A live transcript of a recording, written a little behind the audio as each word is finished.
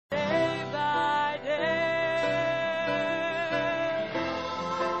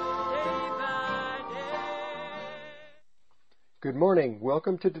morning.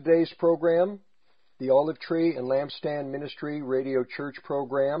 Welcome to today's program, the Olive Tree and Lampstand Ministry Radio Church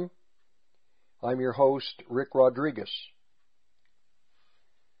program. I'm your host, Rick Rodriguez.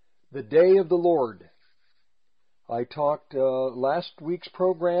 The Day of the Lord. I talked last week's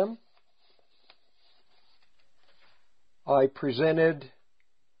program. I presented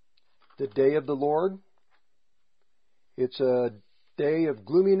the Day of the Lord. It's a day of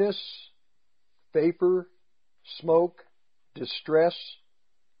gloominess, vapor, smoke, distress.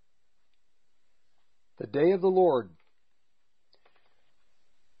 The Day of the Lord.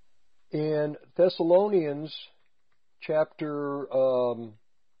 In Thessalonians chapter, 2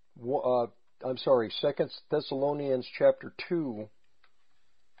 Thessalonians chapter 2,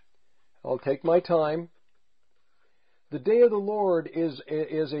 I'll take my time. The Day of the Lord is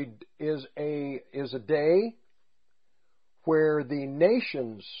a day where the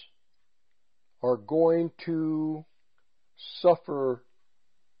nations are going to suffer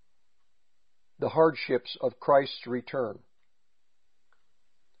the hardships of Christ's return.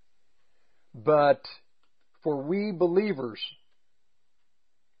 But for we believers,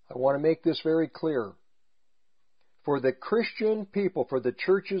 I want to make this very clear. For the Christian people, for the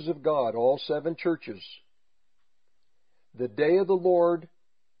churches of God, all 7 churches, the Day of the Lord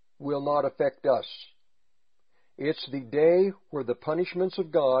will not affect us. It's the day where the punishments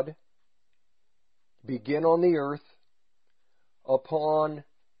of God begin on the earth upon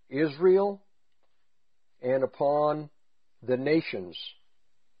Israel and upon the nations,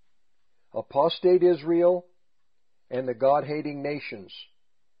 apostate Israel and the God-hating nations.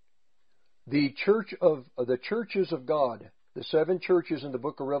 The churches of God, the 7 churches in the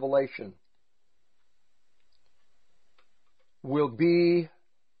book of Revelation, will be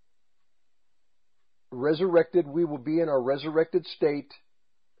resurrected. We will be in our resurrected state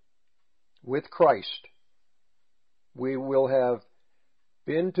with Christ. We will have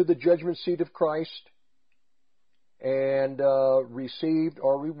been to the judgment seat of Christ and received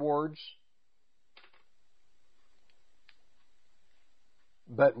our rewards.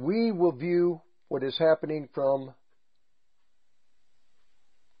 But we will view what is happening in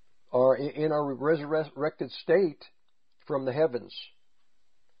our resurrected state from the heavens.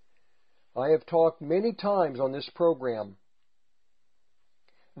 I have talked many times on this program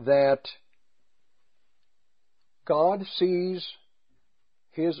that God sees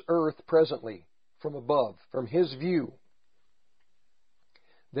His earth presently from above, from His view.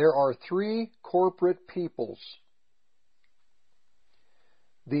 There are 3 corporate peoples.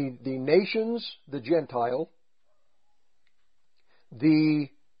 The nations, the Gentile, the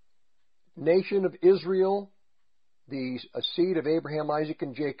nation of Israel, the seed of Abraham, Isaac,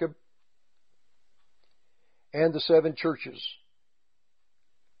 and Jacob, and the 7 churches,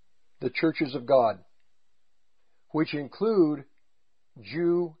 the churches of God, which include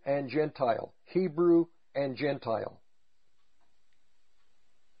Jew and Gentile, Hebrew and Gentile.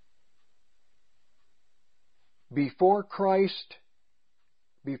 Before Christ,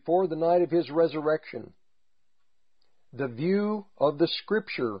 before the night of His resurrection, the view of the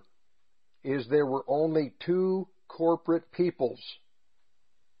Scripture is there were only 2 corporate peoples,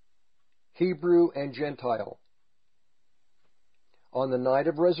 Hebrew and Gentile. On the night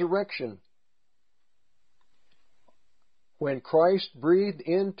of resurrection, when Christ breathed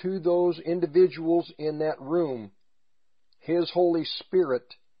into those individuals in that room His Holy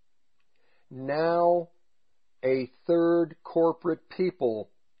Spirit, now a 3rd corporate people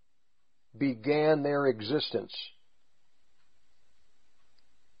began their existence.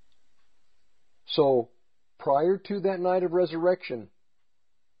 So, prior to that night of resurrection,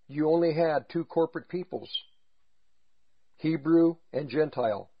 you only had 2 corporate peoples, Hebrew and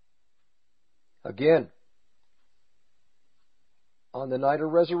Gentile. Again, on the night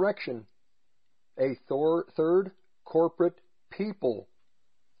of resurrection, a 3rd corporate people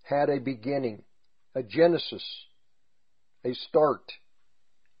had a beginning, a genesis, a start.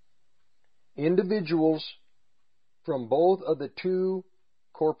 Individuals from both of the 2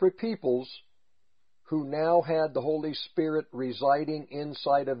 corporate peoples who now had the Holy Spirit residing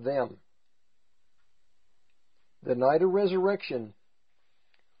inside of them. The night of resurrection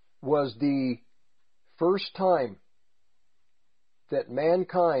was the first time that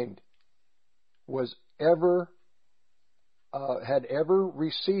mankind was had ever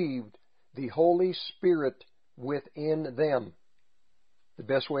received the Holy Spirit within them. The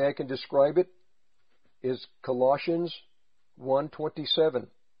best way I can describe it is Colossians 1:27,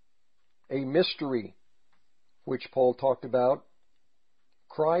 a mystery which Paul talked about.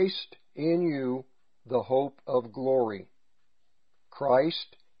 Christ in you, the hope of glory.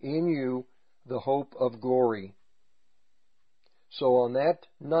 Christ in you, the hope of glory. So on that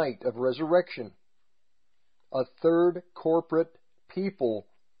night of resurrection, a third corporate people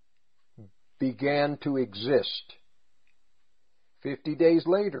began to exist. 50 days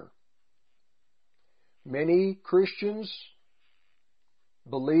later, many Christians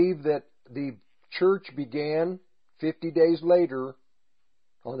believe that the church began 50 days later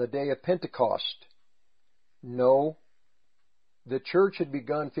on the day of Pentecost. No, the church had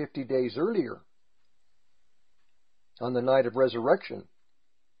begun 50 days earlier on the night of resurrection.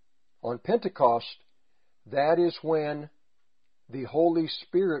 On Pentecost, that is when the Holy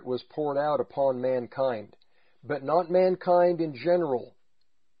Spirit was poured out upon mankind, but not mankind in general,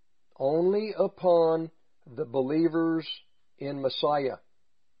 only upon the believers in Messiah,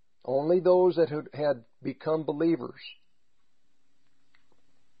 only those that had become believers.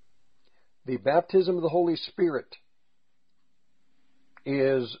 The baptism of the Holy Spirit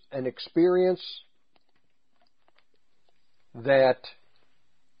is an experience that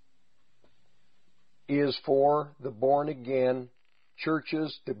is for the born-again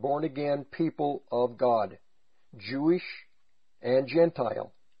churches, the born-again people of God, Jewish and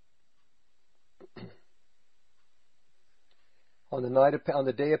Gentile. On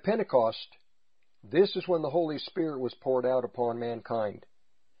the day of Pentecost, this is when the Holy Spirit was poured out upon mankind.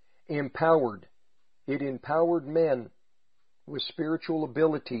 Empowered. It empowered men with spiritual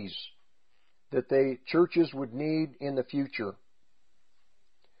abilities that churches would need in the future.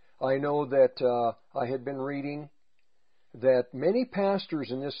 I know that I had been reading that many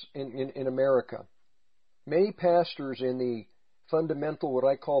pastors in America, many pastors in the fundamental, what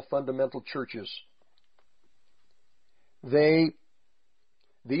I call fundamental churches,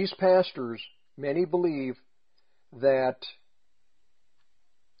 these pastors, many believe that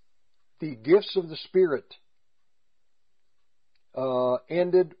the gifts of the Spirit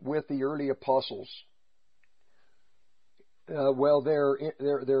ended with the early apostles. Well, they're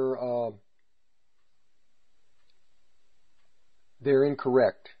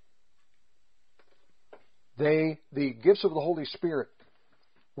incorrect. The gifts of the Holy Spirit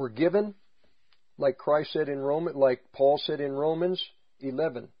were given, like Christ said in like Paul said in Romans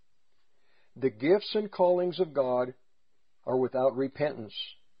 11. The gifts and callings of God are without repentance.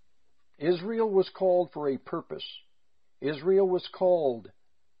 Israel was called for a purpose. Israel was called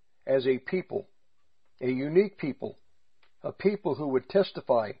as a people, a unique people, a people who would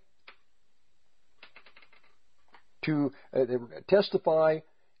testify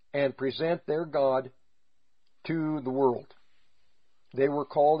and present their God to the world. They were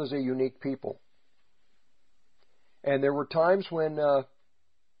called as a unique people. And there were times when,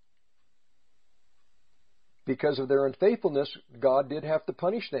 because of their unfaithfulness, God did have to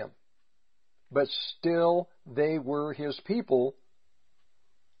punish them. But still, they were His people.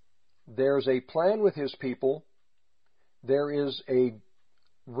 There's a plan with His people. There is a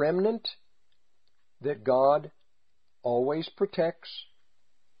remnant that God always protects.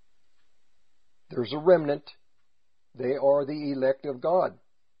 There's a remnant. They are the elect of God.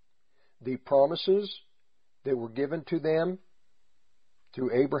 The promises that were given to them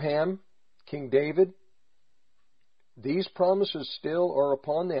through Abraham, King David, these promises still are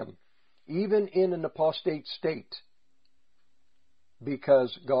upon them, even in an apostate state,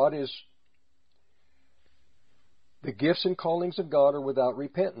 because the gifts and callings of God are without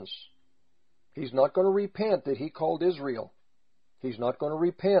repentance. He's not going to repent that He called Israel. He's not going to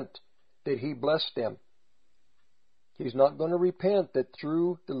repent that He blessed them. He's not going to repent that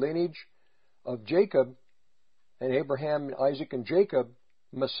through the lineage of Jacob and Abraham, Isaac, and Jacob,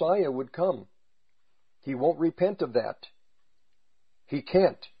 Messiah would come. He won't repent of that. He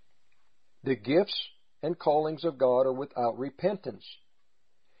can't. The gifts and callings of God are without repentance.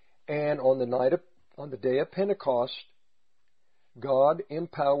 And on the day of Pentecost, God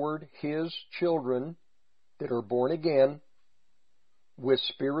empowered His children that are born again with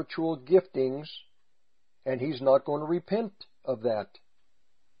spiritual giftings, and He's not going to repent of that.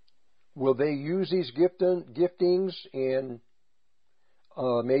 Will they use these giftings in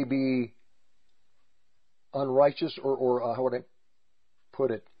maybe unrighteous or how would I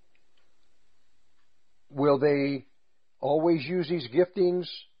put it? Will they always use these giftings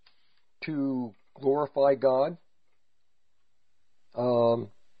to glorify God in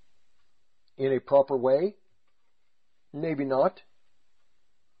a proper way? Maybe not.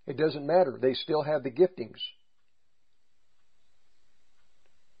 It doesn't matter. They still have the giftings.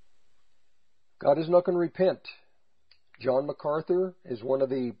 God is not going to repent. John MacArthur is one of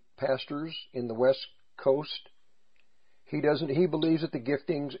the pastors in the West Coast. He believes that the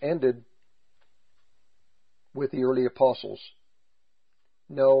giftings ended with the early apostles.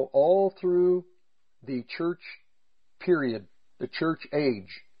 No, all through the church period, the church age,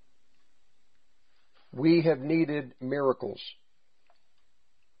 we have needed miracles.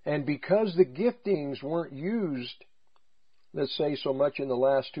 And because the giftings weren't used, let's say, so much in the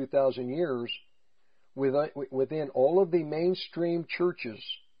last 2,000 years, within all of the mainstream churches,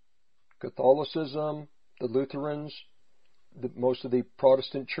 Catholicism, the Lutherans, most of the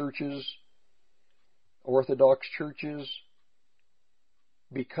Protestant churches, Orthodox churches,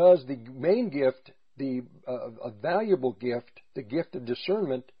 because the main gift, a valuable gift, the gift of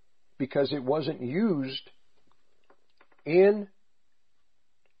discernment, because it wasn't used in,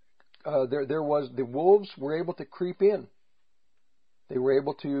 the wolves were able to creep in. They were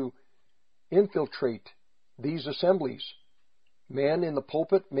able to infiltrate these assemblies. Men in the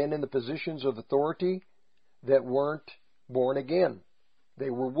pulpit, men in the positions of authority that weren't born again. They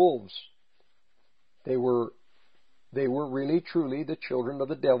were wolves. They were really truly the children of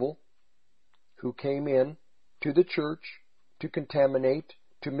the devil who came in to the church to contaminate,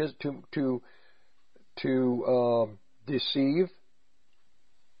 to deceive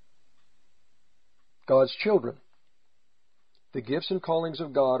God's children. The gifts and callings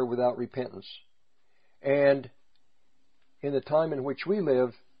of God are without repentance. And in the time in which we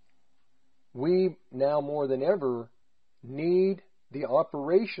live, we now more than ever need the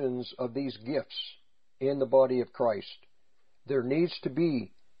operations of these gifts in the body of Christ. There needs to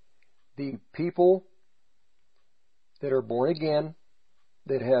be the people that are born again,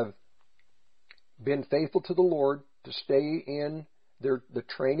 that have been faithful to the Lord, to stay in the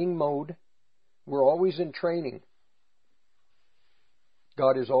training mode. We're always in training.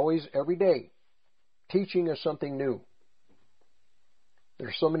 God is always, every day, teaching us something new.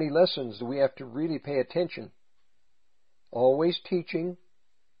 There's so many lessons that we have to really pay attention. Always teaching,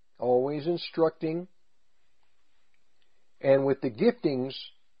 always instructing. And with the giftings,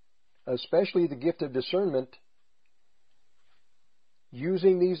 especially the gift of discernment,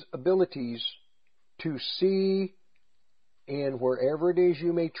 using these abilities to see in wherever it is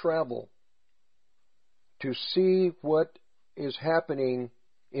you may travel, to see what is happening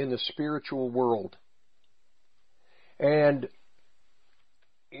in the spiritual world. And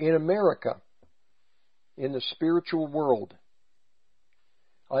in America, in the spiritual world,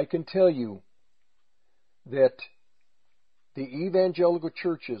 I can tell you that the evangelical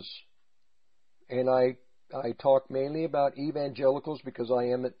churches, and I talk mainly about evangelicals because I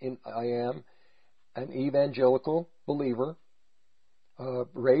am an evangelical believer,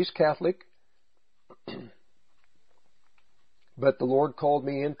 raised Catholic, but the Lord called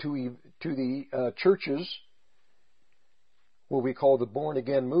me into the churches, what we call the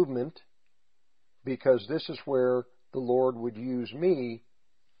born-again movement, because this is where the Lord would use me.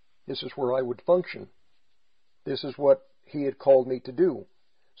 This is where I would function. This is what He had called me to do.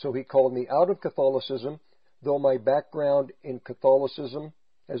 So He called me out of Catholicism, though my background in Catholicism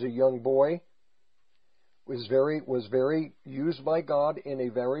as a young boy was very used by God in a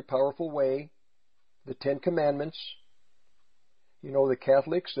very powerful way. The Ten Commandments. You know, the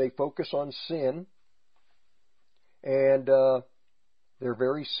Catholics, they focus on sin, and they're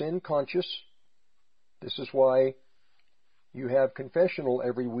very sin conscious. This is why you have confessional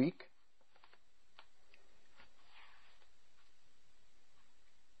every week.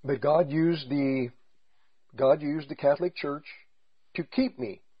 But God used the Catholic Church to keep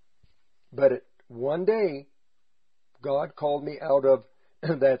me. But one day, God called me out of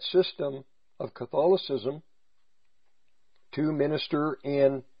that system of Catholicism to minister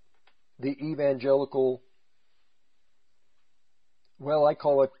in the evangelical, well, I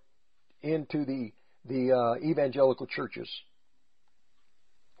call it into the evangelical churches,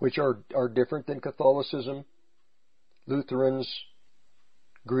 which are different than Catholicism, Lutherans,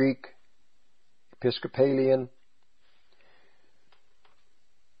 Greek, Episcopalian.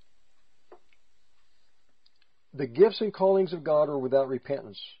 The gifts and callings of God are without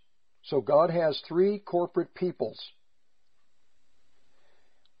repentance. So God has three corporate peoples.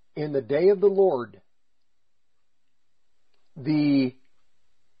 In the day of the Lord, the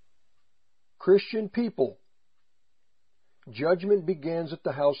Christian people, judgment begins at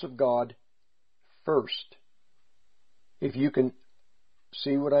the house of God first. If you can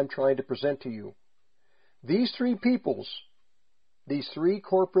see what I'm trying to present to you. These three peoples, these three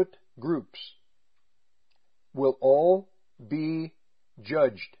corporate groups, will all be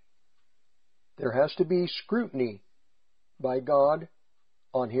judged. There has to be scrutiny by God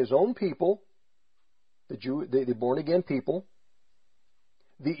on His own people, the born-again people,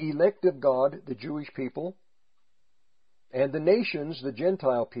 the elect of God, the Jewish people, and the nations, the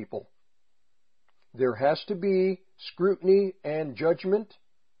Gentile people. There has to be scrutiny and judgment.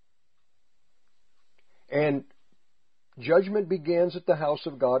 And Judgment begins at the house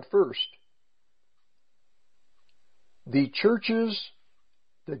of God first. The churches,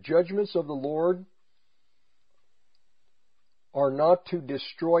 the judgments of the Lord, are not to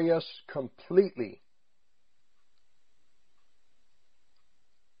destroy us completely,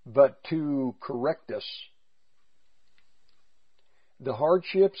 but to correct us. The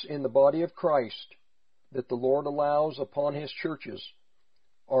hardships in the body of Christ that the Lord allows upon His churches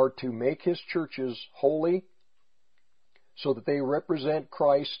are to make His churches holy so that they represent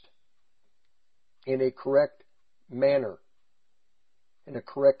Christ in a correct manner, in a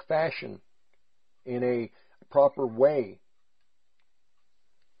correct fashion, in a proper way.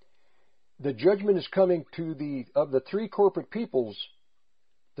 The judgment is coming to of the three corporate peoples.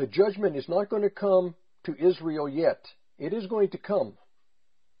 The judgment is not going to come to Israel yet. It is going to come.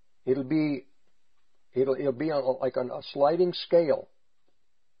 It'll be on a sliding scale.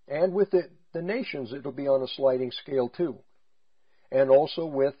 And with the nations, it'll be on a sliding scale too. And also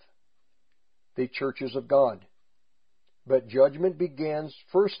with the churches of God. But judgment begins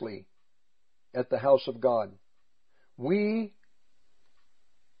firstly at the house of God. We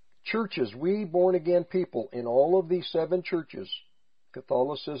churches, we born again people in all of these 7 churches,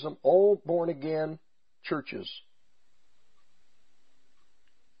 Catholicism, all born again churches,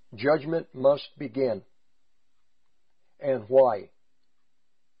 judgment must begin. And why?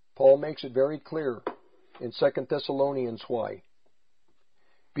 Paul makes it very clear in 2 Thessalonians why.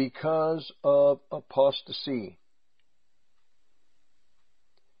 Because of apostasy.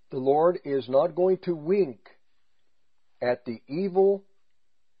 The Lord is not going to wink at the evil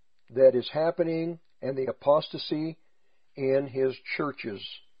that is happening and the apostasy in His churches.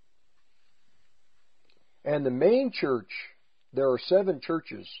 And the main church, there are 7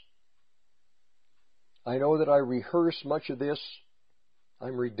 churches. I know that I rehearse much of this.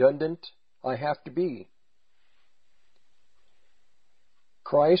 I'm redundant. I have to be.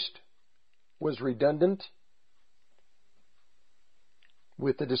 Christ was redundant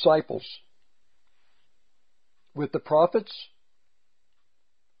with the disciples. With the prophets,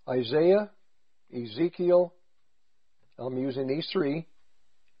 Isaiah, Ezekiel, I'm using these 3,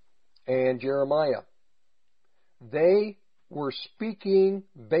 and Jeremiah. They were speaking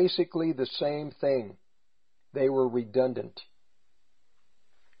basically the same thing. They were redundant.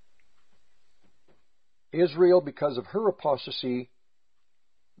 Israel, because of her apostasy,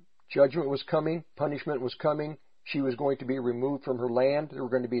 judgment was coming, punishment was coming. She was going to be removed from her land. There were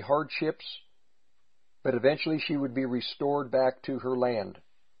going to be hardships, but eventually she would be restored back to her land.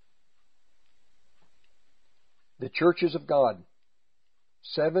 The churches of God.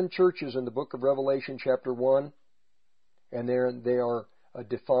 7 churches in the book of Revelation chapter 1, and they are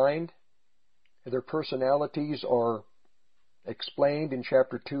defined. Their personalities are explained in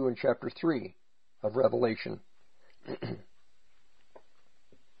chapter 2 and chapter 3 of Revelation.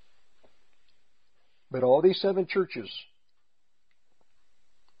 But all these 7 churches,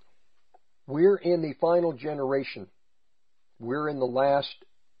 we're in the final generation. We're in the last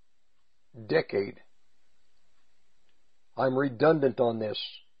decade. I'm redundant on this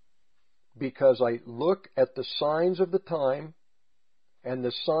because I look at the signs of the time, and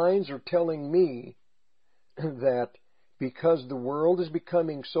the signs are telling me that because the world is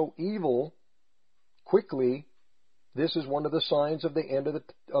becoming so evil quickly, this is one of the signs of the end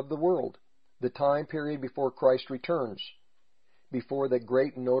of the world, the time period before Christ returns, before the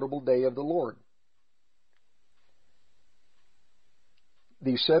great and notable day of the Lord.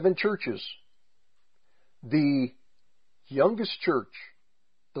 These 7 churches, the youngest church,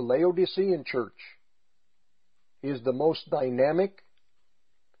 the Laodicean church, is the most dynamic.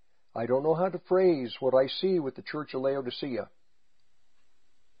 I don't know how to phrase what I see with the church of Laodicea.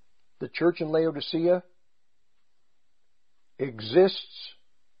 The church in Laodicea exists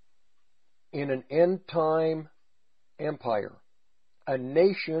in an end-time empire, a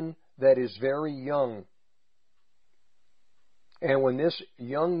nation that is very young. And when this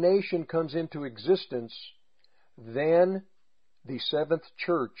young nation comes into existence, then the 7th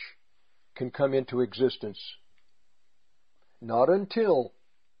church can come into existence. Not until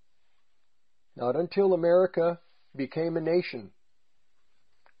America became a nation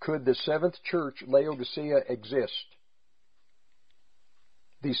could the 7th church, Laodicea, exist.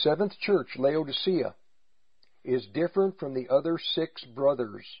 The 7th church, Laodicea, is different from the other 6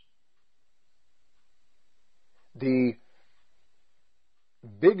 brothers. The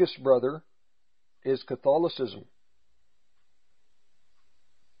biggest brother is Catholicism.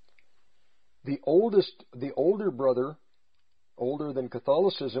 The older brother, older than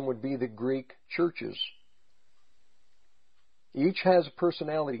Catholicism, would be the Greek churches. Each has a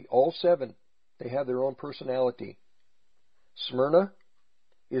personality. All 7, they have their own personality. Smyrna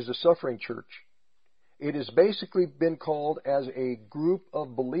is a suffering church. It has basically been called as a group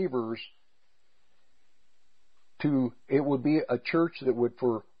of believers it would be a church that would,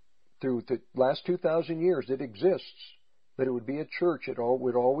 through the last 2,000 years, it exists, but it would be a church that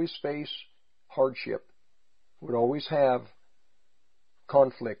would always face hardship, would always have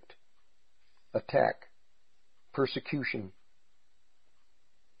conflict, attack, persecution.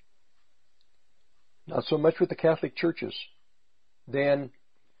 Not so much with the Catholic churches. Then,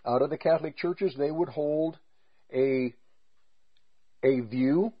 out of the Catholic churches, they would hold a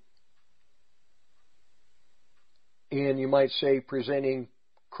view, and you might say presenting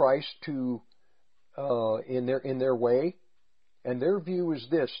Christ to in their way, and their view is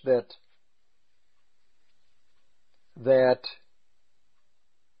this, that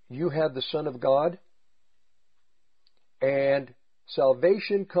you have the Son of God, and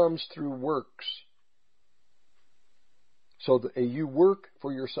salvation comes through works. So you work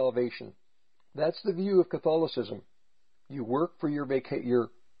for your salvation. That's the view of Catholicism. You work for your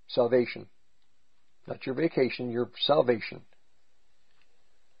salvation. Not your vacation, your salvation.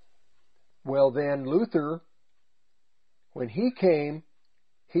 Well, then Luther, when he came,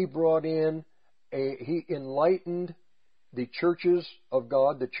 he brought in he enlightened the churches of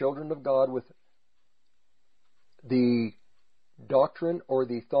God, the children of God, with the doctrine or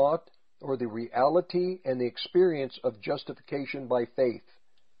the thought or the reality and the experience of justification by faith.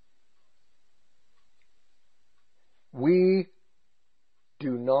 We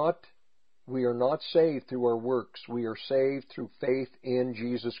are not saved through our works. We are saved through faith in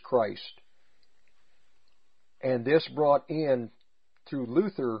Jesus Christ. And this brought in, through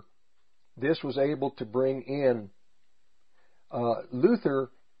Luther, this was able to bring in Luther,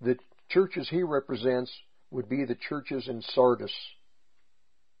 the churches he represents would be the churches in Sardis.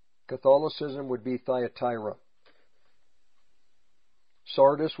 Catholicism would be Thyatira.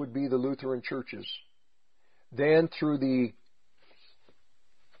 Sardis would be the Lutheran churches. Then through the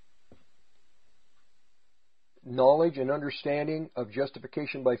knowledge and understanding of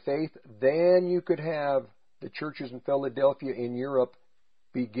justification by faith, then you could have the churches in Philadelphia in Europe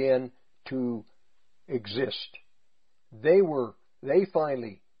begin to exist. They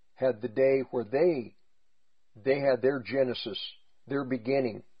finally had the day where they had their genesis, their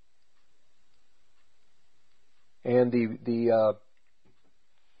beginning. And the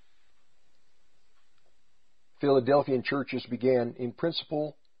Philadelphian churches began, in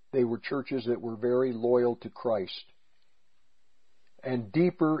principle, they were churches that were very loyal to Christ and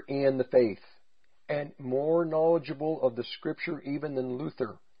deeper in the faith and more knowledgeable of the Scripture even than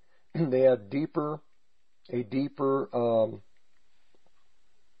Luther. They had a deeper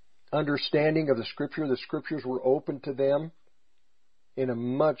understanding of the Scripture. The Scriptures were open to them in a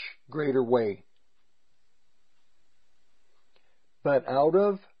much greater way. But out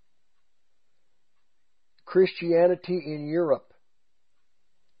of Christianity in Europe,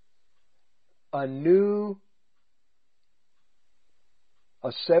 a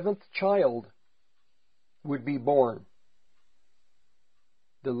seventh child would be born.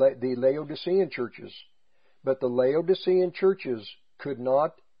 The Laodicean churches. But the Laodicean churches could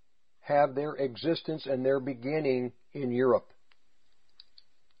not have their existence and their beginning in Europe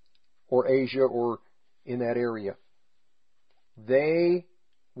or Asia or in that area. They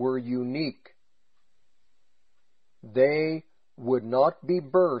were unique. They would not be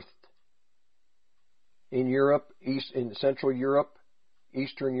birthed in Europe, in Central Europe,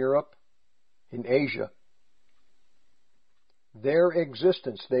 Eastern Europe, in Asia. Their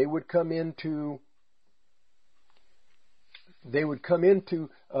existence, they would come into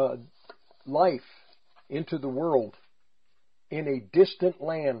life, into the world, in a distant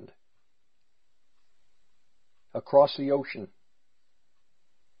land across the ocean.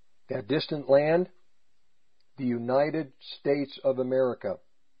 That distant land, the United States of America.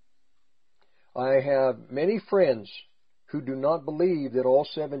 I have many friends who do not believe that all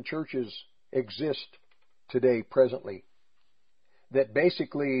 7 churches exist today, presently. That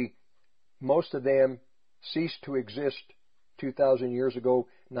basically most of them ceased to exist 2,000 years ago,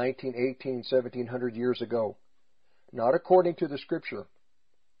 1918, 1700 years ago. Not according to the Scripture.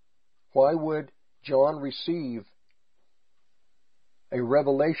 Why would John receive a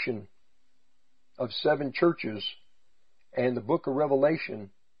revelation of 7 churches, and the book of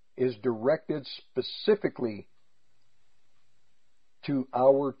Revelation is directed specifically to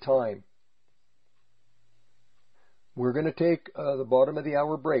our time? We're going to take the bottom of the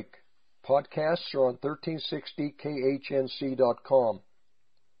hour break. Podcasts are on 1360khnc.com.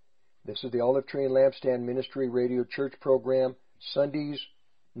 This is the Olive Tree and Lampstand Ministry Radio Church program, Sundays,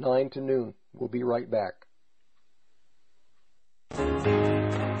 9 to noon. We'll be right back.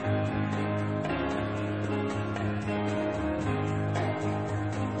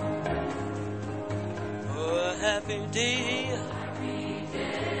 happy day.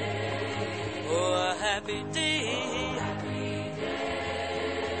 Oh, a happy day.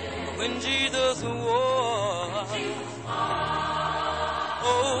 When Jesus wore.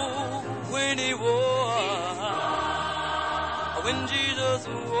 Oh, when he wore. When Jesus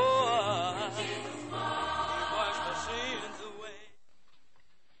wore. He washed my sins away.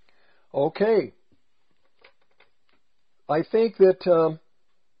 Okay. I think that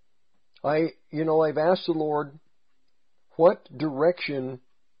I've asked the Lord what direction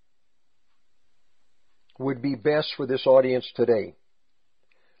would be best for this audience today.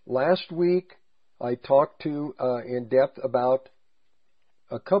 Last week I talked in depth about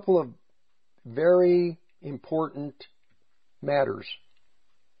a couple of very important matters.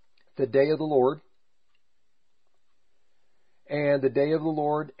 The day of the Lord, and the day of the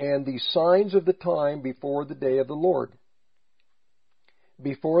Lord, and the signs of the time before the day of the Lord.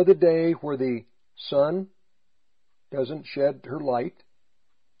 Before the day where the sun doesn't shed her light,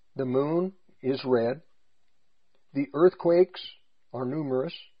 the moon is red, the earthquakes are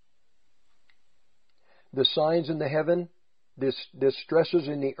numerous, the signs in the heaven, distresses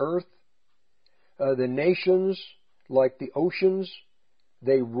in the earth, the nations, like the oceans,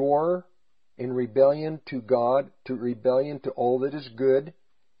 they roar in rebellion to God, to rebellion to all that is good.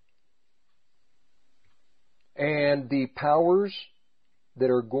 And the powers that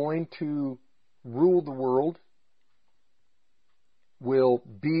are going to rule the world will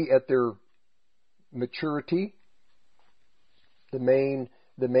be at their maturity. The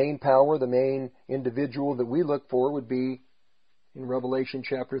main power, the main individual that we look for would be, in Revelation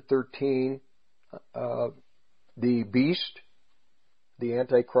chapter 13, the beast, the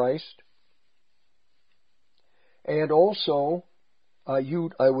Antichrist. And also, I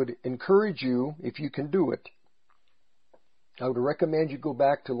would encourage you, if you can do it, I would recommend you go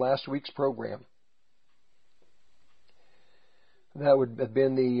back to last week's program. That would have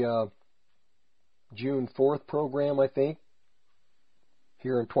been the June 4th program, I think,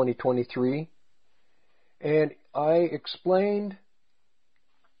 here in 2023. And I explained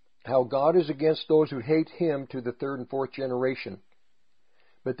how God is against those who hate Him to the third and fourth generation.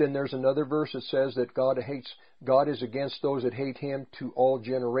 But then there's another verse that says that God is against those that hate Him to all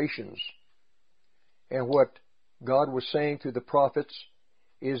generations. And what God was saying to the prophets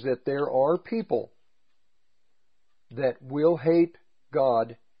is that there are people that will hate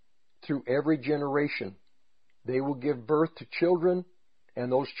God through every generation. They will give birth to children,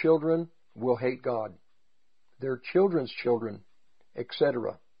 and those children will hate God. Their children's children,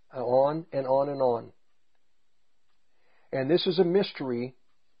 etc. On and on and on. And this is a mystery,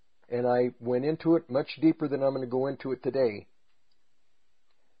 and I went into it much deeper than I'm going to go into it today,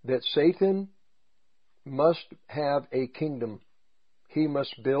 that Satan must have a kingdom. He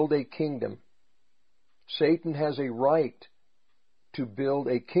must build a kingdom. Satan has a right to build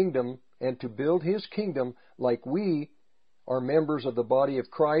a kingdom, and to build his kingdom like we are members of the body of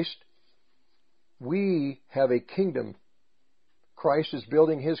Christ. We have a kingdom. Christ is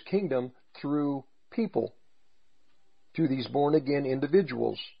building his kingdom through people, through these born-again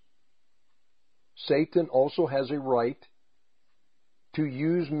individuals. Satan also has a right to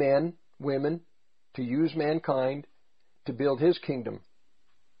use men, women, to use mankind to build his kingdom.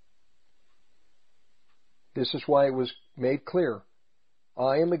 This is why it was made clear.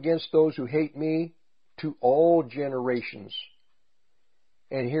 I am against those who hate me to all generations.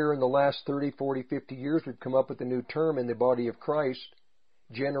 And here in the last 30, 40, 50 years, we've come up with a new term in the body of Christ,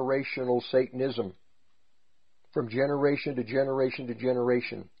 generational Satanism. From generation to generation to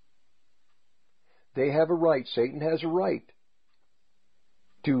generation. They have a right, Satan has a right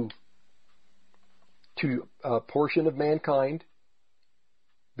to a portion of mankind,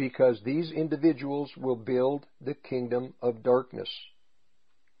 because these individuals will build the kingdom of darkness.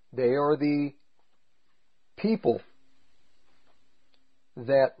 They are the people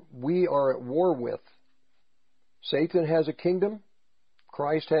that we are at war with. Satan has a kingdom.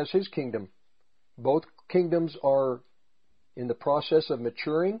 Christ has his kingdom. Both kingdoms are in the process of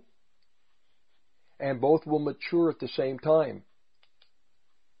maturing, and both will mature at the same time.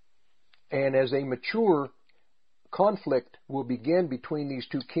 And as they mature, conflict will begin between these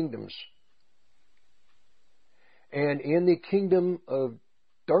two kingdoms. And in the kingdom of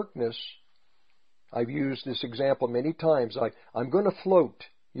darkness, I've used this example many times. I'm going to float.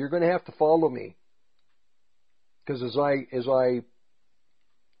 You're going to have to follow me. Because as I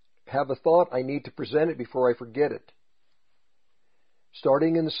have a thought, I need to present it before I forget it.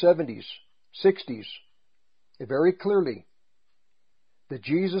 Starting in the 70s, 60s, very clearly, the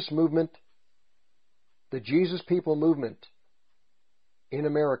Jesus movement, the Jesus people movement in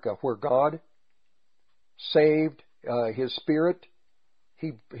America, where God saved his spirit.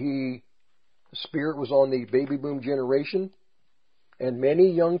 The spirit was on the baby boom generation, and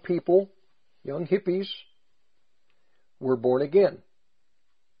many young people, young hippies, were born again.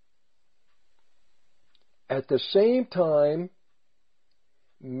 At the same time,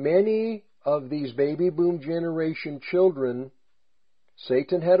 many of these baby boom generation children,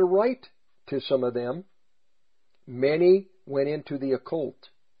 Satan had a right to some of them. Many went into the occult.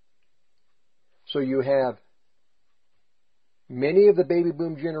 So you have many of the baby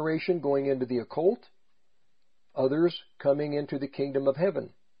boom generation going into the occult, others coming into the kingdom of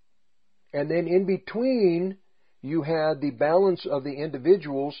heaven. And then in between, you had the balance of the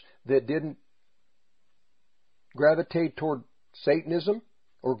individuals that didn't gravitate toward Satanism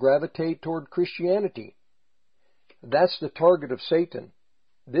or gravitate toward Christianity. That's the target of Satan.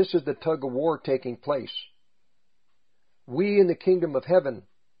 This is the tug of war taking place. We in the kingdom of heaven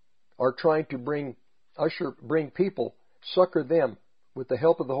are trying to bring people, succor them with the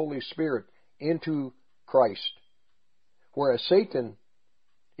help of the Holy Spirit into Christ. Whereas Satan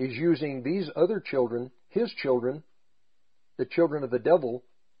is using these other children, his children, the children of the devil,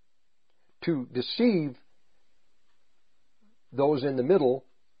 to deceive those in the middle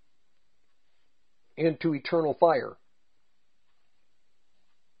into eternal fire.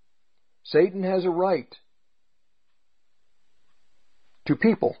 Satan has a right to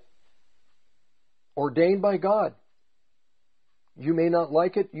people ordained by God. You may not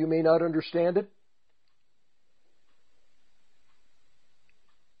like it, you may not understand it,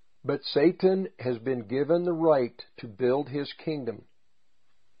 but Satan has been given the right to build his kingdom.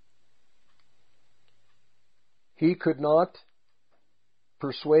 He could not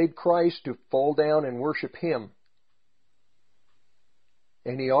persuade Christ to fall down and worship him.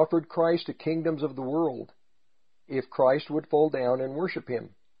 And he offered Christ the kingdoms of the world if Christ would fall down and worship him.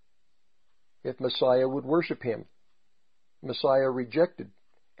 If Messiah would worship him. Messiah rejected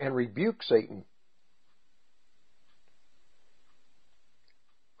and rebuked Satan.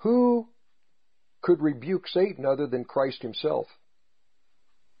 Who could rebuke Satan other than Christ himself?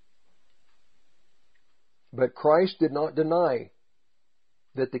 But Christ did not deny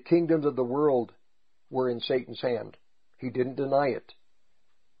that the kingdoms of the world were in Satan's hand. He didn't deny it.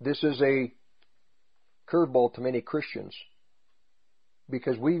 This is a curveball to many Christians,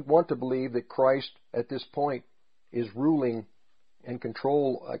 because we want to believe that Christ at this point is ruling and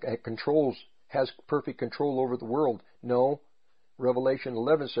has perfect control over the world. No, Revelation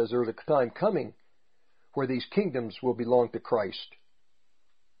 11 says there's a time coming where these kingdoms will belong to Christ.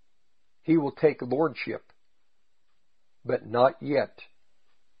 He will take lordship, but not yet.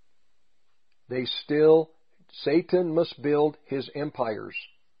 Satan must build his empires.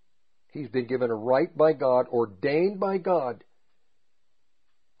 He's been given a right by God, ordained by God,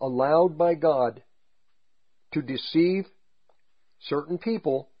 allowed by God to deceive certain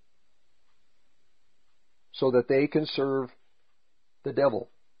people so that they can serve the devil.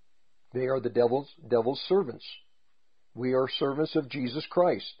 They are the devil's servants. We are servants of Jesus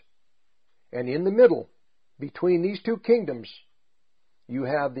Christ. And in the middle, between these two kingdoms, you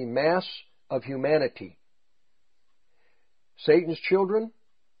have the mass of humanity. Satan's children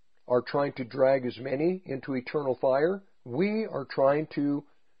are trying to drag as many into eternal fire. We are trying to,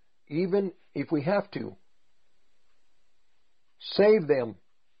 even if we have to, save them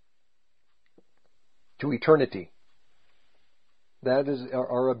to eternity. That is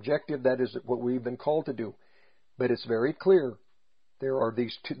our objective. That is what we've been called to do. But it's very clear. There are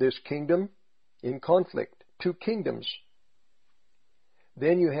this kingdom in conflict. Two kingdoms.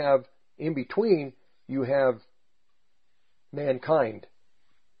 Then you have, in between, you have mankind.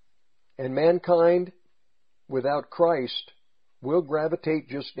 And mankind, without Christ, will gravitate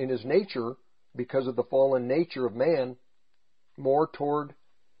just in his nature, because of the fallen nature of man, more toward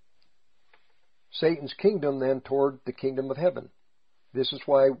Satan's kingdom than toward the kingdom of heaven. This is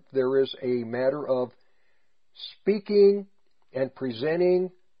why there is a matter of speaking and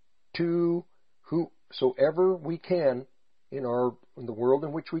presenting to whosoever we can in the world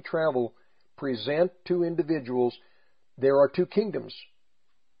in which we travel, present to individuals there are two kingdoms.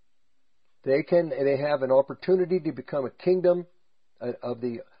 They have an opportunity to become a kingdom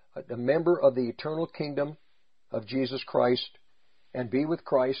a member of the eternal kingdom of Jesus Christ and be with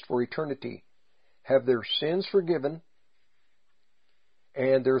Christ for eternity. Have their sins forgiven,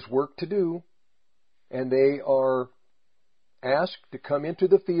 and there's work to do, and they are asked to come into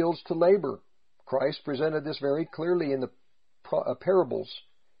the fields to labor. Christ presented this very clearly in the parables.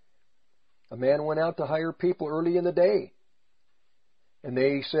 A man went out to hire people early in the day. And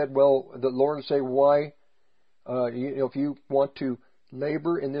they said, well, the Lord would say, why? If you want to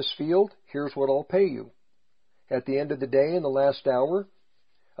labor in this field, here's what I'll pay you. At the end of the day, in the last hour,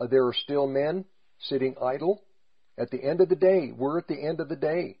 there are still men sitting idle. At the end of the day, we're at the end of the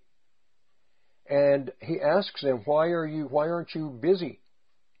day. And he asks them, why aren't you busy?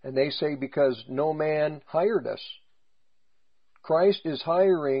 And they say, because no man hired us. Christ is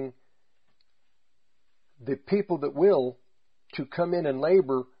hiring the people that will to come in and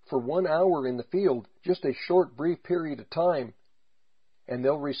labor for 1 hour in the field, just a short, brief period of time, and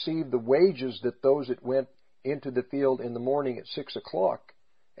they'll receive the wages that those that went into the field in the morning at 6 o'clock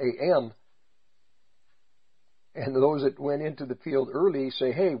a.m., and those that went into the field early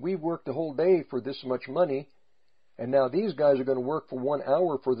say, hey, we worked the whole day for this much money, and now these guys are going to work for 1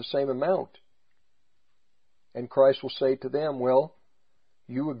 hour for the same amount. And Christ will say to them, well,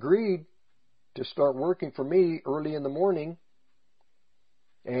 you agreed to start working for me early in the morning,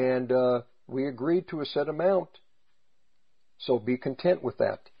 and we agreed to a set amount. So be content with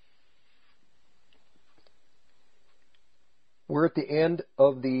that. We're at the end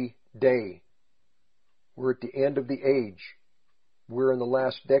of the day. We're at the end of the age. We're in the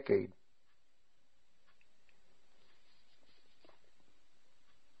last decade.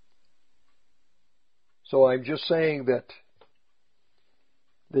 So I'm just saying that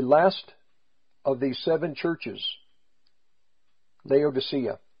the last of these 7 churches,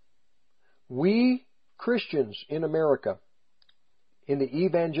 Laodicea, we Christians in America, in the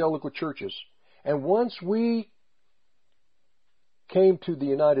evangelical churches, and once we came to the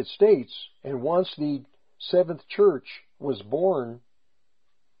United States, and once the 7th church was born,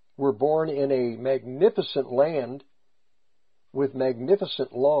 we're born in a magnificent land with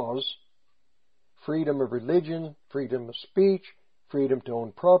magnificent laws, freedom of religion, freedom of speech, freedom to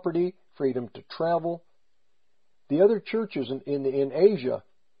own property, freedom to travel. The other churches in Asia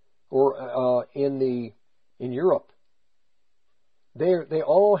or in Europe, they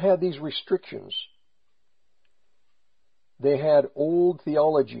all had these restrictions. They had old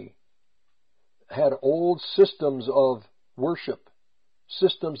theology, had old systems of worship,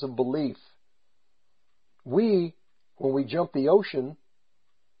 systems of belief. We, when we jump the ocean,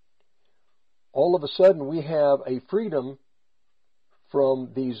 all of a sudden we have a freedom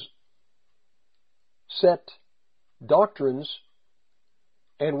from these set doctrines,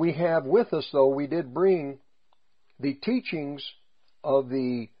 and we have with us, though, we did bring the teachings of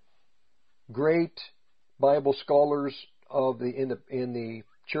the great Bible scholars in the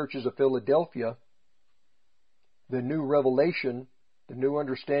churches of Philadelphia, the new revelation, the new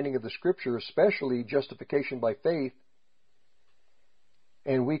understanding of the Scripture, especially justification by faith.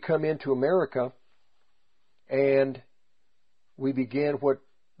 And we come into America and we begin what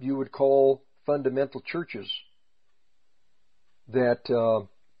you would call fundamental churches, that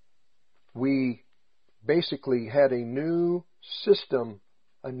we basically had a new system,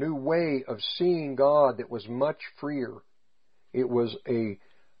 a new way of seeing God that was much freer. It was a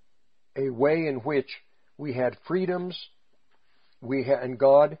way in which we had freedoms, and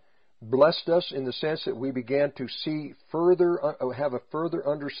God blessed us in the sense that we began to see further, have a further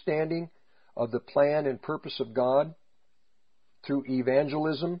understanding of the plan and purpose of God through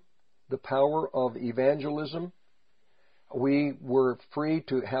evangelism, the power of evangelism. We were free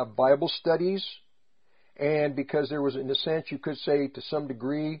to have Bible studies, and because there was, in a sense, you could say to some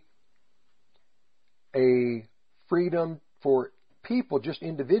degree, a freedom for people just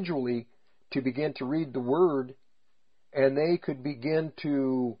individually to begin to read the Word, and they could begin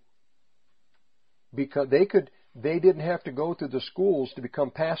to, because they didn't have to go through the schools to become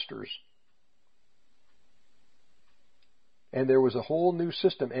pastors. And there was a whole new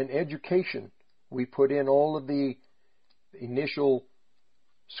system and education. We put in all of the initial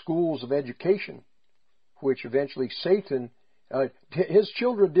schools of education, which eventually Satan, his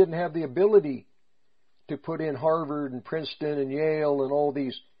children didn't have the ability to put in Harvard and Princeton and Yale and all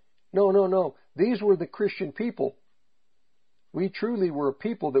these. No. These were the Christian people. We truly were a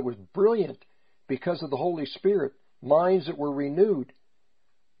people that was brilliant because of the Holy Spirit, minds that were renewed.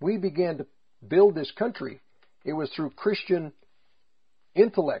 We began to build this country. It was through Christian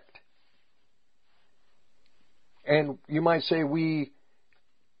intellect. And you might say we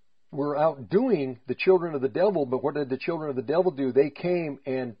were outdoing the children of the devil, but what did the children of the devil do? They came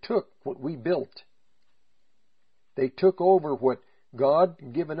and took what we built. They took over what God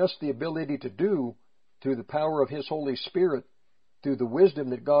had given us the ability to do through the power of His Holy Spirit, through the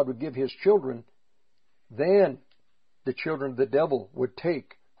wisdom that God would give His children. Then the children of the devil would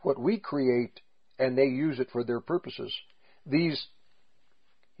take what we create and they use it for their purposes. These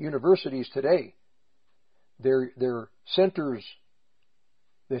universities today, they're centers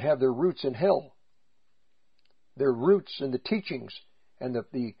that have their roots in hell. Their roots in the teachings and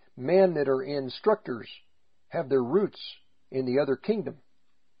the men that are instructors have their roots in the other kingdom,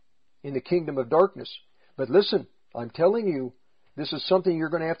 in the kingdom of darkness. But listen, I'm telling you, this is something you're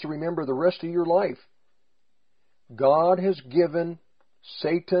going to have to remember the rest of your life. God has given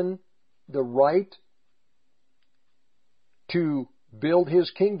Satan the right to build his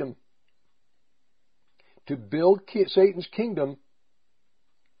kingdom. To build Satan's kingdom,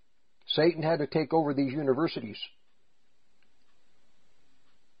 Satan had to take over these universities.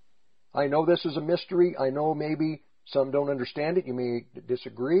 I know this is a mystery. I know maybe some don't understand it. You may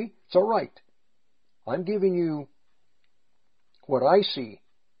disagree. It's all right. I'm giving you what I see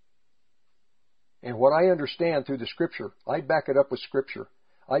and what I understand through the Scripture. I back it up with Scripture.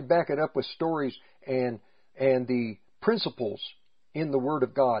 I back it up with stories and the principles in the Word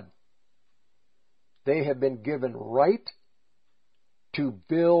of God. They have been given right to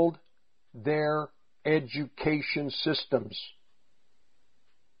build their education systems.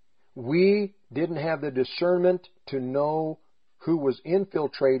 We didn't have the discernment to know who was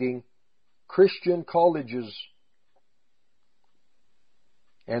infiltrating Christian colleges.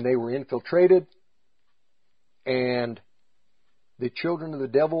 And they were infiltrated, and the children of the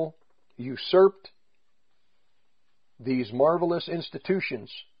devil usurped these marvelous institutions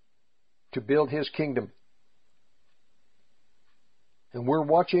to build his kingdom. And we're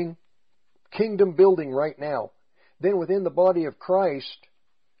watching kingdom building right now. Then within the body of Christ,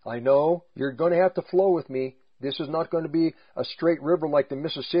 I know you're going to have to flow with me. This is not going to be a straight river like the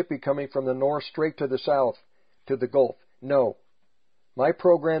Mississippi coming from the north straight to the south, to the Gulf. No. My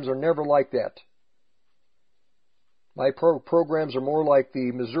programs are never like that. My programs are more like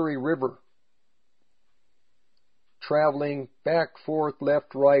the Missouri River, traveling back, forth,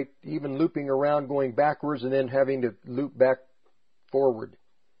 left, right, even looping around, going backwards, and then having to loop back forward.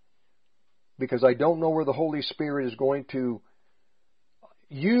 Because I don't know where the Holy Spirit is going to.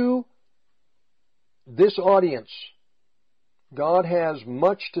 You, this audience, God has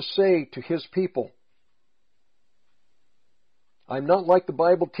much to say to His people. I'm not like the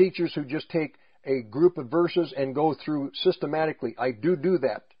Bible teachers who just take a group of verses and go through systematically. I do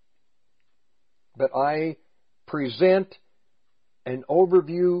that. But I present an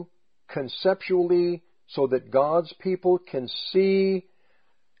overview conceptually so that God's people can see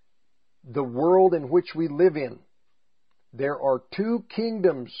the world in which we live in. There are two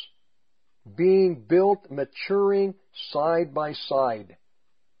kingdoms being built, maturing side by side.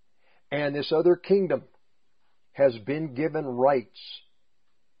 And this other kingdom has been given rights.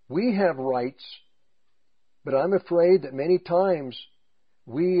 We have rights, but I'm afraid that many times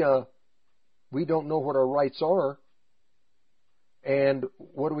we don't know what our rights are. And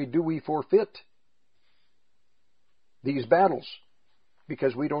what do? We forfeit these battles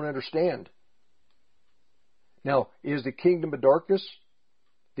because we don't understand. Now, is the kingdom of darkness,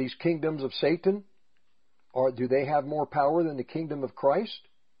 these kingdoms of Satan, or do they have more power than the kingdom of Christ?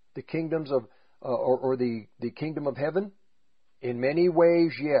 The kingdoms of, or the kingdom of heaven? In many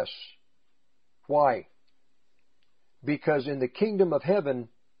ways, yes. Why? Because in the kingdom of heaven,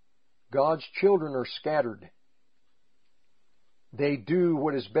 God's children are scattered. They do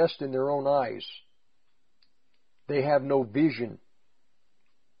what is best in their own eyes. They have no vision.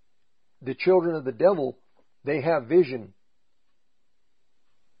 The children of the devil, they have vision.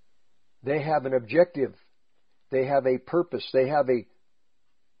 They have an objective. They have a purpose. They have a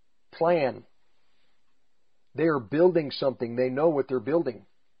plan. They are building something. They know what they're building.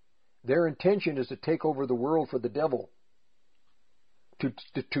 Their intention is to take over the world for the devil,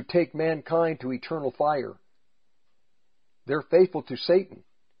 to take mankind to eternal fire. They're faithful to Satan.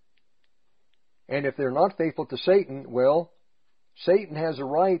 And if they're not faithful to Satan, well, Satan has a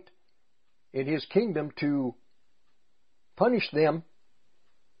right in his kingdom to punish them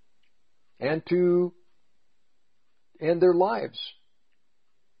and to end their lives.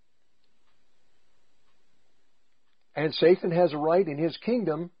 And Satan has a right in his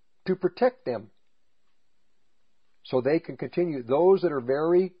kingdom to protect them so they can continue. Those that are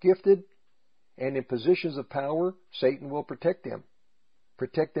very gifted and in positions of power, Satan will protect them.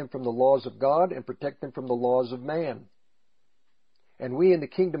 Protect them from the laws of God and protect them from the laws of man. And we in the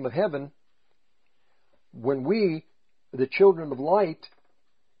kingdom of heaven, when we, the children of light,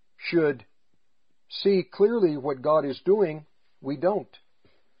 should see clearly what God is doing, we don't.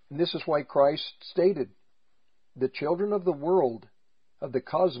 And this is why Christ stated, the children of the world, of the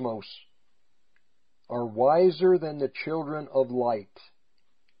cosmos, are wiser than the children of light.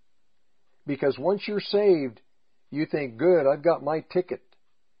 Because once you're saved, you think, good, I've got my ticket.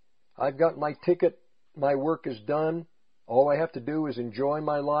 I've got my ticket, my work is done. All I have to do is enjoy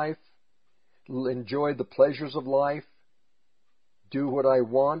my life, enjoy the pleasures of life, do what I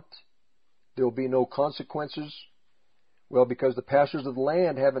want, There will be no consequences. Well, because the pastors of the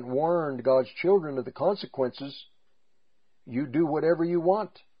land haven't warned God's children of the consequences, you do whatever you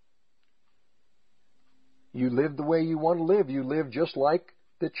want. You live the way you want to live. You live just like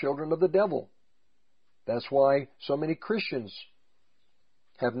the children of the devil. That's why so many Christians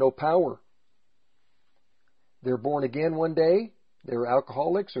have no power. They're born again one day. They're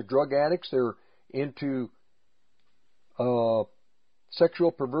alcoholics or drug addicts. They're into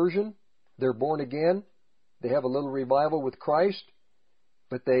sexual perversion. They're born again. They have a little revival with Christ,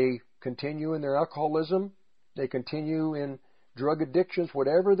 but they continue in their alcoholism. They continue in drug addictions,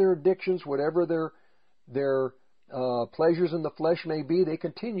 whatever their addictions, whatever their pleasures in the flesh may be, they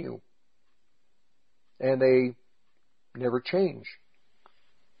continue. And they never change.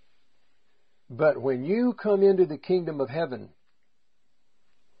 But when you come into the kingdom of heaven,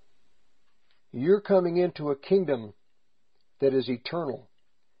 you're coming into a kingdom that is eternal.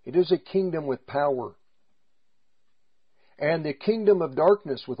 It is a kingdom with power. And the kingdom of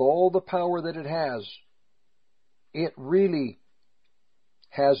darkness, with all the power that it has, it really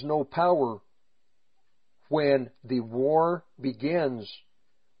has no power when the war begins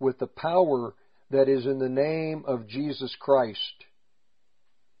with the power that is in the name of Jesus Christ.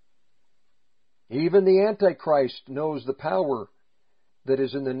 Even the Antichrist knows the power that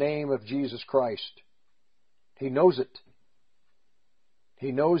is in the name of Jesus Christ. He knows it.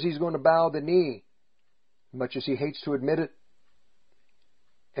 He knows he's going to bow the knee, much as he hates to admit it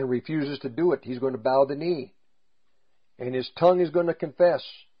and refuses to do it. He's going to bow the knee. And his tongue is going to confess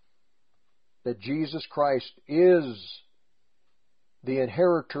that Jesus Christ is the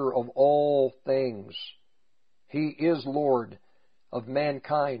inheritor of all things. He is Lord of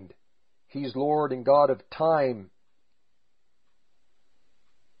mankind. He's Lord and God of time.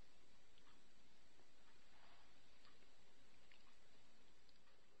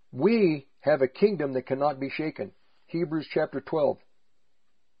 We have a kingdom that cannot be shaken. Hebrews chapter 12.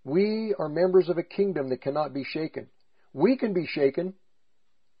 We are members of a kingdom that cannot be shaken. We can be shaken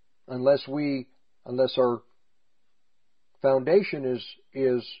unless our foundation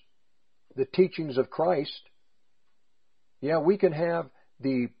is the teachings of Christ. Yeah, we can have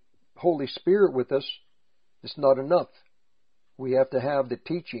the Holy Spirit with us. It's not enough. We have to have the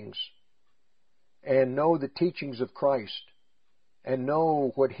teachings and know the teachings of Christ and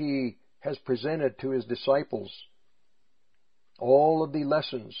know what He has presented to His disciples. All of the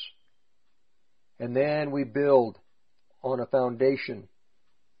lessons. And then we build on a foundation.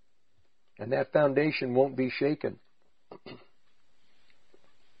 And that foundation won't be shaken.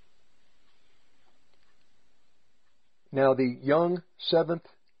 Now the young seventh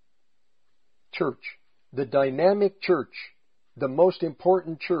church, the dynamic church, the most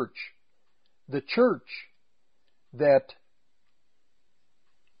important church, the church that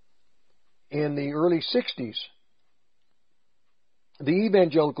in the early 60s, the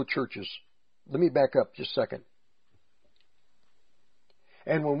evangelical churches, let me back up just a second.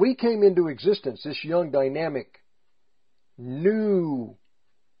 And when we came into existence, this young, dynamic, new,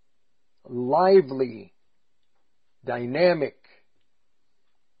 lively, dynamic,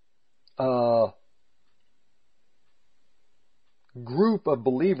 group of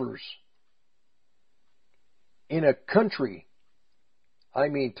believers in a country, I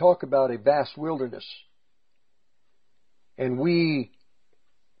mean, talk about a vast wilderness. And we,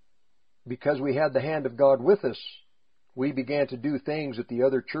 because we had the hand of God with us, we began to do things that the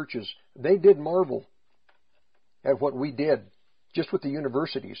other churches, they did marvel at what we did, just with the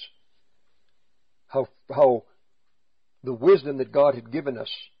universities. How the wisdom that God had given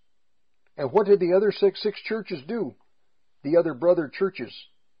us. And what did the other six churches do? The other brother churches.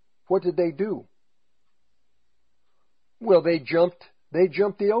 What did they do? Well, they jumped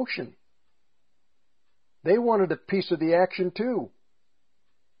the ocean. They wanted a piece of the action too.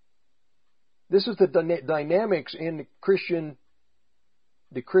 This is the dynamics in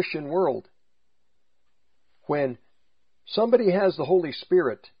the Christian world. When somebody has the Holy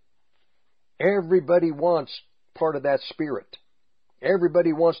Spirit, everybody wants part of that Spirit.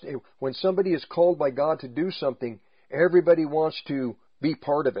 Everybody wants to, when somebody is called by God to do something, everybody wants to be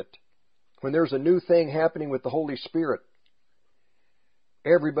part of it. When there's a new thing happening with the Holy Spirit,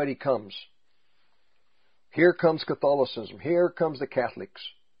 everybody comes. Here comes Catholicism. Here comes the Catholics.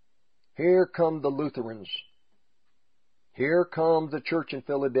 Here come the Lutherans. Here comes the church in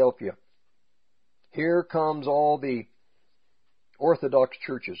Philadelphia. Here comes all the Orthodox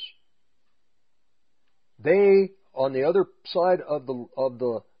churches. They, on the other side of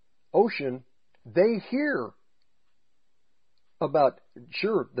the ocean, they hear about,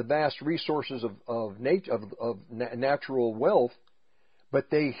 sure, the vast resources of natural wealth, but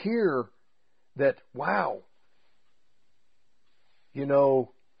they hear that, wow, you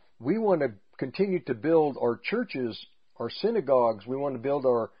know, we want to continue to build our churches, our synagogues. We want to build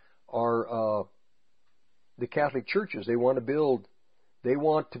the Catholic churches. They want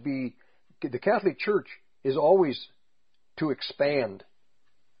to be, the Catholic Church is always to expand.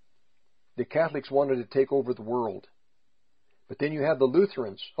 The Catholics wanted to take over the world. But then you have the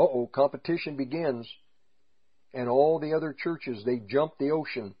Lutherans. Competition begins. And all the other churches, they jump the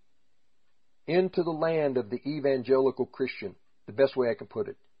ocean into the land of the evangelical Christian. The best way I can put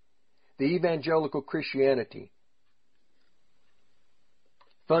it. The evangelical Christianity.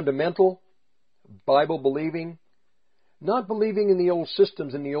 Fundamental, Bible believing, not believing in the old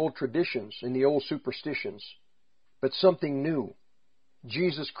systems and the old traditions and the old superstitions, but something new.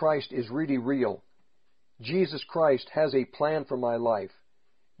 Jesus Christ is really real. Jesus Christ has a plan for my life.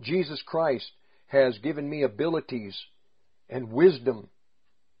 Jesus Christ has given me abilities and wisdom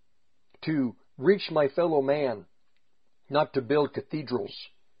to reach my fellow man, not to build cathedrals,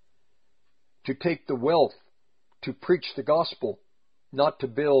 to take the wealth, to preach the gospel, not to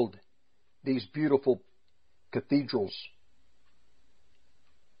build these beautiful cathedrals,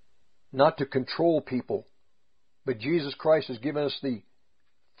 not to control people. But Jesus Christ has given us the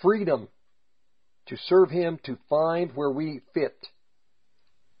freedom to serve Him, to find where we fit.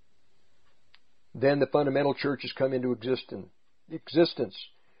 Then the fundamental churches come into existence.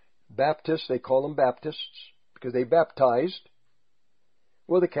 Baptists, they call them Baptists because they baptized.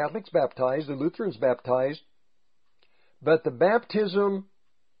 Well, the Catholics baptized, the Lutherans baptized. But the baptism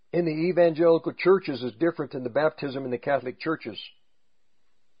in the evangelical churches is different than the baptism in the Catholic churches.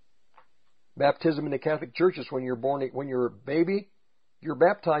 Baptism in the Catholic churches, when you're a baby, you're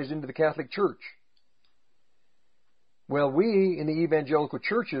baptized into the Catholic Church. Well, we in the evangelical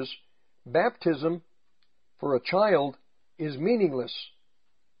churches, baptism for a child is meaningless.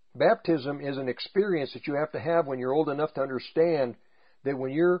 Baptism is an experience that you have to have when you're old enough to understand that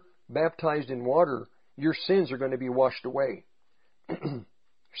when you're baptized in water, your sins are going to be washed away.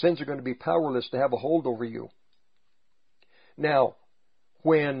 Sins are going to be powerless to have a hold over you. Now,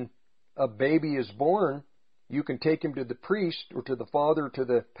 when a baby is born, you can take him to the priest or to the father or to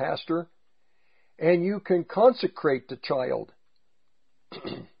the pastor, and you can consecrate the child,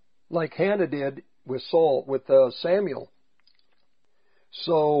 like Hannah did with Samuel.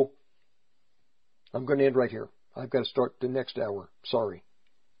 So, I'm going to end right here. I've got to start the next hour. Sorry.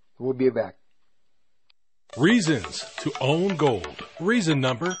 We'll be back. Reasons to own gold. Reason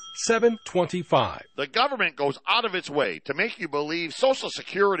number 725. The government goes out of its way to make you believe Social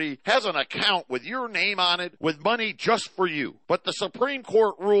Security has an account with your name on it with money just for you. But the Supreme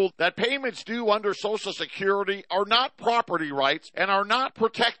Court ruled that payments due under Social Security are not property rights and are not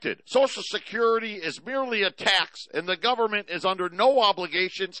protected. Social Security is merely a tax, and the government is under no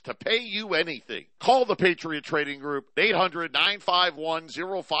obligations to pay you anything. Call the Patriot Trading Group,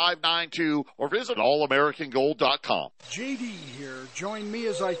 800-951-0592, or visit allamericangold.com. JD here. Join me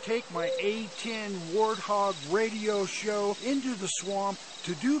as I take my A10 Warthog radio show into the swamp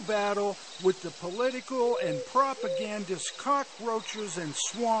to do battle with the political and propagandist cockroaches and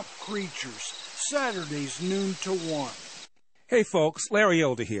swamp creatures. Saturdays, noon to 1. Hey folks, Larry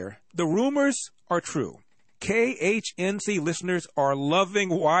Elder here. The rumors are true. KHNC listeners are loving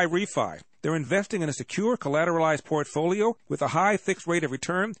Y-Refi. They're investing in a secure, collateralized portfolio with a high fixed rate of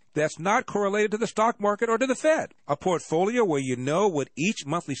return that's not correlated to the stock market or to the Fed. A portfolio where you know what each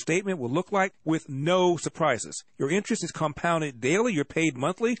monthly statement will look like with no surprises. Your interest is compounded daily, you're paid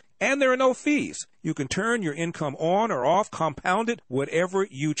monthly, and there are no fees. You can turn your income on or off, compounded, whatever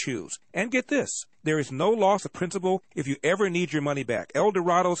you choose. And get this, there is no loss of principal if you ever need your money back.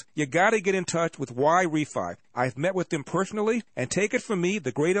 Eldorados, you got to get in touch with Y-Refi. I've met with them personally, and take it from me,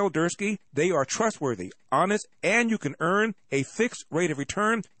 the great Eldersky, they are trustworthy, honest, and you can earn a fixed rate of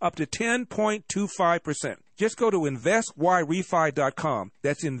return up to 10.25%. Just go to investYRefi.com.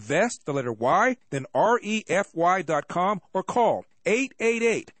 That's invest, the letter Y, then REFY.com, or call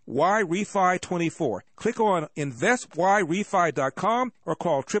 888-Y-REFI-24. Click on investYRefi.com or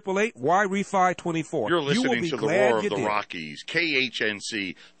call 888-Y-REFI-24. You're listening to the Roar of the Rockies,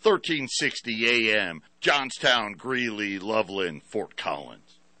 KHNC, 1360 AM, Johnstown, Greeley, Loveland, Fort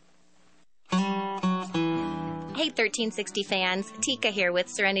Collins. Hey 1360 fans, Tika here with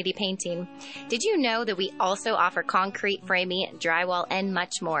Serenity Painting. Did you know that we also offer concrete, framing, drywall, and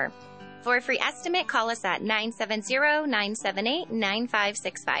much more? For a free estimate, call us at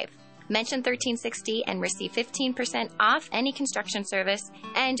 970-978-9565. Mention 1360 and receive 15% off any construction service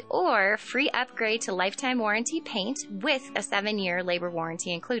and or free upgrade to lifetime warranty paint with a 7-year labor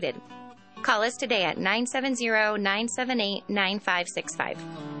warranty included. Call us today at 970-978-9565.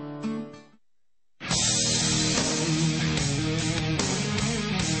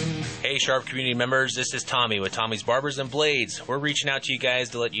 Hey, Sharp community members, this is Tommy with Tommy's Barbers and Blades. We're reaching out to you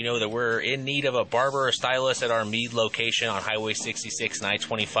guys to let you know that we're in need of a barber or stylist at our Meade location on Highway 66 and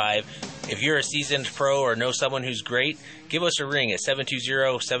I-25. If you're a seasoned pro or know someone who's great, give us a ring at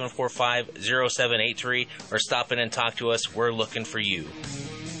 720-745-0783 or stop in and talk to us. We're looking for you.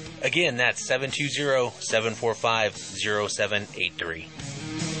 Again, that's 720-745-0783.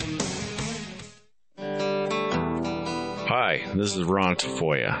 Hi, this is Ron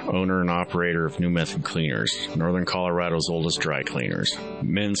Tafoya, owner and operator of New Method Cleaners, Northern Colorado's oldest dry cleaners.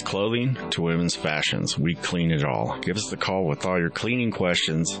 Men's clothing to women's fashions, we clean it all. Give us a call with all your cleaning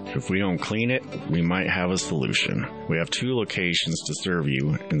questions. If we don't clean it, we might have a solution. We have 2 locations to serve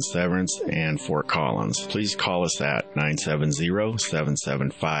you in Severance and Fort Collins. Please call us at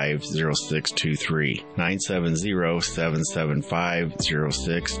 970-775-0623,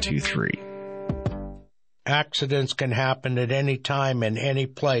 970-775-0623. Accidents can happen at any time and any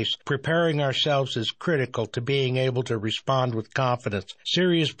place. Preparing ourselves is critical to being able to respond with confidence.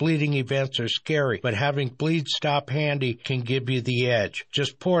 Serious bleeding events are scary, but having Bleed Stop handy can give you the edge.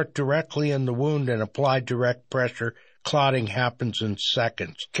 Just pour it directly in the wound and apply direct pressure. Clotting happens in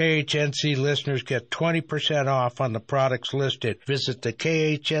seconds. KHNC listeners get 20% off on the products listed. Visit the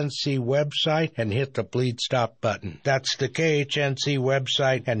KHNC website and hit the Bleed Stop button. That's the KHNC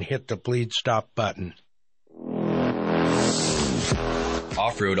website and hit the Bleed Stop button.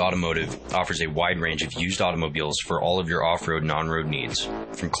 Off-Road Automotive offers a wide range of used automobiles for all of your off-road and on-road needs.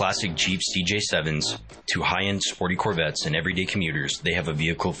 From classic Jeeps CJ7s to high-end sporty Corvettes and everyday commuters, they have a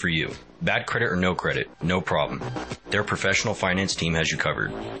vehicle for you. Bad credit or no credit, no problem. Their professional finance team has you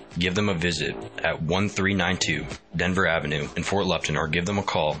covered. Give them a visit at 1392 Denver Avenue in Fort Lupton or give them a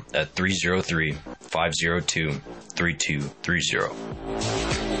call at 303-502-3230.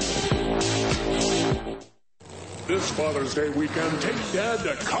 This Father's Day weekend, take Dad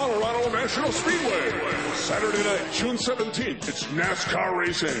to Colorado National Speedway. Saturday night, June 17th, it's NASCAR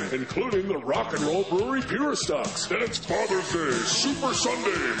racing, including the Rock and Roll Brewery Pure Stocks. Then it's Father's Day, Super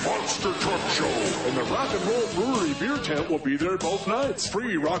Sunday, Monster Truck Show. And the Rock and Roll Brewery beer tent will be there both nights.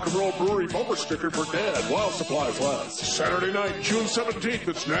 Free Rock and Roll Brewery bumper sticker for Dad while supplies last. Saturday night, June 17th,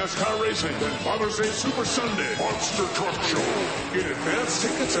 it's NASCAR racing. Then Father's Day, Super Sunday, Monster Truck Show. Get advance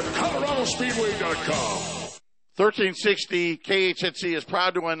tickets at ColoradoSpeedway.com. 1360 KHNC is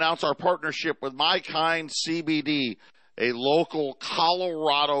proud to announce our partnership with My Kind CBD, a local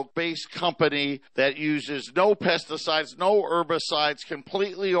Colorado-based company that uses no pesticides, no herbicides,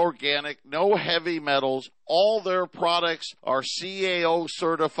 completely organic, no heavy metals. All their products are CAO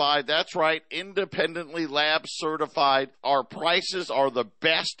certified. That's right, independently lab certified. Our prices are the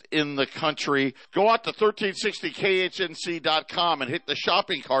best in the country. Go out to 1360khnc.com and hit the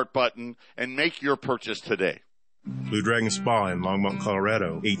shopping cart button and make your purchase today. Blue Dragon Spa in Longmont,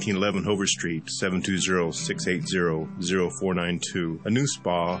 Colorado, 1811 Hover Street, 720-680-0492. A new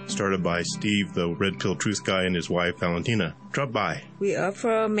spa started by Steve, the Red Pill Truth Guy, and his wife, Valentina. Drop by. We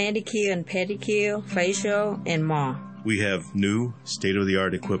offer manicure and pedicure, facial, and more. We have new,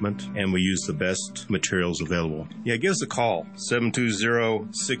 state-of-the-art equipment, and we use the best materials available. Yeah, give us a call,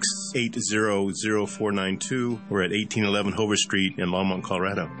 720-680-0492. We're at 1811 Hover Street in Longmont,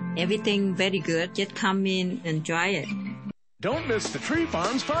 Colorado. Everything very good. Just come in and try it. Don't miss the Tree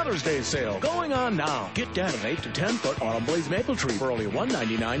Farms Father's Day sale going on now. Get Dad an 8 to 10 foot autumn blaze maple tree for only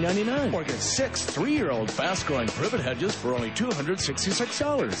 $199.99. Or get 6 3-year-old fast-growing privet hedges for only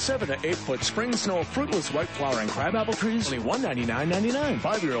 $266. 7 to 8 foot spring snow fruitless white flowering crabapple trees only $199.99.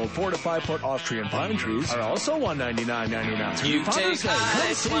 5-year-old 4 to 5 foot off tree and pine trees are also $199.99. You take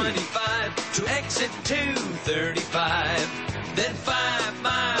I-25 to exit 235, then 5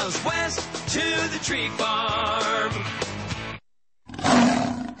 miles west to the Tree Farm.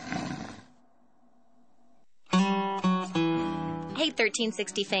 Hey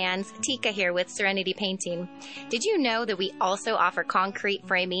 1360 fans, Tika here with Serenity Painting. Did you know that we also offer concrete,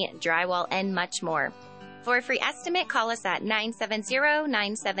 framing, drywall, and much more? For a free estimate, call us at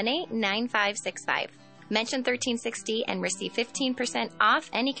 970-978-9565. Mention 1360 and receive 15% off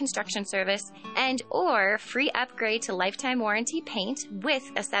any construction service and or free upgrade to lifetime warranty paint with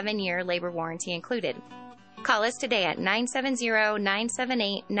a 7-year labor warranty included. Call us today at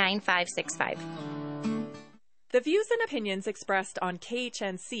 970-978-9565. The views and opinions expressed on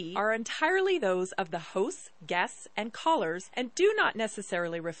KHNC are entirely those of the hosts, guests, and callers and do not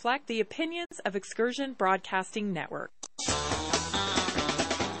necessarily reflect the opinions of Excursion Broadcasting Network.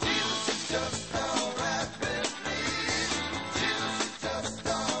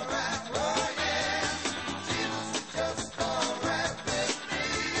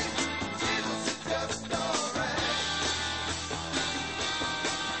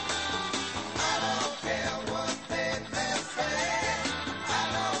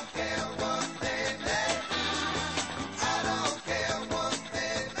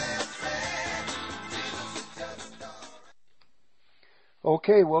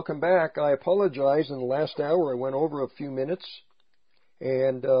 Okay, welcome back. I apologize. In the last hour, I went over a few minutes,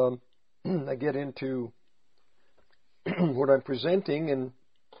 and I get into what I'm presenting, and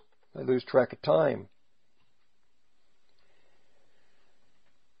I lose track of time.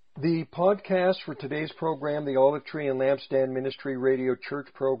 The podcast for today's program, the Olive Tree and Lampstand Ministry Radio Church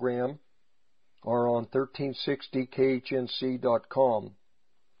program, are on 1360khnc.com.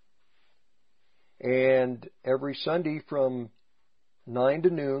 And every Sunday from 9 to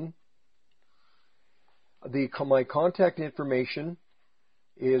noon, my contact information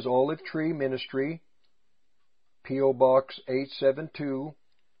is Olive Tree Ministry, P.O. Box 872,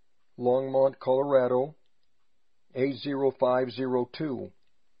 Longmont, Colorado, 80502.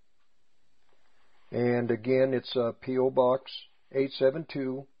 And again, it's P.O. Box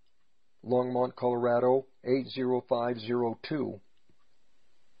 872, Longmont, Colorado, 80502.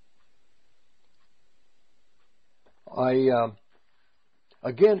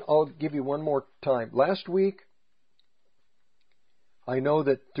 Again, I'll give you one more time. Last week, I know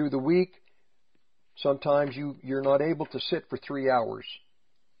that through the week, sometimes you're not able to sit for 3 hours.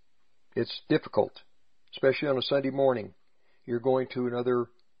 It's difficult, especially on a Sunday morning. You're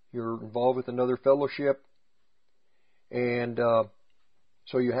involved with another fellowship, and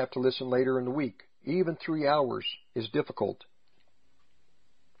so you have to listen later in the week. Even 3 hours is difficult.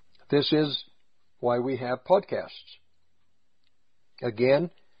 This is why we have podcasts. Again,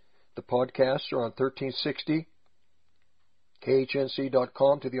 the podcasts are on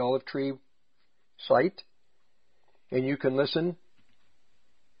 1360khnc.com to the Olive Tree site, and you can listen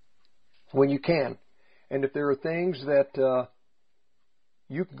when you can. And if there are things that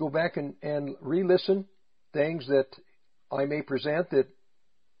you can go back and re-listen, things that I may present that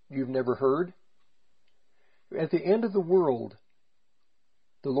you've never heard. At the end of the world,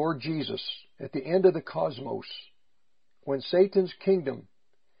 the Lord Jesus, at the end of the cosmos, when Satan's kingdom,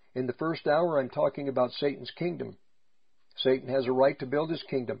 in the first hour I'm talking about Satan's kingdom. Satan has a right to build his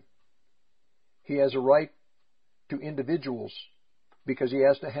kingdom. He has a right to individuals because he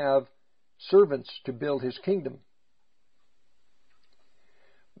has to have servants to build his kingdom.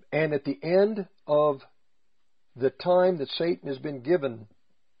 And at the end of the time that Satan has been given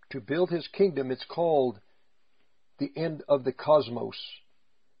to build his kingdom, it's called the end of the cosmos,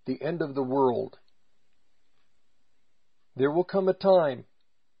 the end of the world. There will come a time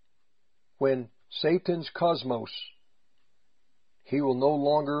when Satan's cosmos, it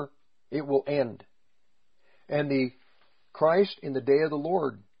will end. And the Christ in the day of the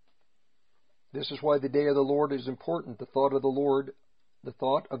Lord, this is why the day of the Lord is important, the thought of the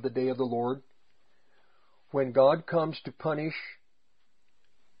day of the Lord, when God comes to punish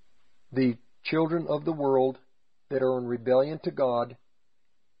the children of the world that are in rebellion to God,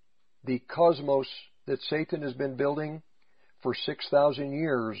 the cosmos that Satan has been building for 6,000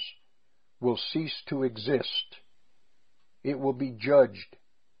 years will cease to exist. It will be judged.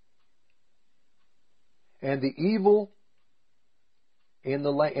 And the evil in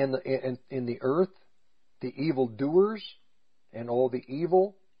the earth, the evildoers, and all the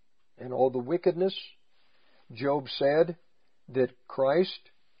evil and all the wickedness, Job said that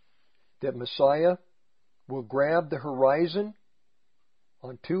Christ, that Messiah, will grab the horizon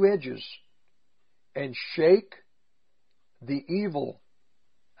on two edges and shake the evil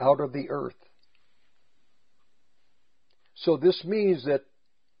out of the earth. So this means that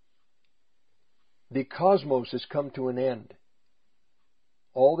the cosmos has come to an end.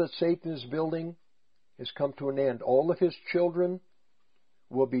 All that Satan is building has come to an end. All of his children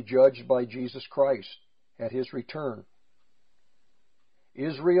will be judged by Jesus Christ at his return.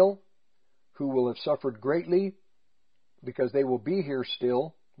 Israel, who will have suffered greatly because they will be here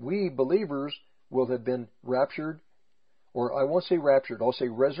still, we believers will have been raptured, or I won't say raptured, I'll say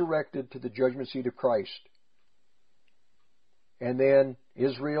resurrected to the judgment seat of Christ. And then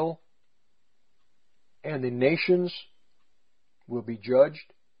Israel and the nations will be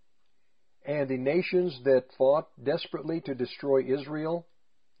judged. And the nations that fought desperately to destroy Israel,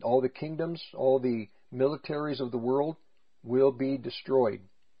 all the kingdoms, all the militaries of the world, will be destroyed.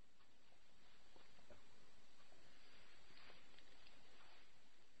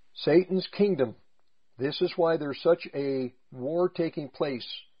 Satan's kingdom. This is why there's such a war taking place.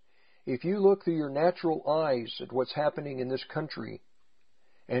 If you look through your natural eyes at what's happening in this country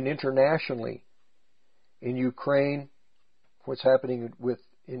and internationally, in Ukraine, what's happening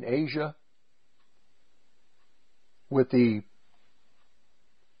in Asia, with the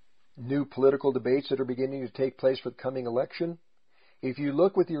new political debates that are beginning to take place for the coming election, if you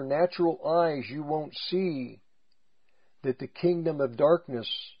look with your natural eyes, you won't see that the kingdom of darkness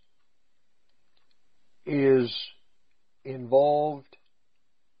is involved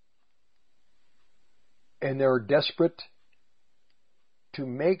And they're desperate to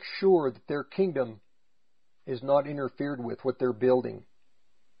make sure that their kingdom is not interfered with what they're building.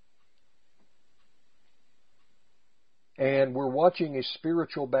 And we're watching a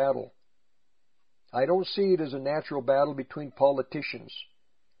spiritual battle. I don't see it as a natural battle between politicians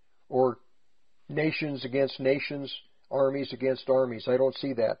or nations against nations, armies against armies. I don't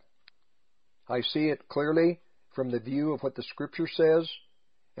see that. I see it clearly from the view of what the Scripture says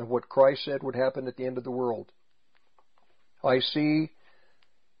and what Christ said would happen at the end of the world. I see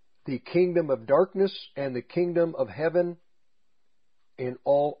the kingdom of darkness and the kingdom of heaven in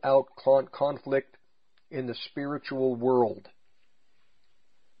all-out conflict in the spiritual world.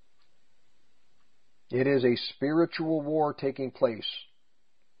 It is a spiritual war taking place.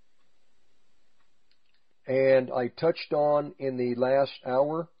 And I touched on in the last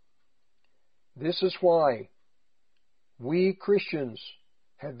hour, this is why we Christians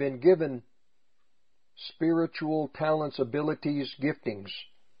have been given spiritual talents, abilities, giftings.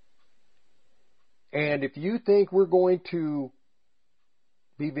 And if you think we're going to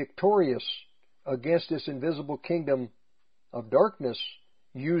be victorious against this invisible kingdom of darkness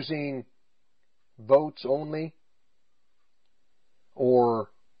using votes only or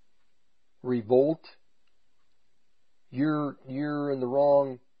revolt, you're in the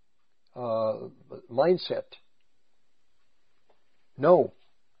wrong mindset. No.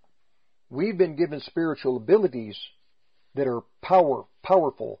 We've been given spiritual abilities that are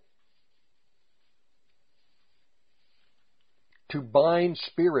powerful to bind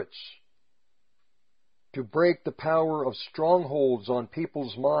spirits, to break the power of strongholds on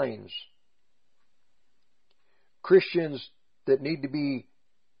people's minds. Christians that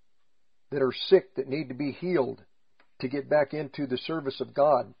are sick, that need to be healed to get back into the service of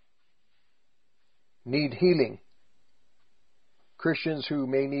God, need healing. Christians who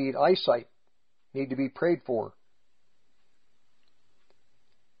may need eyesight need to be prayed for.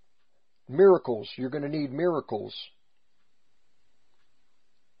 Miracles, you're going to need miracles.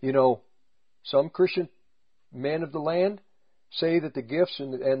 You know, some Christian men of the land say that the gifts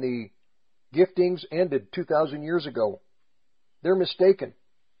and the giftings ended 2,000 years ago. They're mistaken.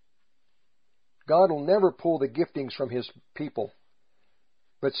 God will never pull the giftings from His people.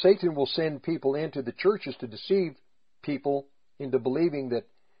 But Satan will send people into the churches to deceive people into believing that,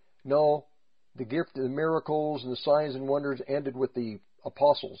 no, the gift of the miracles and the signs and wonders ended with the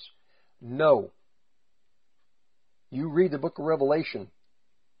apostles. No. You read the book of Revelation.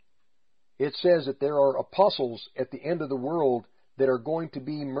 It says that there are apostles at the end of the world that are going to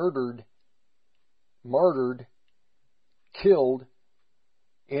be murdered, martyred, killed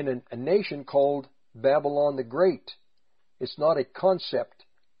in a nation called Babylon the Great. It's not a concept.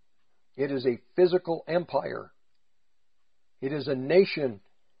 It is a physical empire. It is a nation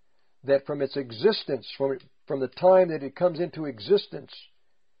that from its existence, from the time that it comes into existence,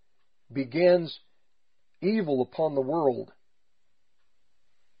 begins evil upon the world.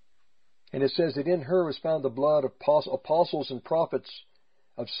 And it says that in her was found the blood of apostles and prophets,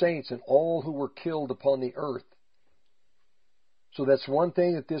 of saints, and all who were killed upon the earth. So that's one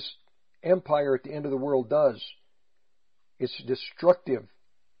thing that this empire at the end of the world does. It's destructive.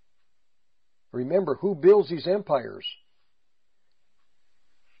 Remember, who builds these empires?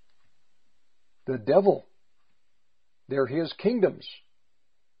 The devil. They're his kingdoms.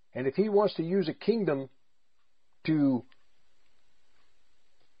 And if he wants to use a kingdom to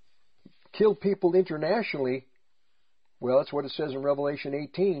kill people internationally, well, that's what it says in Revelation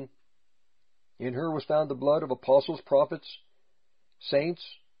 18. In her was found the blood of apostles, prophets, saints,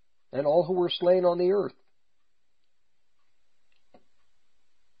 and all who were slain on the earth.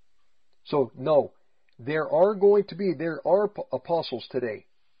 So, no, there are apostles today.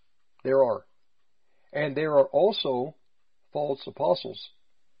 There are. And there are also false apostles.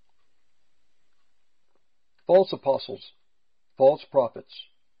 False apostles, false prophets,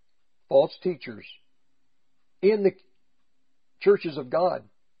 false teachers in the churches of God.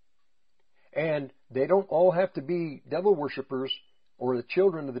 And they don't all have to be devil worshippers or the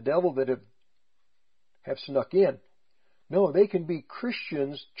children of the devil that have snuck in. No, they can be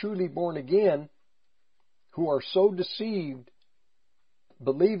Christians truly born again who are so deceived,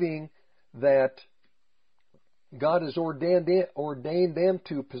 believing that God has ordained them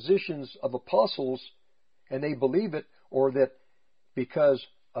to positions of apostles, and they believe it, or that because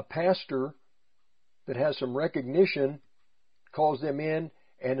a pastor that has some recognition calls them in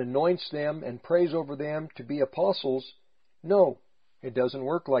and anoints them and prays over them to be apostles. No, it doesn't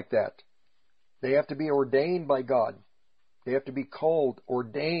work like that. They have to be ordained by God. They have to be called,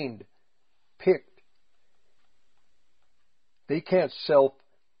 ordained, picked. You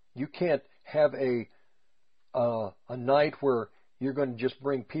can't have a a night where you're going to just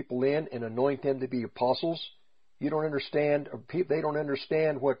bring people in and anoint them to be apostles. You don't understand, or they don't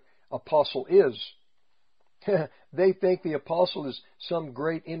understand what apostle is. They think the apostle is some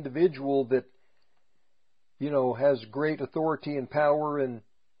great individual that, has great authority and power, and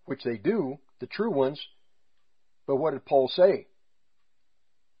which they do, the true ones. But what did Paul say?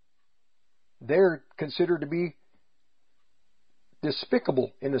 They're considered to be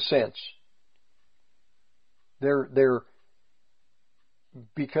despicable in a sense. They're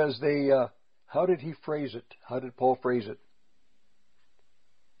because they, how did he phrase it? How did Paul phrase it?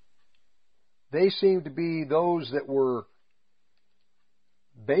 They seemed to be those that were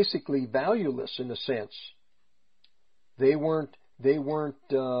basically valueless in a sense. They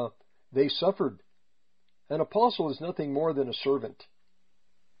suffered. An apostle is nothing more than a servant.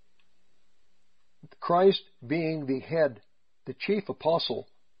 Christ being the head, the chief apostle,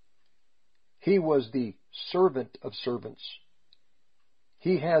 he was the servant of servants.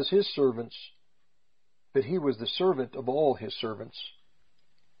 He has his servants, but he was the servant of all his servants.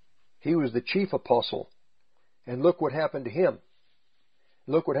 He was the chief apostle. And look what happened to him.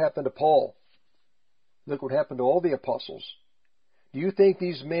 Look what happened to Paul. Look what happened to all the apostles. Do you think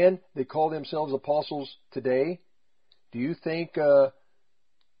these men, they call themselves apostles today, do you think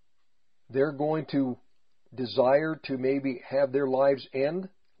they're going to desire to maybe have their lives end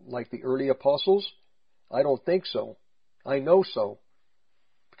like the early apostles? I don't think so. I know so,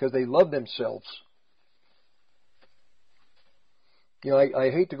 because they love themselves. I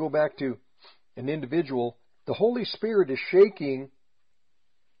hate to go back to an individual. The Holy Spirit is shaking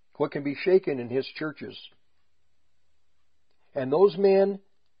what can be shaken in His churches. And those men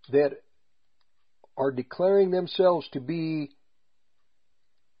that are declaring themselves to be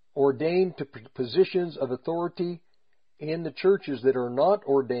ordained to positions of authority in the churches that are not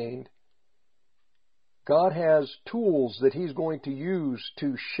ordained, God has tools that He's going to use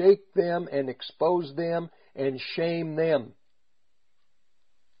to shake them and expose them and shame them.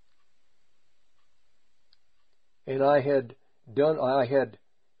 And I had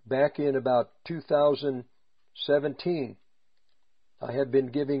back in about 2017, I have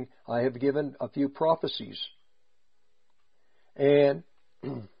given a few prophecies. And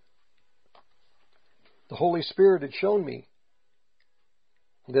the Holy Spirit had shown me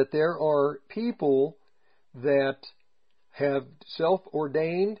that there are people that have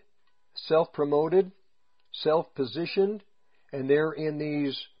self-ordained, self-promoted, self-positioned, and they're in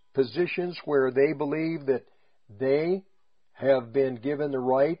these positions where they believe that they have been given the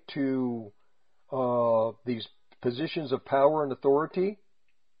right to these positions of power and authority.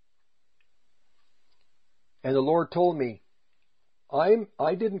 And the Lord told me, I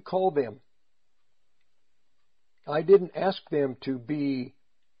didn't call them. I didn't ask them to be,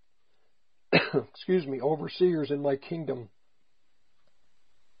 overseers in my kingdom.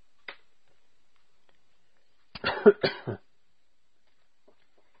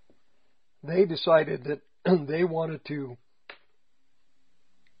 They decided that they wanted to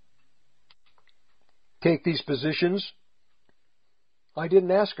take these positions. I didn't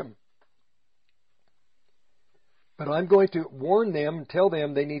ask them. But I'm going to warn them and tell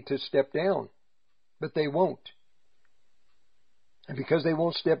them they need to step down. But they won't. And because they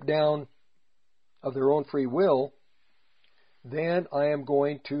won't step down of their own free will, then I am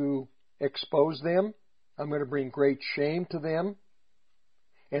going to expose them. I'm going to bring great shame to them.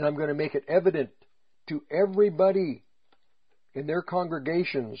 And I'm going to make it evident to everybody in their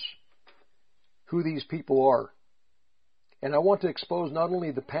congregations who these people are. And I want to expose not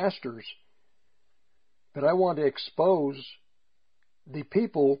only the pastors, but I want to expose the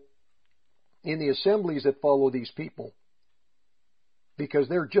people in the assemblies that follow these people, because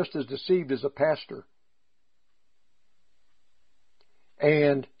they're just as deceived as a pastor.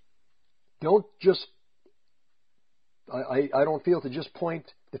 And don't just, I don't feel to just point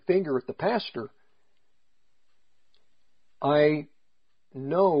the finger at the pastor. I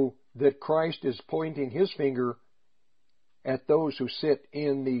know that Christ is pointing His finger at those who sit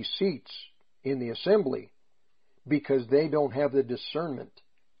in the seats in the assembly, because they don't have the discernment.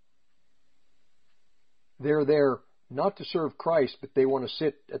 They're there not to serve Christ, but they want to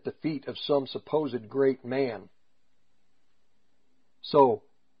sit at the feet of some supposed great man. So,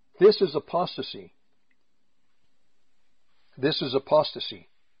 this is apostasy. This is apostasy.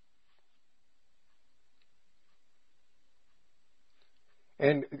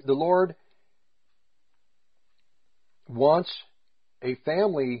 And the Lord wants a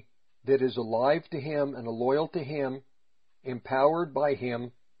family that is alive to Him and loyal to Him, empowered by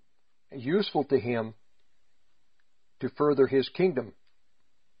Him, useful to Him to further His kingdom.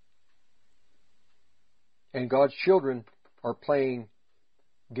 and God's children are playing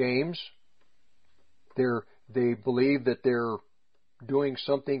games. They believe that they're doing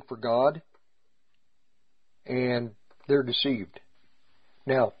something for God, and they're deceived.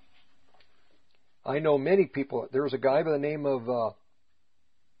 Now, I know many people. There was a guy by the name of,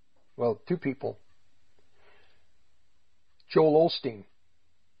 two people. Joel Osteen.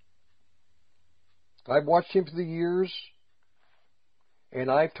 I've watched him through the years, and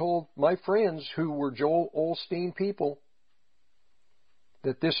I've told my friends who were Joel Osteen people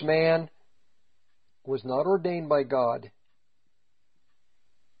that this man was not ordained by God.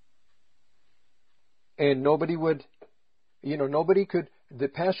 And nobody could, the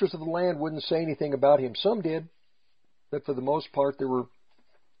pastors of the land wouldn't say anything about him. Some did, but for the most part, there were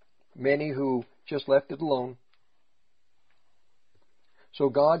many who just left it alone. So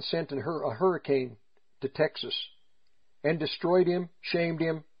God sent a hurricane to Texas and destroyed him, shamed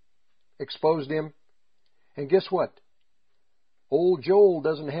him, exposed him. And guess what? Old Joel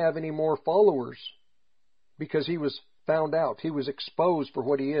doesn't have any more followers because he was found out. He was exposed for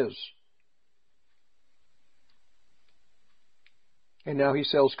what he is. And now he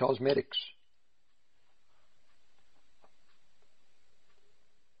sells cosmetics.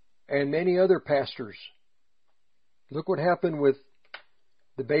 And many other pastors. Look what happened with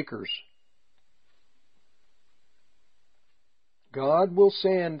the bakers. God will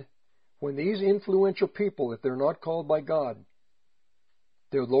send, when these influential people, if they're not called by God,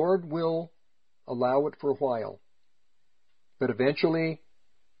 the Lord will allow it for a while. But eventually,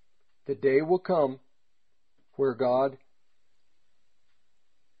 the day will come where God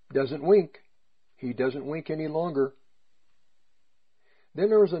doesn't wink. He doesn't wink any longer. Then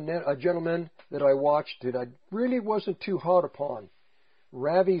there was a gentleman that I watched that I really wasn't too hot upon,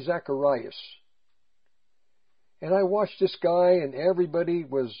 Ravi Zacharias. And I watched this guy, and everybody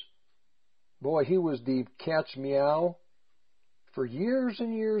was, he was the cat's meow for years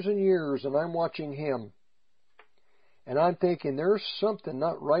and years and years, and I'm watching him. And I'm thinking, there's something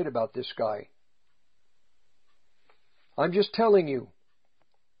not right about this guy. I'm just telling you.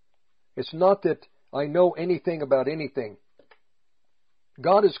 It's not that I know anything about anything.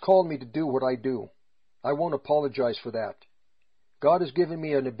 God has called me to do what I do. I won't apologize for that. God has given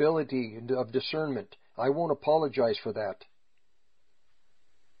me an ability of discernment. I won't apologize for that.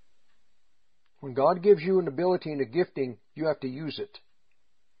 When God gives you an ability and a gifting, you have to use it.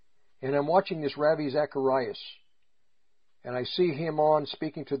 And I'm watching this Ravi Zacharias, and I see him on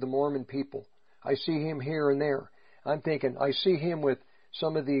speaking to the Mormon people. I see him here and there. I'm thinking, I see him with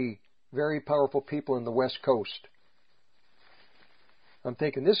some of the very powerful people in the West Coast. I'm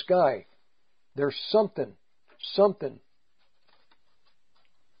thinking, this guy, there's something.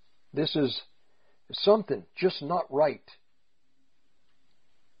 This is something just not right.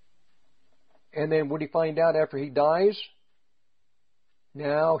 And then what do you find out after he dies?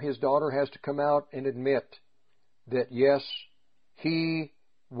 Now his daughter has to come out and admit that yes, he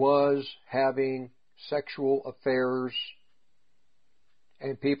was having sexual affairs,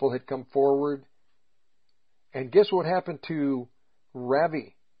 and people had come forward. And guess what happened to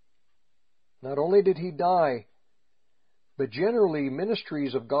Ravi? Not only did he die, but generally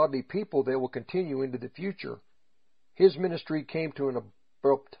ministries of godly people, they will continue into the future. His ministry came to an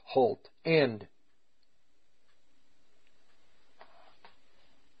abrupt end.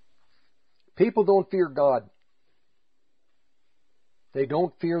 People don't fear God. They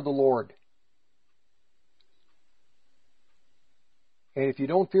don't fear the Lord. And if you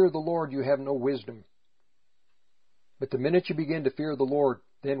don't fear the Lord, you have no wisdom. But the minute you begin to fear the Lord,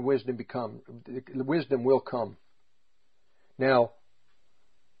 then wisdom will come. Now,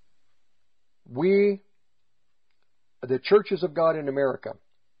 the churches of God in America,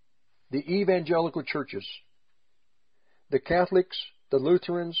 the evangelical churches, the Catholics, the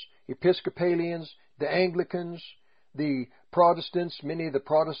Lutherans, Episcopalians, the Anglicans, the Protestants, many of the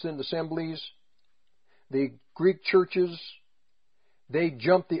Protestant assemblies, the Greek churches, they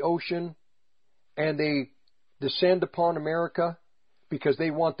jump the ocean and they descend upon America because they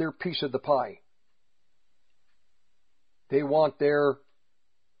want their piece of the pie. They want to,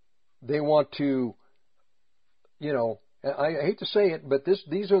 I hate to say it, but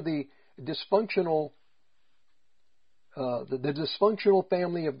these are the dysfunctional, the dysfunctional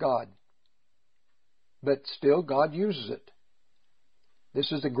family of God. But still, God uses it.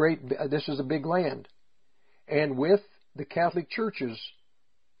 This is a big land. And with the Catholic churches,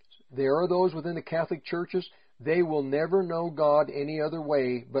 there are those within the Catholic churches, they will never know God any other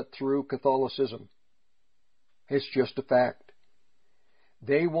way but through Catholicism. It's just a fact.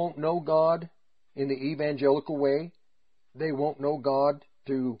 They won't know God in the evangelical way. They won't know God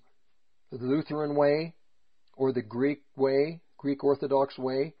through the Lutheran way. or the Greek way, Greek Orthodox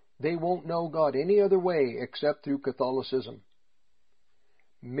way, they won't know God any other way except through Catholicism.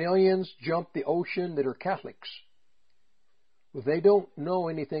 Millions jump the ocean that are Catholics. Well, they don't know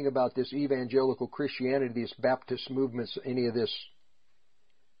anything about this evangelical Christianity, these Baptist movements, any of this.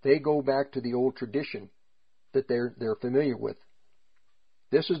 They go back to the old tradition that they're familiar with.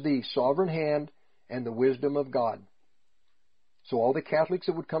 This is the sovereign hand and the wisdom of God. So all the Catholics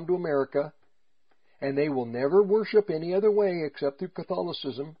that would come to America, and they will never worship any other way except through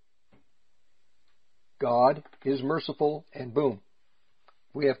Catholicism, God is merciful, and boom,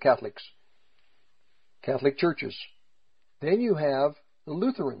 we have Catholics, Catholic churches. Then you have the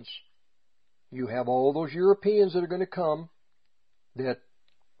Lutherans. You have all those Europeans that are going to come that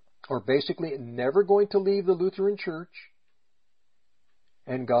are basically never going to leave the Lutheran Church,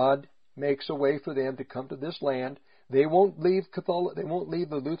 and God makes a way for them to come to this land. They won't leave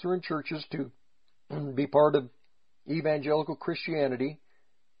the Lutheran churches to be part of evangelical Christianity.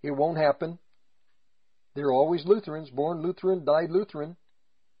 It won't happen. They're always Lutherans, born Lutheran, died Lutheran.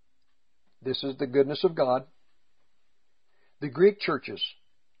 This is the goodness of God. The Greek churches,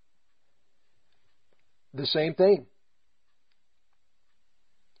 the same thing.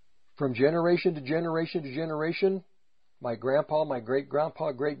 From generation to generation to generation, my grandpa, my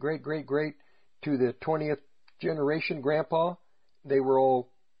great-grandpa, great-great-great-great, to the 20th generation grandpa, they were all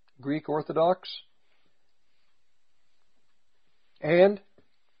Greek Orthodox. And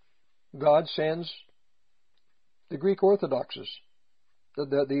God sends the Greek Orthodoxes,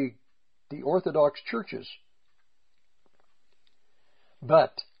 the Orthodox churches.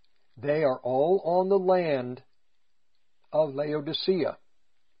 But they are all on the land of Laodicea.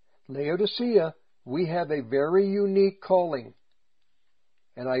 Laodicea, we have a very unique calling.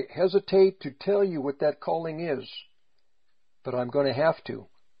 And I hesitate to tell you what that calling is, but I'm going to have to.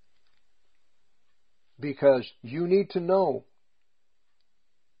 Because you need to know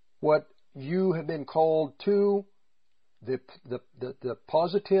what you have been called to, the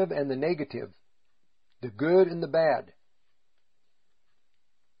positive and the negative, the good and the bad,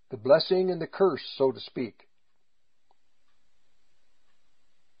 the blessing and the curse, so to speak.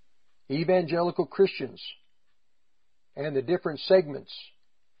 Evangelical Christians and the different segments,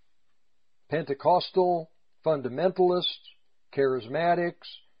 Pentecostal, fundamentalists,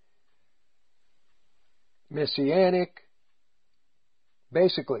 charismatics, messianic.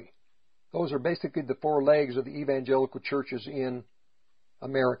 Basically, those are basically the four legs of the evangelical churches in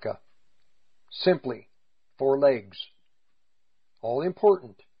America. Simply, four legs. All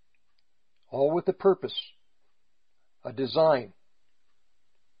important. All with a purpose, a design.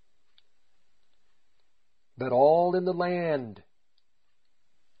 But all in the land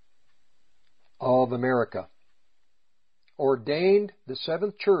of America. Ordained, the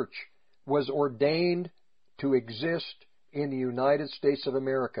seventh church was ordained to exist in the United States of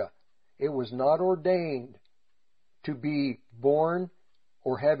America. It was not ordained to be born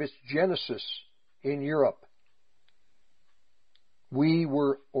or have its genesis in Europe. We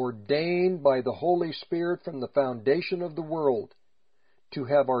were ordained by the Holy Spirit from the foundation of the world to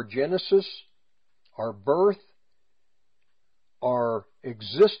have our genesis, our birth, our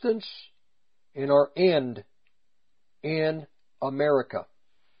existence, and our end in America.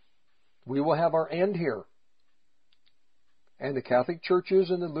 We will have our end here. And the Catholic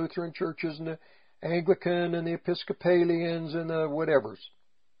churches and the Lutheran churches and the Anglican and the Episcopalians and the whatevers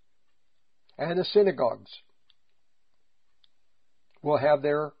and the synagogues will have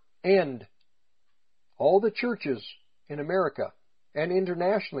their end. All the churches in America and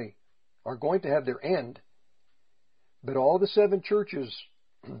internationally are going to have their end. But all the seven churches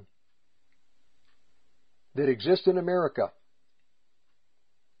that exist in America,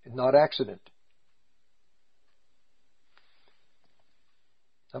 not accident.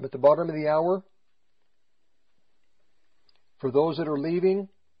 I'm at the bottom of the hour. For those that are leaving,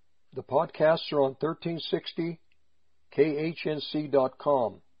 the podcasts are on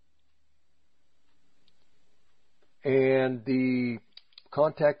 1360khnc.com. And the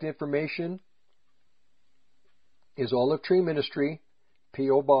contact information is Olive Tree Ministry,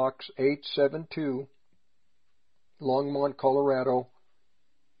 P.O. Box 872, Longmont, Colorado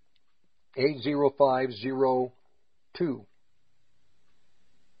 80502.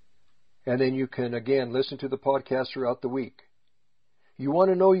 And then you can, again, listen to the podcast throughout the week. You want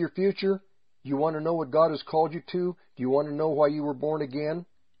to know your future? You want to know what God has called you to? Do you want to know why you were born again?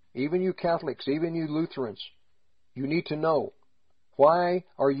 Even you Catholics, even you Lutherans, you need to know. Why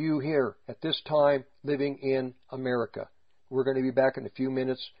are you here at this time living in America? We're going to be back in a few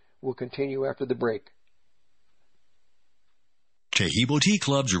minutes. We'll continue after the break. Tehibo Tea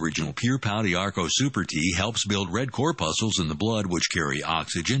Club's original Pure Pau de Arco Super Tea helps build red corpuscles in the blood which carry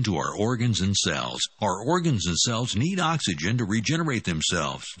oxygen to our organs and cells. Our organs and cells need oxygen to regenerate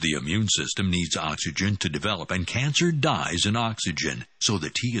themselves. The immune system needs oxygen to develop, and cancer dies in oxygen. So the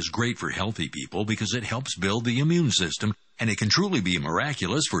tea is great for healthy people because it helps build the immune system, and it can truly be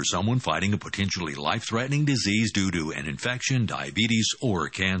miraculous for someone fighting a potentially life-threatening disease due to an infection, diabetes, or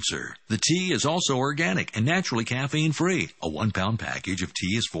cancer. The tea is also organic and naturally caffeine-free. A 1-pound package of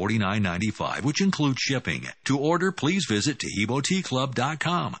tea is $49.95, which includes shipping. To order, please visit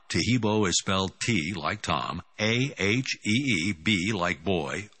TehiboTeaClub.com. Tehibo is spelled T like Tom, A-H-E-E-B like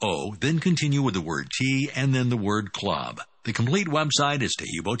boy, O, then continue with the word tea and then the word club. The complete website is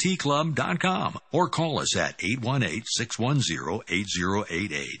TehiboTeaClub.com, or call us at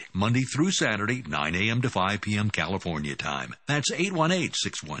 818-610-8088, Monday through Saturday, 9 a.m. to 5 p.m. California time. That's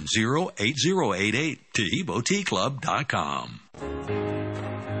 818-610-8088, TehiboTeaClub.com.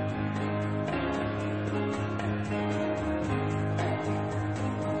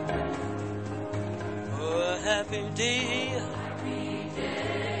 Oh, a happy day. Happy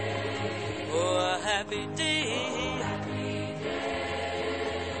day. Oh, a happy day.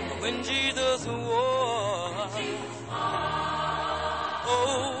 When Jesus wore,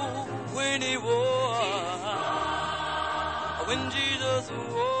 oh, when he wore, when Jesus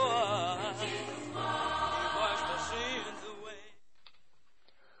wore, he washed the sins away.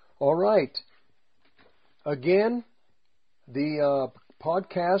 All right. Again, the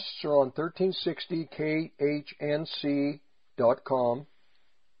podcasts are on 1360khnc.com,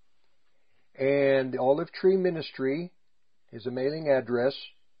 and the Olive Tree Ministry is a mailing address.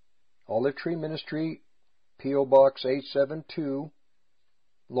 Olive Tree Ministry, P.O. Box 872,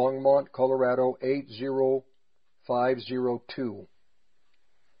 Longmont, Colorado 80502.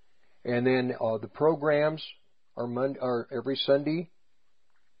 And then the programs are every Sunday,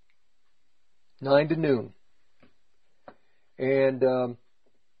 9 to noon. And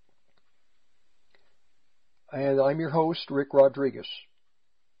I'm your host, Rick Rodriguez.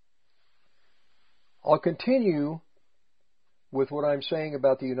 I'll continue with what I'm saying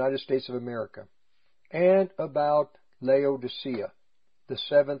about the United States of America and about Laodicea, the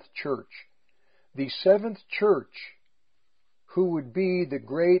seventh church. The seventh church, who would be the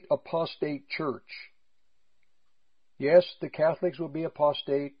great apostate church. Yes, the Catholics will be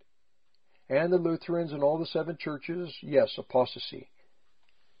apostate, and the Lutherans and all the seven churches, yes, apostasy.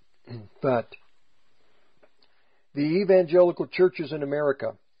 But the evangelical churches in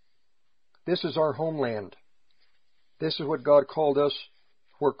America, this is our homeland. This is what God called us,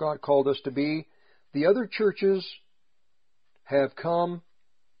 where God called us to be. The other churches have come,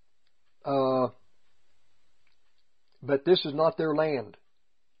 but this is not their land.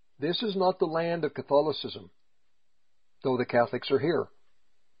 This is not the land of Catholicism, though the Catholics are here.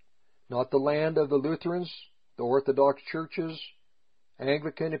 Not the land of the Lutherans, the Orthodox churches,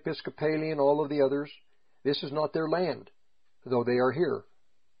 Anglican, Episcopalian, all of the others. This is not their land, though they are here.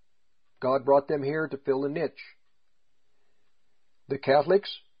 God brought them here to fill a niche. The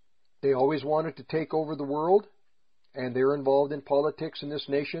Catholics, they always wanted to take over the world, and they're involved in politics in this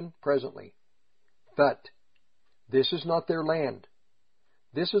nation presently. But this is not their land.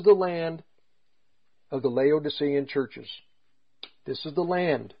 This is the land of the Laodicean churches. This is the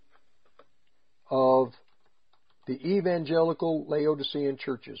land of the evangelical Laodicean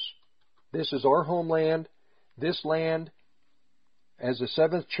churches. This is our homeland. This land, as the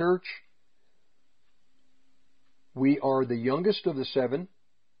seventh church, we are the youngest of the seven.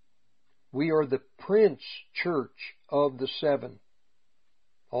 We are the prince church of the seven.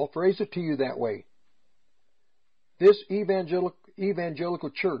 I'll phrase it to you that way. This evangelical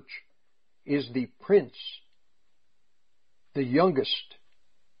church is the prince, the youngest,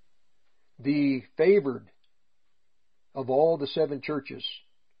 the favored of all the seven churches.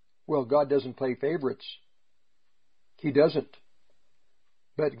 Well, God doesn't play favorites. He doesn't.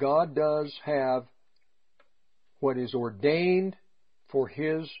 But God does have what is ordained for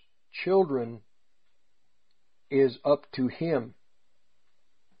His children is up to Him.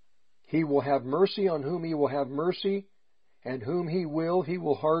 He will have mercy on whom He will have mercy, and whom He will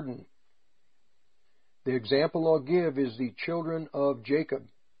harden. The example I'll give is the children of Jacob.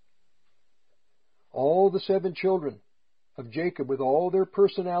 All the seven children of Jacob, with all their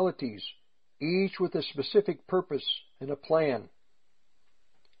personalities, each with a specific purpose and a plan.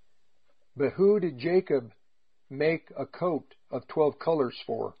 But who did Jacob make a coat of 12 colors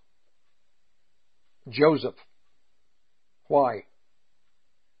for? Joseph. Why?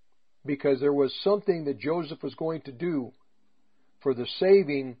 Because there was something that Joseph was going to do for the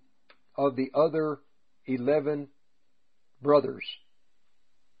saving of the other 11 brothers.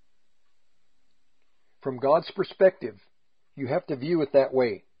 From God's perspective, you have to view it that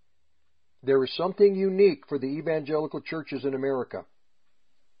way. There is something unique for the evangelical churches in America.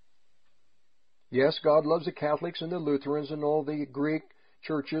 Yes, God loves the Catholics and the Lutherans and all the Greek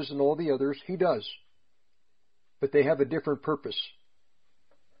churches and all the others. He does. But they have a different purpose.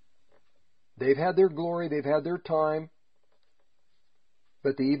 They've had their glory, they've had their time,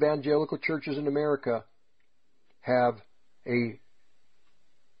 but the evangelical churches in America have a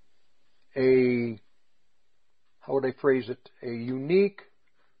how would I phrase it, a unique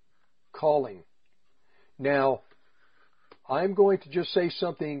calling. Now, I'm going to just say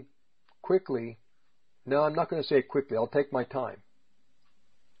something quickly. No, I'm not going to say it quickly. I'll take my time.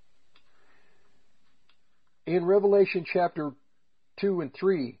 In Revelation chapter 2 and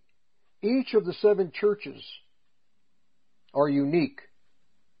 3, each of the 7 churches are unique.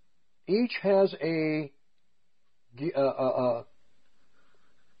 Each has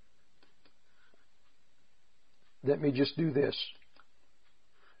let me just do this.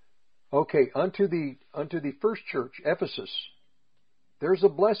 Okay, unto the first church, Ephesus. There's a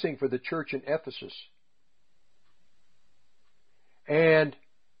blessing for the church in Ephesus. And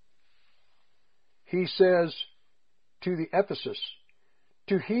he says to the Ephesus,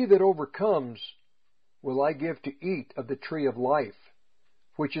 to he that overcomes will I give to eat of the tree of life,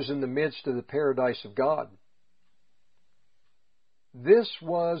 which is in the midst of the paradise of God. This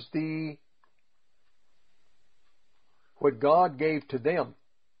was what God gave to them.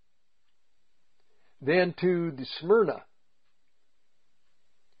 Then to the Smyrna,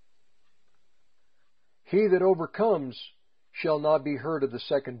 he that overcomes shall not be hurt of the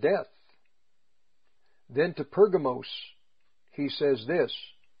second death. Then to Pergamos, he says this,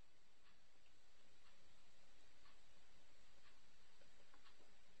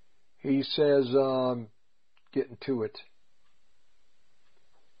 he says, getting to it,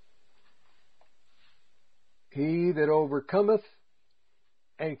 he that overcometh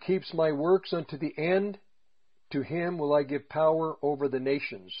and keeps my works unto the end, to him will I give power over the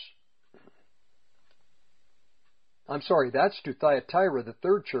nations. I'm sorry, that's to Thyatira, the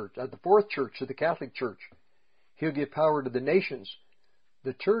third church, the fourth church of the Catholic Church. He'll give power to the nations.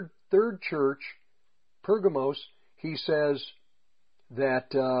 The third church, Pergamos, he says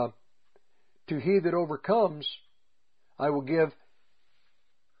that to he that overcomes, I will give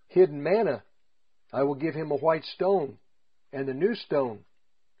hidden manna. I will give him a white stone, and a new stone,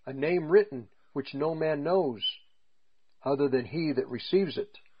 a name written, which no man knows, other than he that receives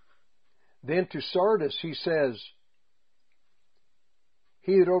it. Then to Sardis he says,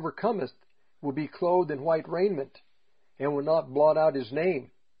 he that overcometh will be clothed in white raiment, and will not blot out his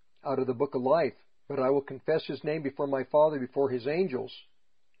name out of the book of life, but I will confess his name before my Father, before his angels.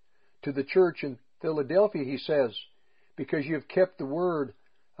 To the church in Philadelphia he says, because you have kept the word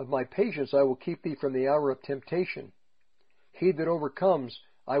of my patience, I will keep thee from the hour of temptation. He that overcomes,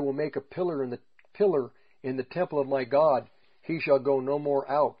 I will make a pillar in the temple of my God. He shall go no more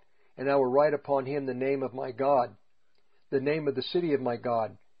out, and I will write upon him the name of my God, the name of the city of my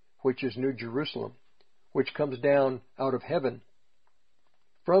God, which is New Jerusalem, which comes down out of heaven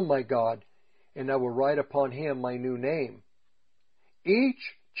from my God, and I will write upon him my new name. Each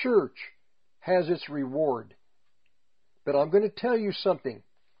church has its reward. But I'm going to tell you something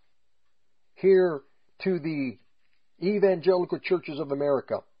here to the evangelical churches of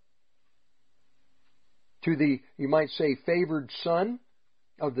America, to the, you might say, favored son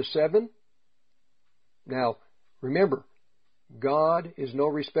of the 7. Now, remember, God is no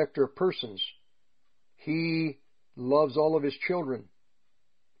respecter of persons. He loves all of his children.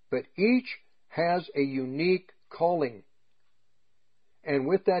 But each has a unique calling. And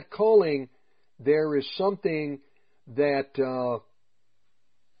with that calling, there is something that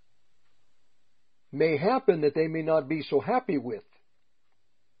may happen that they may not be so happy with.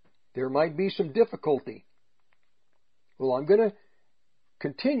 There might be some difficulty. Well, I'm going to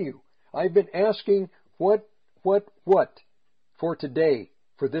continue. I've been asking what for today,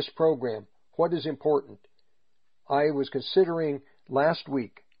 for this program. What is important? I was considering last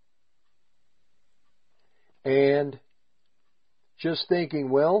week and just thinking,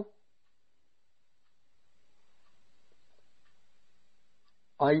 well,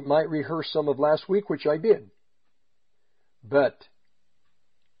 I might rehearse some of last week, which I did. But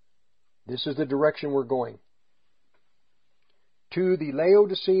this is the direction we're going. To the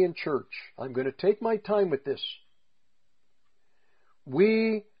Laodicean church, I'm going to take my time with this.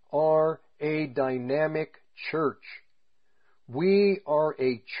 We are a dynamic church. We are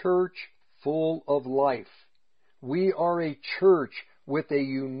a church full of life. We are a church with a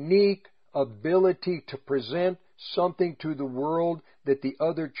unique ability to present something to the world that the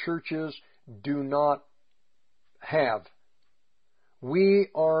other churches do not have. We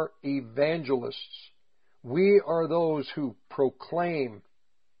are evangelists. We are those who proclaim.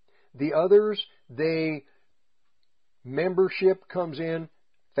 The others, membership comes in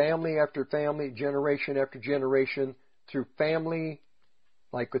family after family, generation after generation, through family,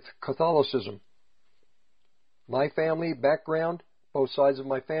 like with Catholicism. My family background, both sides of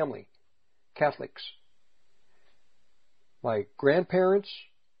my family, Catholics. My grandparents,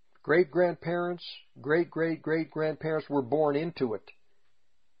 great-grandparents, great-great-great-grandparents were born into it.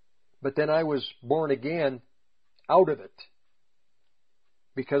 But then I was born again out of it.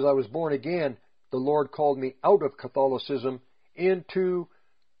 Because I was born again, the Lord called me out of Catholicism into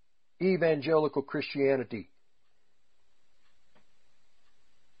evangelical Christianity.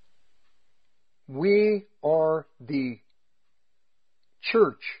 We are the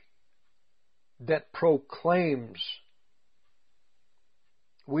church that proclaims.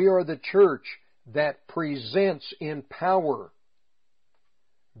 We are the church that presents in power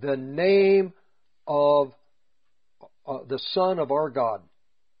the name of the Son of our God.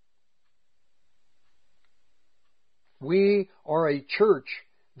 We are a church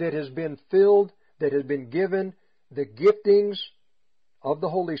that has been filled, that has been given the giftings of the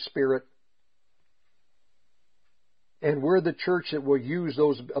Holy Spirit, and we're the church that will use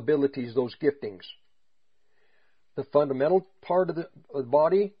those abilities, those giftings. The fundamental part of the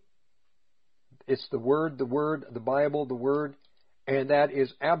body, it's the Word, the Bible, the Word, and that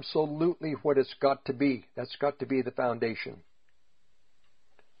is absolutely what it's got to be. That's got to be the foundation.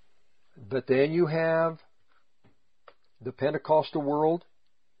 But then you have the Pentecostal world,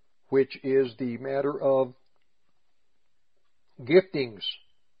 which is the matter of giftings.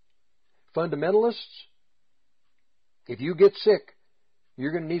 Fundamentalists, if you get sick,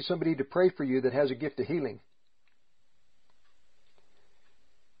 you're going to need somebody to pray for you that has a gift of healing.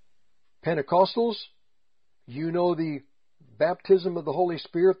 Pentecostals, you know the baptism of the Holy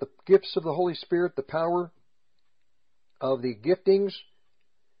Spirit, the gifts of the Holy Spirit, the power of the giftings,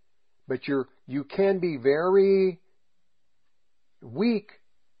 but you can be very weak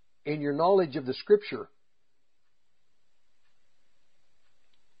in your knowledge of the Scripture.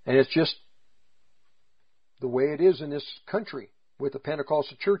 And it's just the way it is in this country with the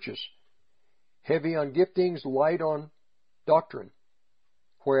Pentecostal churches. Heavy on giftings, light on doctrine.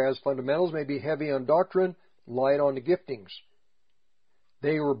 Whereas fundamentals may be heavy on doctrine, light on the giftings.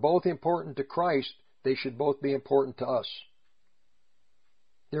 They were both important to Christ. They should both be important to us.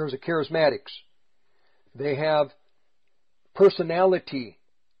 There's the charismatics. They have personality.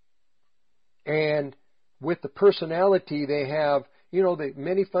 And with the personality they have, the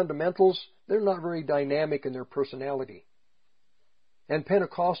many fundamentals, they're not very dynamic in their personality. And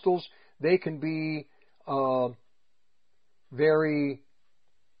Pentecostals, they can be very,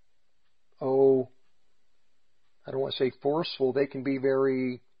 I don't want to say forceful, they can be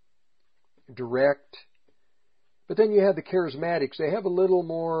very direct. But then you have the charismatics, they have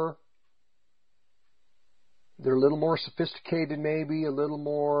they're a little more sophisticated maybe, a little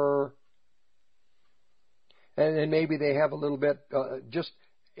more, and then maybe they have a little bit, just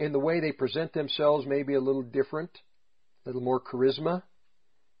in the way they present themselves, maybe a little different, a little more charisma.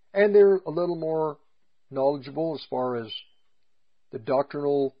 And they're a little more knowledgeable as far as the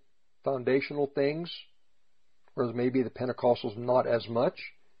doctrinal, foundational things, whereas maybe the Pentecostals not as much.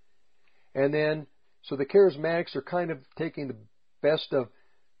 And then, so the charismatics are kind of taking the best of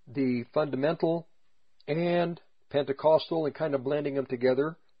the fundamental and Pentecostal and kind of blending them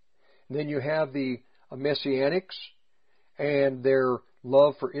together. And then you have the Messianics and their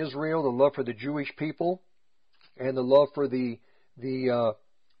love for Israel, the love for the Jewish people, and the love for the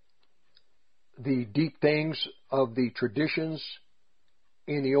deep things of the traditions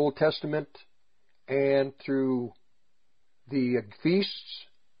in the Old Testament and through the feasts,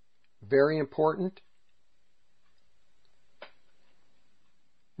 very important.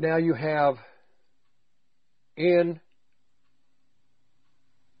 Now you have in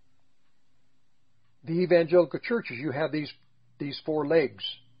the evangelical churches, you have these four legs.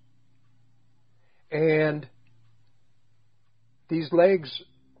 And these legs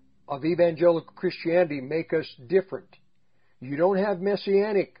of evangelical Christianity make us different. You don't have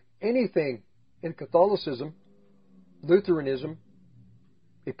messianic anything in Catholicism, Lutheranism,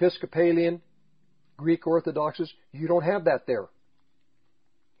 Episcopalian, Greek Orthodoxes. You don't have that there.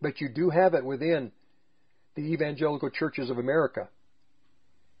 But you do have it within the evangelical churches of America.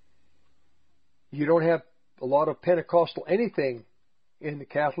 You don't have a lot of Pentecostal anything in the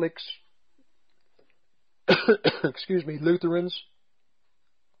Catholics, Lutherans,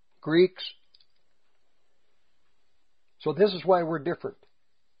 Greeks. So this is why we're different.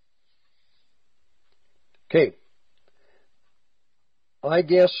 Okay. I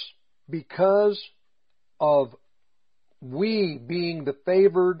guess because of we being the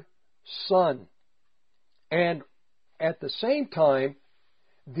favored son, and at the same time,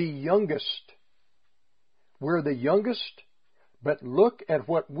 the youngest. We're the youngest, but look at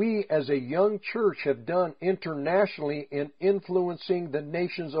what we as a young church have done internationally in influencing the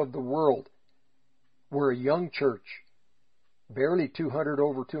nations of the world. We're a young church, barely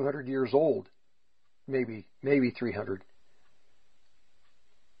over 200 years old, maybe 300.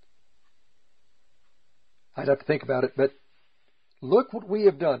 I'd have to think about it, but look what we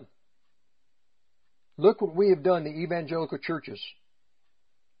have done. Look what we have done, the evangelical churches.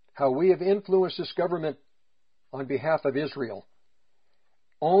 How we have influenced this government on behalf of Israel.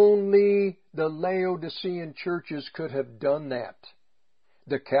 Only the Laodicean churches could have done that.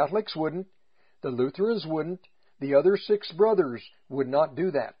 The Catholics wouldn't. The Lutherans wouldn't. The other 6 brothers would not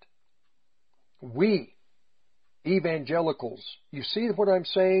do that. We, evangelicals, you see what I'm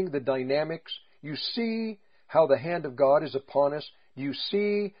saying, the dynamics? You see how the hand of God is upon us? You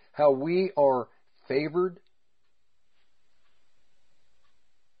see how we are favored?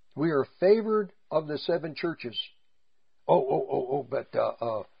 We are favored of the 7 churches. But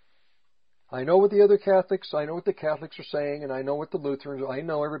I know what the other Catholics, I know what the Catholics are saying, and I know what the Lutherans, I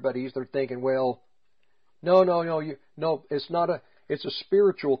know everybody's, they're thinking, well, no, it's a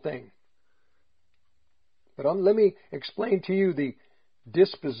spiritual thing. But let me explain to you the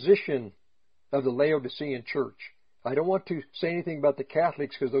disposition of the Laodicean church. I don't want to say anything about the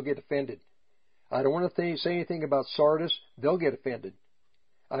Catholics because they'll get offended. I don't want to say anything about Sardis, they'll get offended.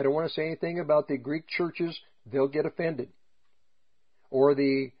 I don't want to say anything about the Greek churches, they'll get offended. Or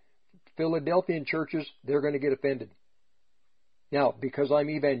the Philadelphian churches, they're going to get offended. Now, because I'm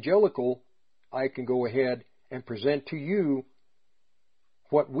evangelical, I can go ahead and present to you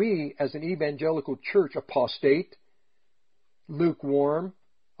what we, as an evangelical church, apostate, lukewarm,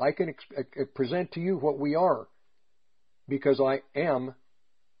 I can present to you what we are, because I am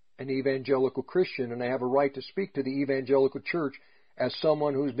an evangelical Christian, and I have a right to speak to the evangelical church as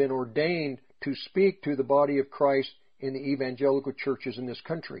someone who's been ordained to speak to the body of Christ in the evangelical churches in this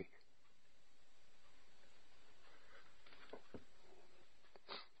country.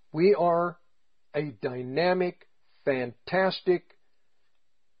 We are a dynamic, fantastic,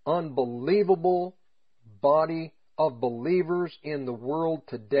 unbelievable body of believers in the world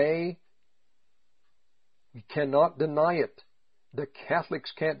today. You cannot deny it. The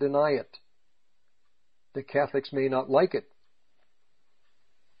Catholics can't deny it. The Catholics may not like it.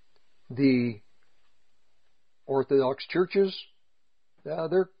 The Orthodox churches, they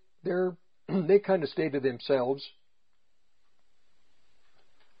kind of stay to themselves.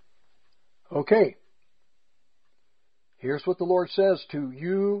 Okay. Here's what the Lord says to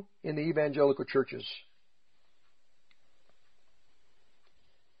you in the evangelical churches.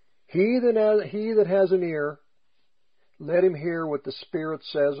 He that has an ear, let him hear what the Spirit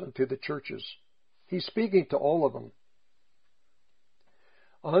says unto the churches. He's speaking to all of them.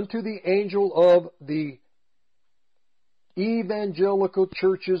 Unto the angel of the evangelical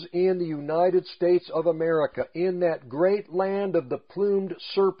churches in the United States of America, in that great land of the plumed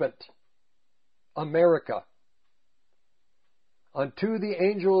serpent, America. Unto the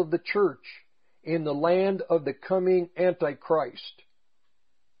angel of the church in the land of the coming Antichrist,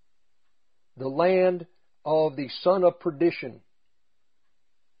 the land of the son of perdition.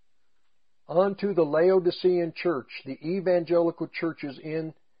 Unto the Laodicean church, the evangelical churches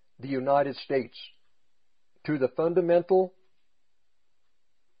in the United States, to the fundamental,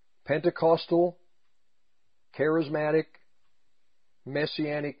 Pentecostal, charismatic,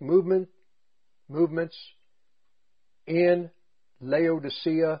 messianic movements in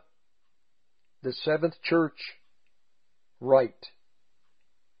Laodicea, the 7th church, write,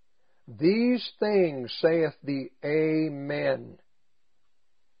 These things saith the Amen.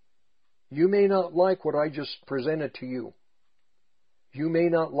 You may not like what I just presented to you. You may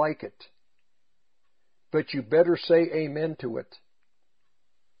not like it. But you better say amen to it.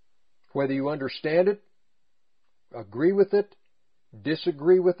 Whether you understand it, agree with it,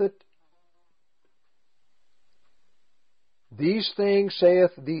 disagree with it. These things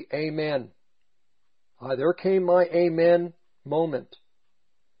saith the Amen. There came my amen moment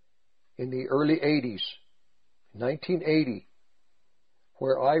in the early 80s, 1980,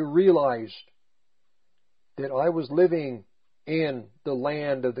 where I realized that I was living in the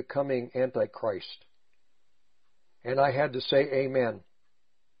land of the coming Antichrist. And I had to say amen.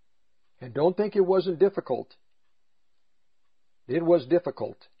 And don't think it wasn't difficult. It was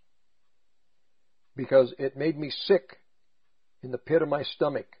difficult because it made me sick in the pit of my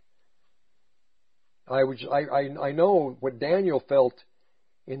stomach. I know what Daniel felt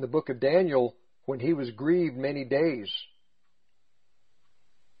in the book of Daniel when he was grieved many days.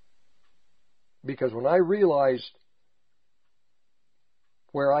 Because when I realized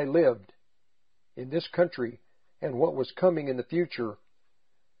where I lived in this country and what was coming in the future,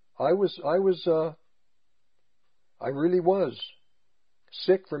 I really was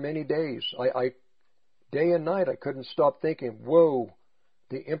sick for many days. Day and night I couldn't stop thinking, whoa,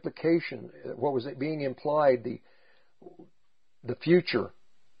 the implication, what was it being implied, the future.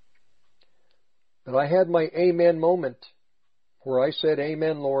 But I had my amen moment where I said,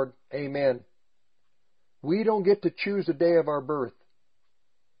 amen, Lord, amen. We don't get to choose the day of our birth.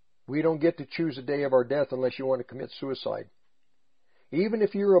 We don't get to choose the day of our death unless you want to commit suicide. Even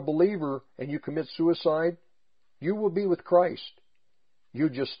if you're a believer and you commit suicide, you will be with Christ. You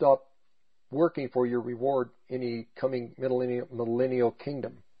just stop working for your reward in the coming millennial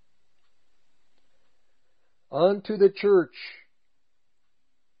kingdom. Unto the church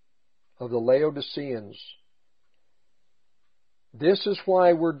of the Laodiceans. This is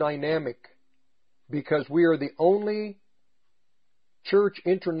why we're dynamic, because we are the only church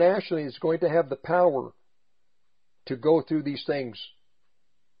internationally that's going to have the power to go through these things.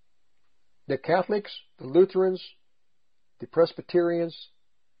 The Catholics, the Lutherans, the Presbyterians,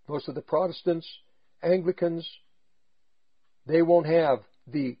 most of the Protestants, Anglicans, they won't have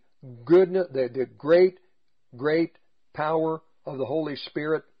the goodness, the great, great power of the Holy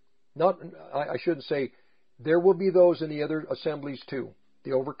Spirit. I shouldn't say, there will be those in the other assemblies too,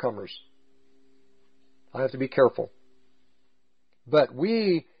 the overcomers. I have to be careful. But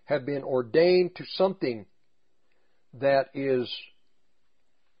we have been ordained to something that is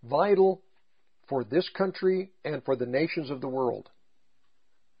vital for this country and for the nations of the world.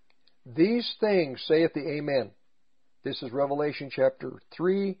 These things saith the Amen. This is Revelation chapter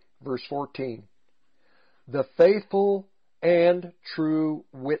 3, verse 14. The faithful and true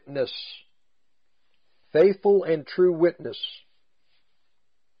witness. Faithful and true witness.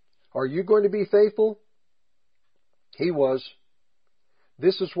 Are you going to be faithful? He was.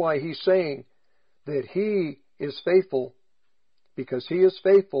 This is why he's saying that he is faithful. Because he is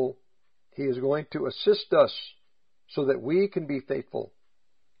faithful, he is going to assist us so that we can be faithful.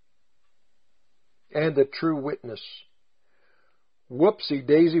 And the true witness. Whoopsie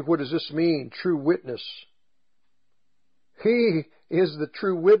daisy, what does this mean? True witness. He is the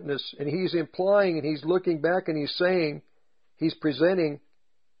true witness, and he's implying and he's looking back and he's saying, he's presenting,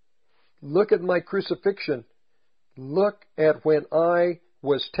 look at my crucifixion. Look at when I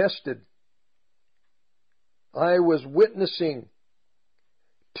was tested. I was witnessing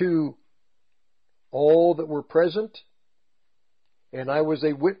to all that were present, and I was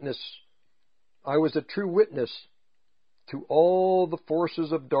a witness. I was a true witness to all the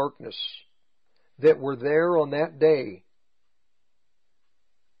forces of darkness that were there on that day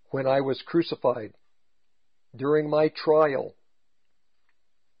when I was crucified, during my trial.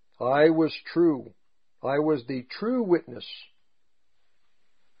 I was true. I was the true witness.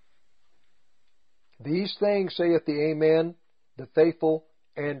 These things saith the Amen, the faithful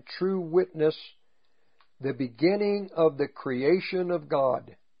and true witness, the beginning of the creation of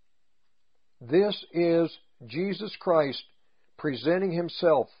God. This is Jesus Christ presenting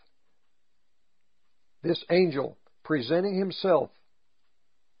himself, this angel presenting himself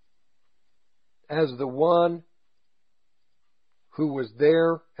as the one who was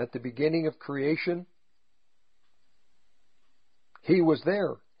there at the beginning of creation. He was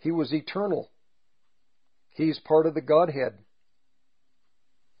there. He was eternal. He's part of the Godhead.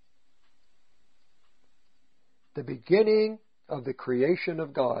 The beginning of the creation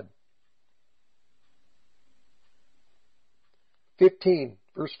of God. 15,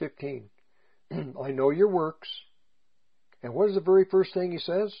 verse 15. I know your works. And what is the very first thing he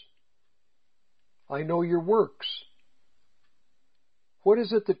says? I know your works. What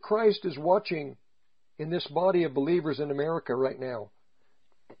is it that Christ is watching in this body of believers in America right now?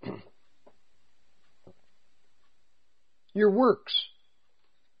 Your works.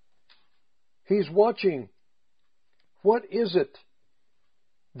 He's watching. What is it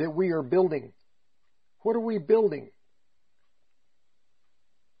that we are building? What are we building?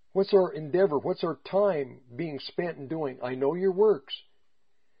 What's our endeavor? What's our time being spent in doing? I know your works.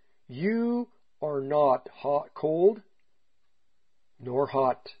 You are not cold, nor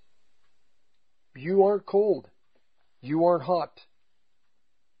hot. You aren't cold. You aren't hot.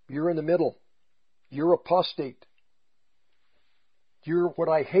 You're in the middle. You're apostate. You're what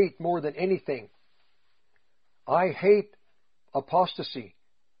I hate more than anything. I hate apostasy.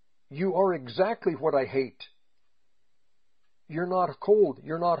 You are exactly what I hate. You're not cold.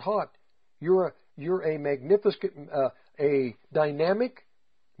 You're not hot. You're a magnificent, a dynamic,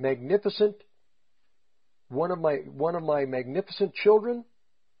 magnificent, one of my magnificent children,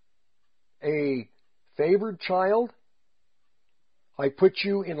 a favored child. I put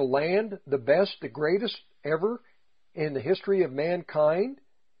you in a land, the best, the greatest ever in the history of mankind.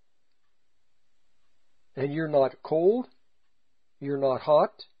 And you're not cold. You're not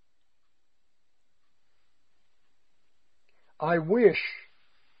hot. I wish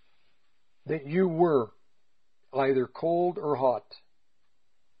that you were either cold or hot.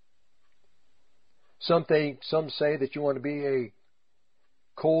 Some say that you want to be a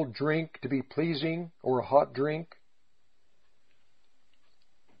cold drink to be pleasing, or a hot drink.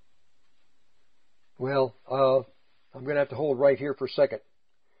 Well, I'm going to have to hold right here for a second.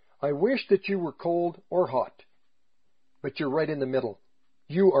 I wish that you were cold or hot, but you're right in the middle.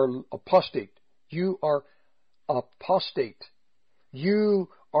 You are apostate. You are apostate. You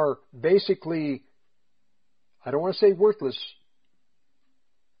are basically, I don't want to say worthless,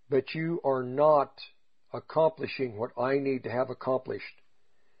 but you are not accomplishing what I need to have accomplished.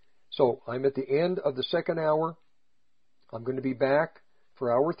 So I'm at the end of the second hour. I'm going to be back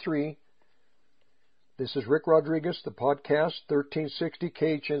for hour 3. This is Rick Rodriguez, the podcast,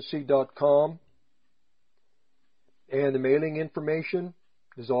 1360khnc.com. And the mailing information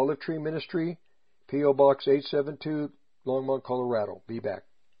is Olive Tree Ministry, P.O. Box 872, Longmont, Colorado. Be back.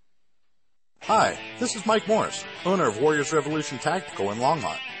 Hi, this is Mike Morris, owner of Warriors Revolution Tactical in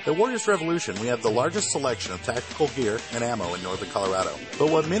Longmont. At Warriors Revolution, we have the largest selection of tactical gear and ammo in northern Colorado.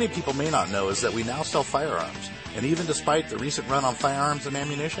 But what many people may not know is that we now sell firearms. And even despite the recent run on firearms and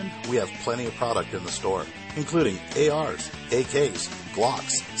ammunition, we have plenty of product in the store, including ARs, AKs,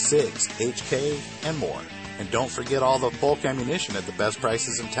 Glocks, SIGs, HK, and more. And don't forget all the bulk ammunition at the best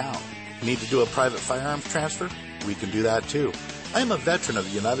prices in town. Need to do a private firearms transfer? We can do that too. I am a veteran of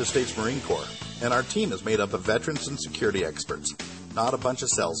the United States Marine Corps, and our team is made up of veterans and security experts, not a bunch of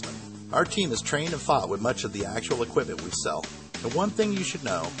salesmen. Our team is trained and fought with much of the actual equipment we sell. And one thing you should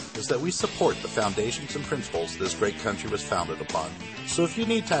know is that we support the foundations and principles this great country was founded upon. So if you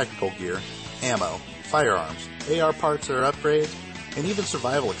need tactical gear, ammo, firearms, AR parts or upgrades, and even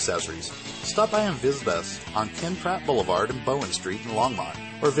survival accessories, stop by and visit us on Ken Pratt Boulevard and Bowen Street in Longmont,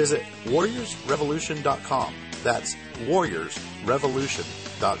 or visit warriorsrevolution.com. That's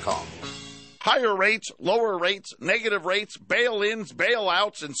warriorsrevolution.com. Higher rates, lower rates, negative rates, bail-ins,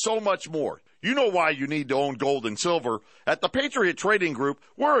 bailouts, and so much more. You know why you need to own gold and silver. At the Patriot Trading Group,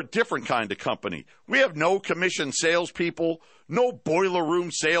 we're a different kind of company. We have no commission salespeople, no boiler room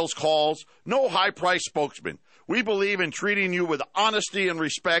sales calls, no high-price spokesmen. We believe in treating you with honesty and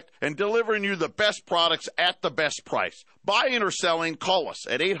respect and delivering you the best products at the best price. Buying or selling, call us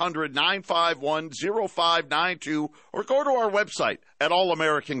at 800-951-0592 or go to our website at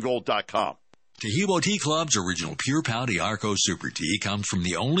allamericangold.com. Tahibo Tea Club's original Pure Pau de Arco Super Tea comes from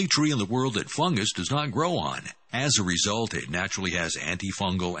the only tree in the world that fungus does not grow on. As a result, it naturally has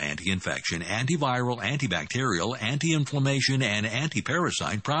antifungal, anti-infection, antiviral, antibacterial, anti-inflammation, and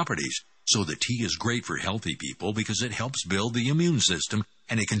anti-parasite properties. So the tea is great for healthy people because it helps build the immune system,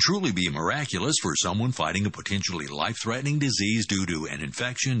 and it can truly be miraculous for someone fighting a potentially life-threatening disease due to an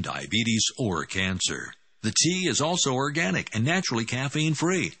infection, diabetes, or cancer. The tea is also organic and naturally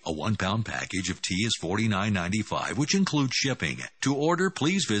caffeine-free. A 1-pound package of tea is $49.95, which includes shipping. To order,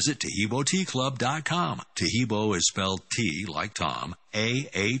 please visit TahiboTeaClub.com. Tahibo is spelled T like Tom,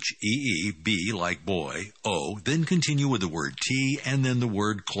 A-H-E-E-B like boy, O, then continue with the word tea and then the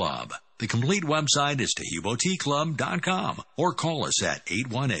word club. The complete website is TahiboTeaClub.com or call us at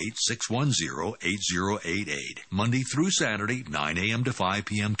 818-610-8088, Monday through Saturday, 9 a.m. to 5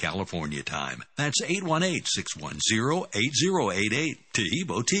 p.m. California time. That's 818-610-8088,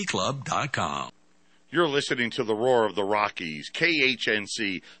 TahiboTeaClub.com. You're listening to the Roar of the Rockies,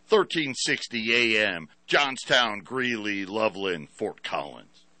 KHNC, 1360 AM, Johnstown, Greeley, Loveland, Fort Collins.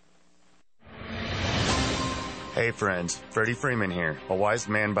 Hey friends, Freddie Freeman here. A wise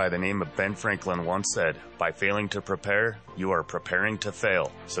man by the name of Ben Franklin once said, by failing to prepare, you are preparing to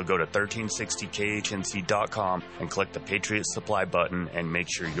fail. So go to 1360khnc.com and click the Patriot Supply button and make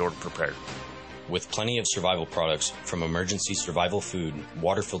sure you're prepared. With plenty of survival products, from emergency survival food,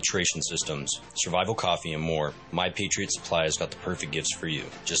 water filtration systems, survival coffee, and more, My Patriot Supply has got the perfect gifts for you.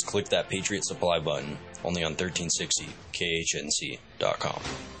 Just click that Patriot Supply button, only on 1360khnc.com.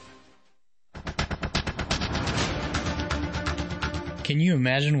 Can you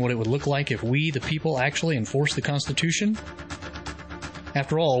imagine what it would look like if we, the people, actually enforce the Constitution?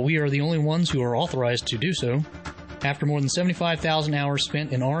 After all, we are the only ones who are authorized to do so. After more than 75,000 hours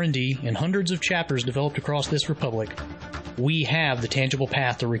spent in R&D and hundreds of chapters developed across this republic, We have the tangible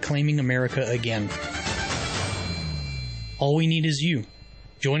path to reclaiming America again. All we need is you.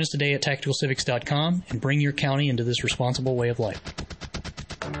 Join us today at tacticalcivics.com and bring your county into this responsible way of life.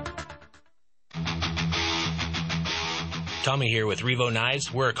 Tommy here with Revo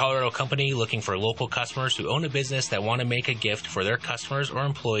Knives. We're a Colorado company looking for local customers who own a business that want to make a gift for their customers or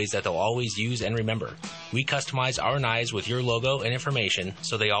employees that they'll always use and remember. We customize our knives with your logo and information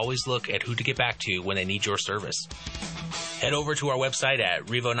so they always look at who to get back to when they need your service. Head over to our website at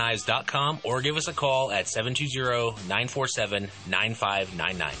revoknives.com or give us a call at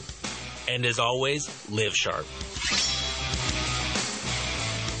 720-947-9599. And as always, live sharp.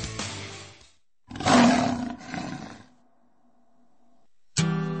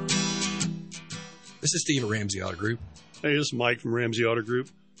 This is Steve at Ramsey Auto Group. Hey, this is Mike from Ramsey Auto Group.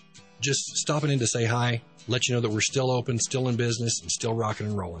 Just stopping in to say hi, let you know that we're still open, still in business, and still rocking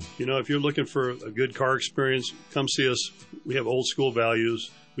and rolling. You know, if you're looking for a good car experience, come see us. We have old school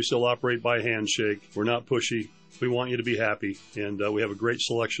values. We still operate by handshake. We're not pushy. We want you to be happy, and we have a great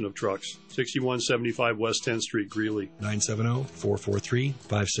selection of trucks. 6175 West 10th Street, Greeley.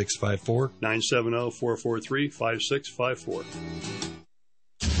 970-443-5654. 970-443-5654.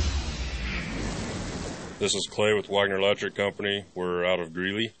 This is Clay with Wagner Electric Company. We're out of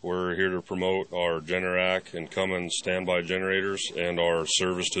Greeley. We're here to promote our Generac and Cummins standby generators and our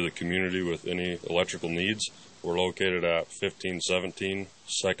service to the community with any electrical needs. We're located at 1517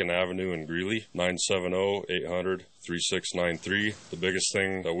 2nd Avenue in Greeley, 970-800-3693. The biggest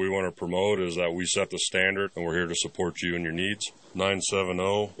thing that we want to promote is that we set the standard, and we're here to support you and your needs.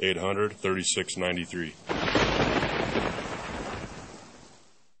 970-800-3693.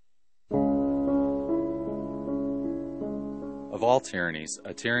 Of all tyrannies,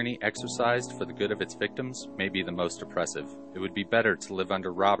 a tyranny exercised for the good of its victims may be the most oppressive. It would be better to live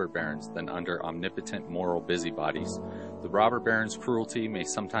under robber barons than under omnipotent moral busybodies. The robber baron's cruelty may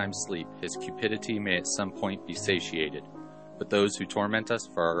sometimes sleep, his cupidity may at some point be satiated. But those who torment us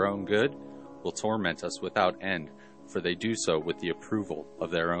for our own good will torment us without end, for they do so with the approval of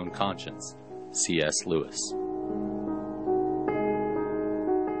their own conscience. C.S. Lewis.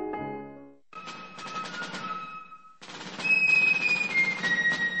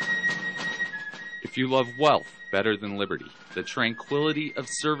 If you love wealth better than liberty, the tranquility of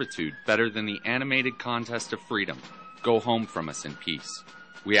servitude better than the animated contest of freedom, go home from us in peace.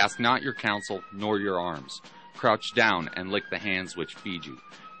 We ask not your counsel nor your arms. Crouch down and lick the hands which feed you.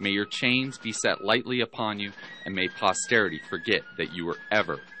 May your chains be set lightly upon you, and may posterity forget that you were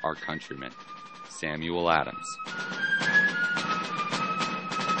ever our countrymen. Samuel Adams.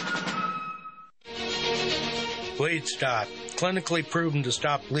 Bleed Stop. Clinically proven to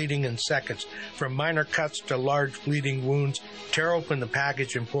stop bleeding in seconds. From minor cuts to large bleeding wounds, tear open the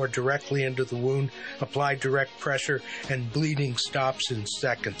package and pour directly into the wound. Apply direct pressure and bleeding stops in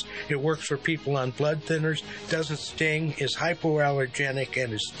seconds. It works for people on blood thinners, doesn't sting, is hypoallergenic,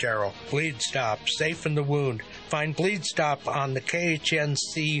 and is sterile. Bleed Stop. Safe in the wound. Find Bleed Stop on the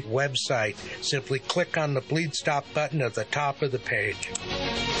KHNC website. Simply click on the Bleed Stop button at the top of the page.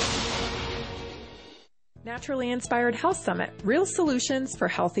 Naturally Inspired Health Summit, Real Solutions for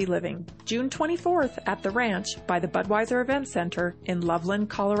Healthy Living, June 24th at the Ranch by the Budweiser Event Center in Loveland,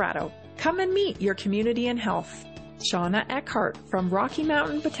 Colorado. Come and meet your community in health. Shauna Eckhart from Rocky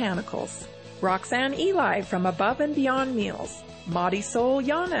Mountain Botanicals, Roxanne Eli from Above and Beyond Meals, Marisol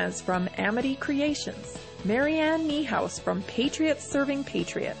Yanez from Amity Creations, Marianne Niehaus from Patriots Serving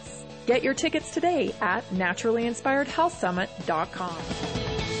Patriots. Get your tickets today at naturallyinspiredhealthsummit.com.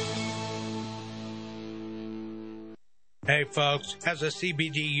 Hey folks, as a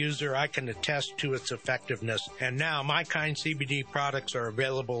CBD user, I can attest to its effectiveness, and now My Kind CBD products are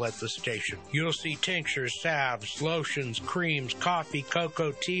available at the station. You'll see tinctures, salves, lotions, creams, coffee,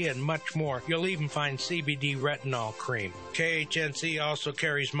 cocoa, tea, and much more. You'll even find CBD retinol cream. KHNC also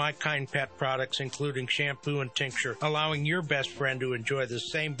carries My Kind pet products, including shampoo and tincture, allowing your best friend to enjoy the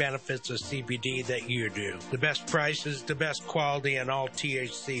same benefits of CBD that you do. The best prices, the best quality, and all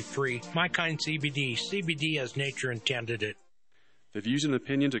THC-free. My Kind CBD. CBD as nature intended it. The views and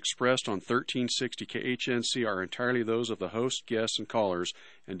opinions expressed on 1360 KHNC are entirely those of the host, guests, and callers,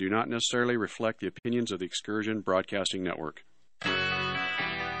 and do not necessarily reflect the opinions of the Excursion Broadcasting Network.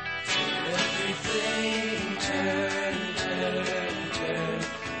 Everything turn, turn, turn.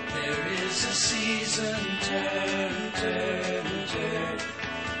 There is a season, turn, turn, turn.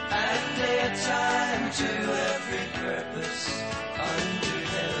 And a time to every purpose under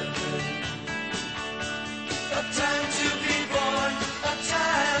heaven. A time to be born, a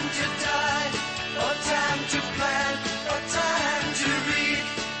time to die, a time to plant, a time to reap,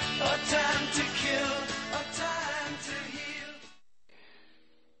 a time to kill, a time to heal.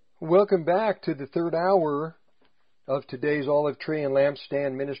 Welcome back to the third hour of today's Olive Tree and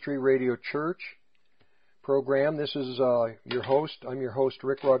Lampstand Ministry Radio Church program. This is your host. I'm your host,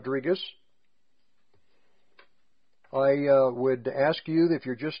 Rick Rodriguez. I would ask you that if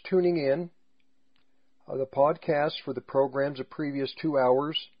you're just tuning in, the podcasts for the programs of previous 2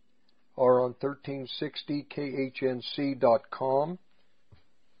 hours are on 1360khnc.com.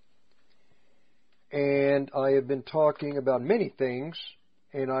 And I have been talking about many things,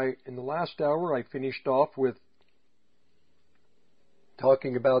 and in the last hour I finished off with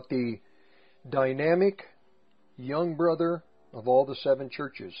talking about the dynamic young brother of all the 7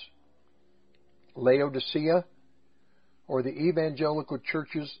 churches, Laodicea, or the evangelical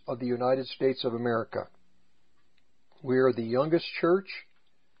churches of the United States of America. We are the youngest church.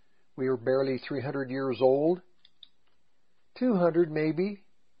 We are barely 300 years old. 200 maybe.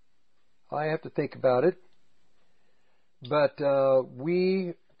 I have to think about it. But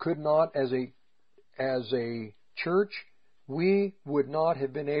we could not, as a church, we would not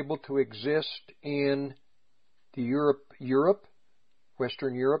have been able to exist in the Europe,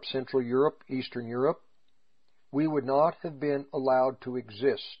 Western Europe, Central Europe, Eastern Europe. We would not have been allowed to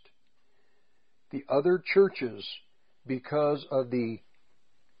exist. The other churches, because of the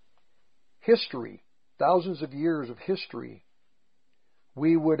history, thousands of years of history,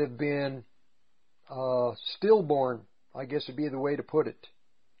 we would have been stillborn, I guess would be the way to put it.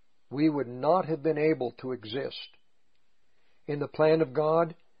 We would not have been able to exist. In the plan of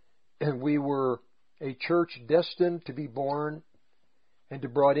God, we were a church destined to be born and to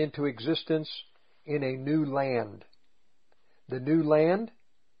be brought into existence in a new land. The new land,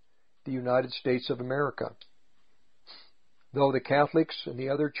 the United States of America. Though the Catholics and the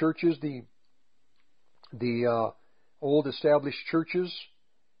other churches, the old established churches,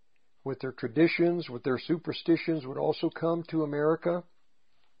 with their traditions, with their superstitions, would also come to America,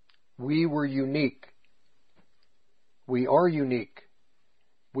 we were unique. We are unique.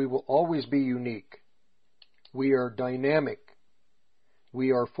 We will always be unique. We are dynamic.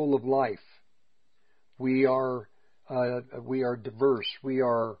 We are full of life. We are diverse. We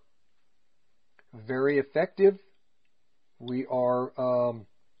are very effective. We are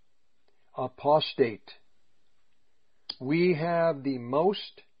apostate. We have the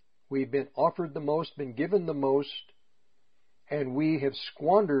most. We've been offered the most, been given the most, and we have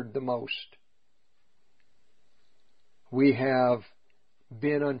squandered the most. We have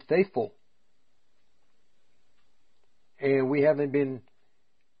been unfaithful, and we haven't been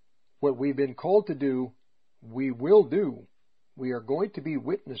what we've been called to do. We will do. We are going to be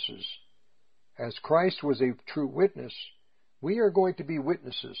witnesses. As Christ was a true witness, we are going to be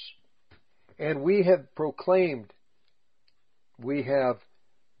witnesses. And we have proclaimed, we have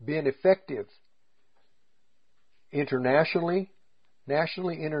been effective internationally,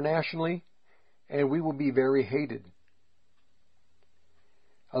 nationally, internationally, and we will be very hated,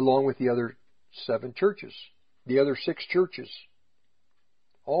 along with the other 7 churches, the other 6 churches.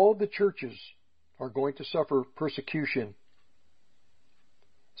 All the churches are going to suffer persecution,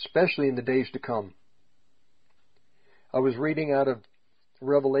 especially in the days to come. I was reading out of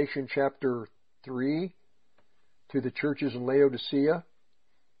Revelation chapter 3 to the churches in Laodicea.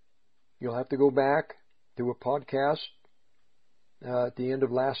 You'll have to go back to a podcast at the end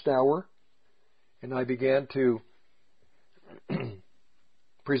of last hour, and I began to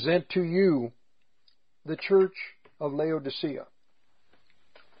present to you the church of Laodicea.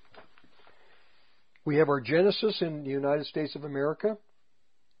 We have our Genesis in the United States of America.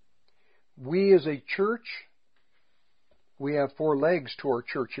 We as a church, we have 4 legs to our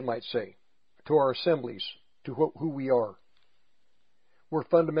church, you might say, to our assemblies, to who we are. We're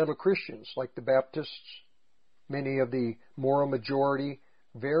fundamental Christians, like the Baptists, many of the moral majority,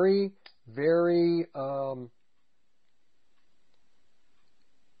 very, very our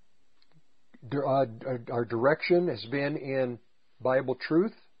direction has been in Bible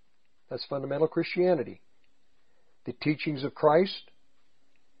truth. That's fundamental Christianity. The teachings of Christ,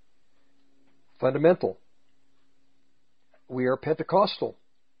 fundamental. We are Pentecostal.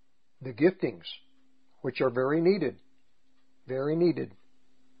 The giftings, which are very needed. Very needed.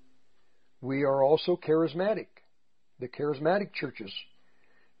 We are also charismatic. The charismatic churches.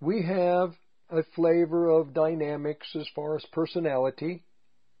 We have a flavor of dynamics as far as personality,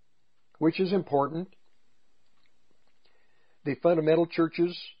 which is important. The fundamental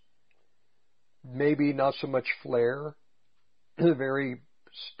churches, maybe not so much flair, very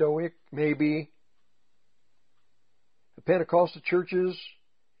stoic, maybe. The Pentecostal churches,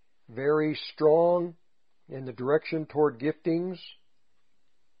 very strong in the direction toward giftings.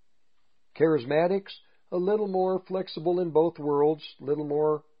 Charismatics, a little more flexible in both worlds, a little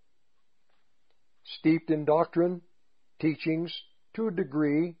more steeped in doctrine, teachings to a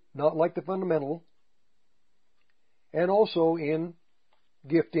degree, not like the fundamental, and also in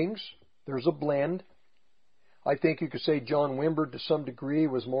giftings. There's a blend. I think you could say John Wimber to some degree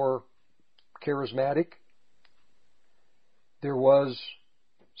was more charismatic. There was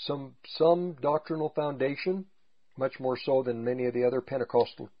some doctrinal foundation, much more so than many of the other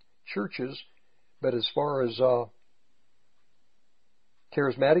Pentecostal churches, but as far as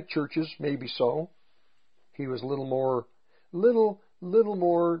charismatic churches, maybe so. He was a little more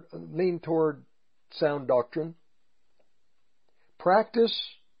lean toward sound doctrine. Practice,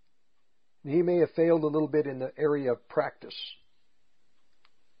 he may have failed a little bit in the area of practice.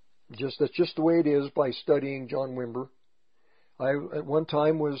 That's just the way it is by studying John Wimber. I at one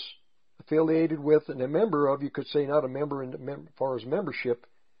time was affiliated with and a member of, you could say not a member as far as membership,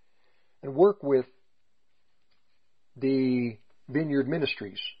 and work with the Vineyard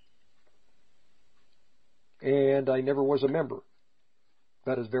Ministries. And I never was a member,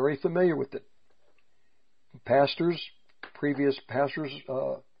 but I was very familiar with it. Pastors, previous pastors,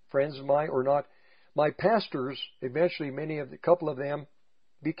 friends of mine, or not, my pastors, eventually a couple of them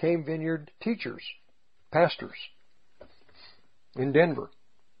became Vineyard teachers, pastors in Denver.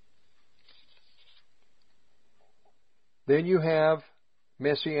 Then you have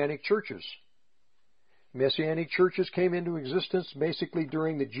Messianic churches. Messianic churches came into existence basically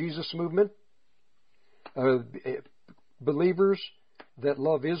during the Jesus movement. Believers that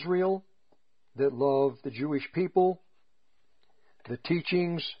love Israel, that love the Jewish people, the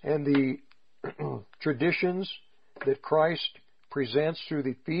teachings and the traditions that Christ presents through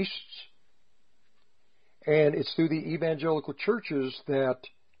the feasts. And it's through the evangelical churches that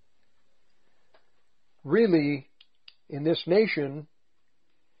really, in this nation,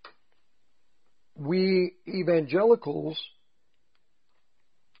 we evangelicals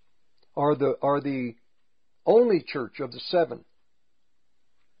are the only church of the seven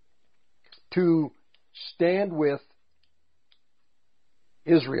to stand with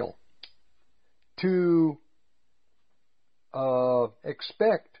Israel, to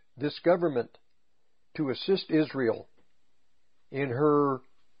expect this government to assist Israel in her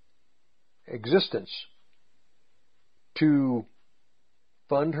existence, to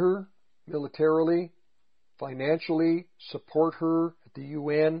fund her militarily, financially, support her at the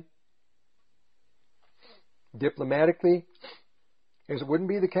UN, diplomatically, as it wouldn't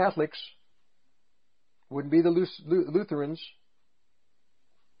be the Catholics, wouldn't be the Lutherans,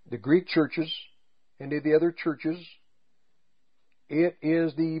 the Greek churches, any of the other churches. It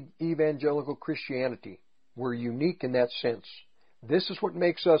is the evangelical Christianity. We're unique in that sense. This is what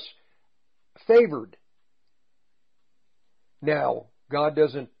makes us favored. Now, God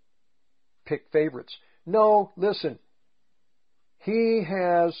doesn't pick favorites. No, listen. He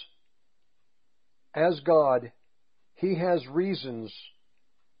has, as God, He has reasons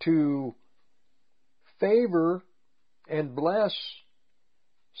to favor and bless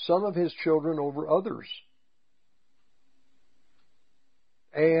some of His children over others.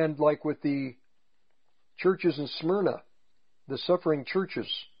 And like with the churches in Smyrna, the suffering churches,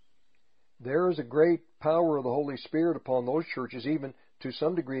 there is a great power of the Holy Spirit upon those churches, even to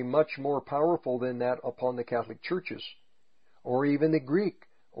some degree much more powerful than that upon the Catholic churches, or even the Greek,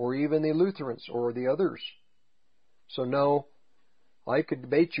 or even the Lutherans, or the others. So no, I could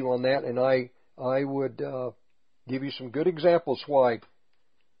debate you on that, and I would give you some good examples why,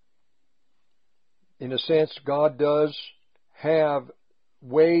 in a sense, God does have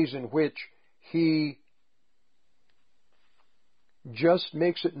ways in which He just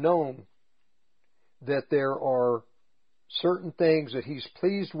makes it known that there are certain things that He's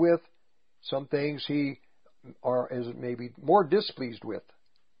pleased with, some things He is maybe more displeased with.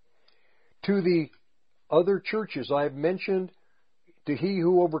 To the other churches I've mentioned, to he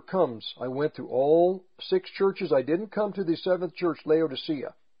who overcomes, I went through all 6 churches. I didn't come to the 7th church,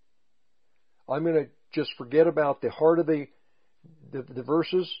 Laodicea. I'm going to just forget about the heart of the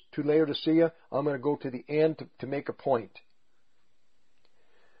verses to Laodicea. I'm going to go to the end to make a point.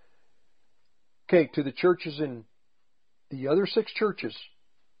 Okay, to the churches in the other 6 churches.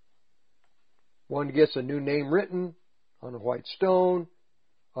 One gets a new name written on a white stone.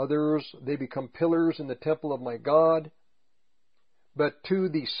 Others, they become pillars in the temple of my God. But to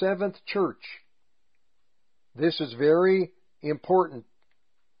the 7th church, this is very important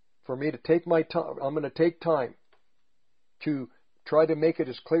for me to take my time. I'm going to take time to try to make it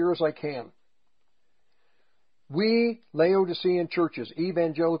as clear as I can. We Laodicean churches,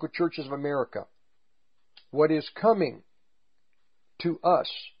 evangelical churches of America, what is coming to us,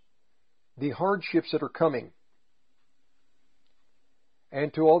 the hardships that are coming,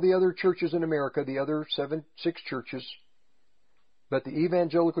 and to all the other churches in America, the other 6 churches, but the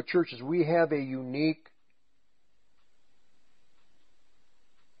evangelical churches, we have a unique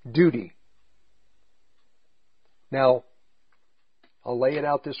duty. Now, I'll lay it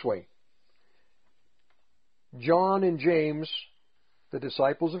out this way. John and James, the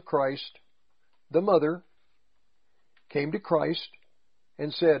disciples of Christ, the mother, came to Christ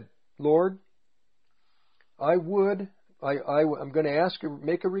and said, Lord, I'm going to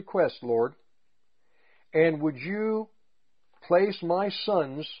make a request, Lord, and would you place my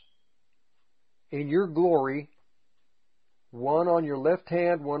sons in your glory, one on your left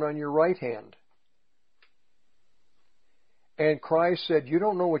hand, one on your right hand? And Christ said, you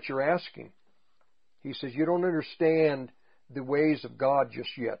don't know what you're asking. He says, you don't understand the ways of God just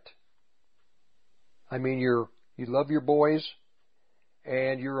yet. I mean, you love your boys,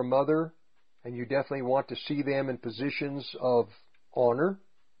 and you're a mother, and you definitely want to see them in positions of honor.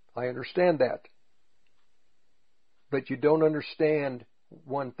 I understand that. But you don't understand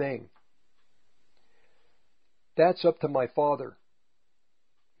one thing. That's up to my Father.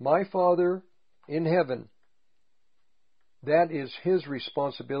 My Father in heaven, that is His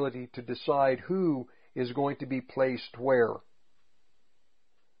responsibility to decide who is going to be placed where.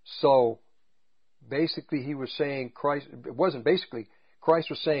 So, basically he was saying, Christ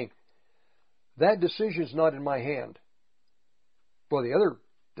was saying, that decision's not in my hand. Well, the other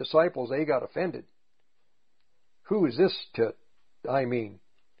disciples, they got offended. Who is this to,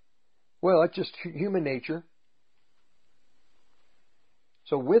 well, it's just human nature.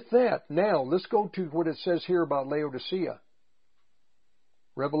 So with that, now let's go to what it says here about Laodicea.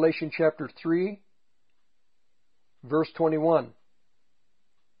 Revelation chapter 3, verse 21.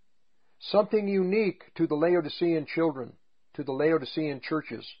 Something unique to the Laodicean children, to the Laodicean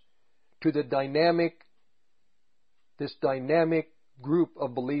churches, to this dynamic group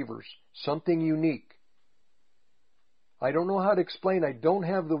of believers. Something unique. I don't know how to explain. I don't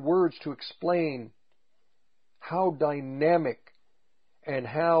have the words to explain how dynamic and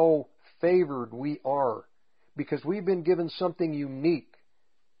how favored we are, because we've been given something unique.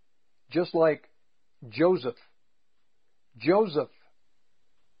 Just like Joseph. Joseph,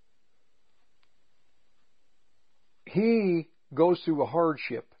 he goes through a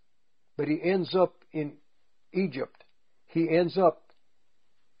hardship, but he ends up in Egypt. He ends up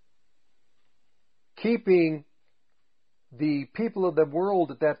keeping the people of the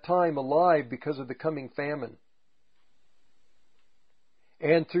world at that time alive because of the coming famine.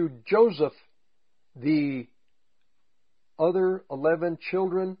 And through Joseph, the other 11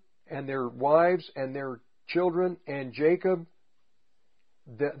 children and their wives and their children and Jacob,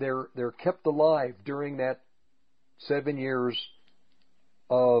 they're kept alive during that 7 years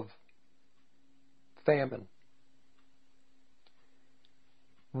of famine.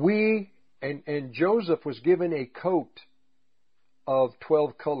 And Joseph was given a coat of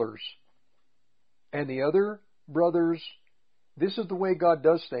 12 colors. And the other brothers, this is the way God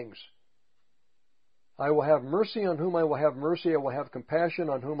does things. I will have mercy on whom I will have mercy. I will have compassion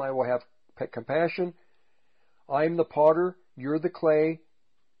on whom I will have compassion. I am the potter. You're the clay.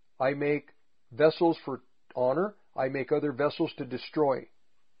 I make vessels for honor. I make other vessels to destroy.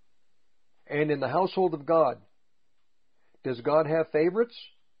 And in the household of God, does God have favorites?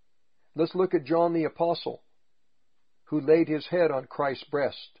 Let's look at John the Apostle, who laid his head on Christ's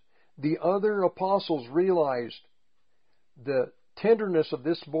breast. The other apostles realized the tenderness of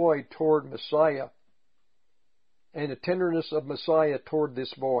this boy toward Messiah, and the tenderness of Messiah toward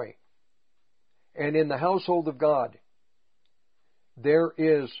this boy. And in the household of God, there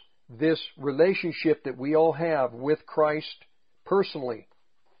is this relationship that we all have with Christ personally.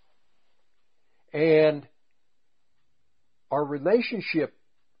 And our relationship,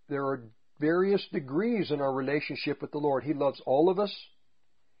 there are various degrees in our relationship with the Lord. He loves all of us,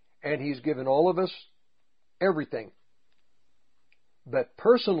 and He's given all of us everything. But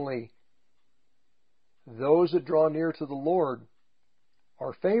personally, those that draw near to the Lord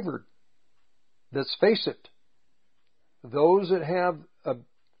are favored. Let's face it. Those that have a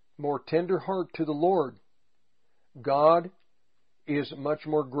more tender heart to the Lord, God is much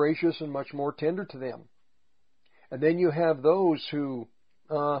more gracious and much more tender to them. And then you have those who,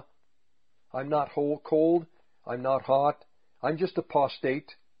 I'm not cold, I'm not hot, I'm just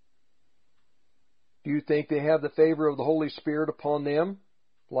apostate. Do you think they have the favor of the Holy Spirit upon them,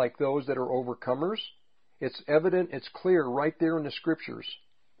 like those that are overcomers? It's evident, it's clear right there in the Scriptures.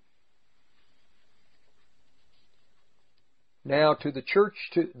 Now to the church,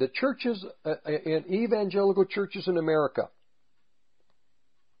 to the churches and evangelical churches in America.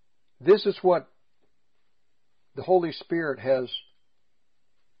 This is what the Holy Spirit has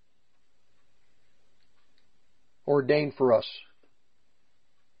ordained for us.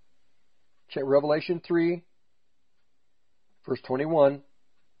 Check Revelation 3, verse 21.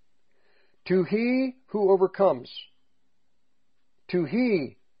 To he who overcomes, to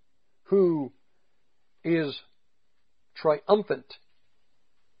he who is triumphant,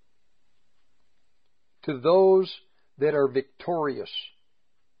 to those that are victorious,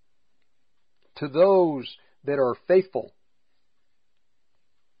 to those that are faithful,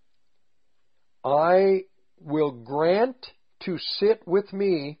 I will grant to sit with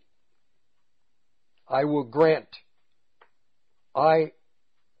me. I will grant. I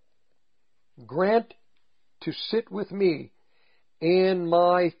grant to sit with me in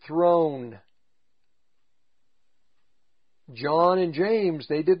my throne. John and James,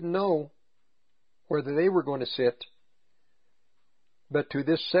 they didn't know whether they were going to sit. But to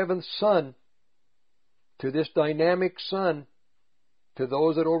this seventh son, to this dynamic son, to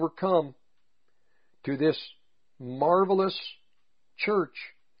those that overcome, to this marvelous church,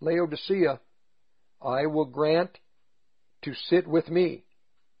 Laodicea, I will grant to sit with me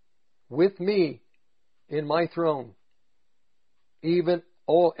in my throne, even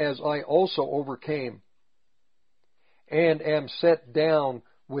as I also overcame, and am set down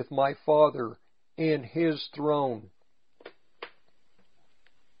with my Father in his throne.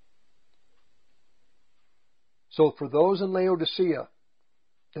 So for those in Laodicea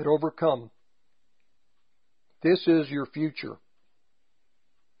that overcome, this is your future.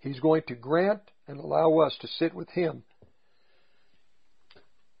 He's going to grant and allow us to sit with him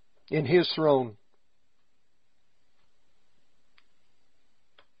in his throne.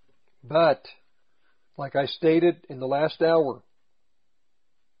 But, like I stated in the last hour,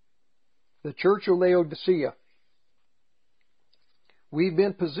 the Church of Laodicea, we've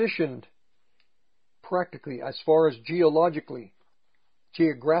been positioned practically as far as geographically,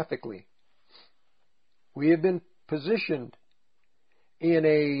 we have been positioned in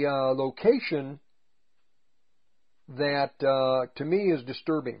a location that to me is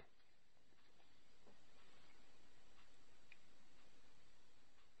disturbing.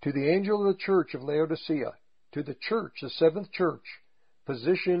 To the angel of the church of Laodicea, to the church, the seventh church,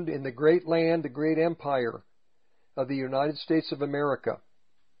 positioned in the great land, the great empire of the United States of America,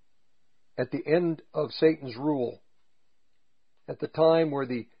 at the end of Satan's rule, at the time where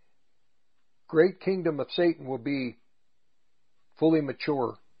the great kingdom of Satan will be fully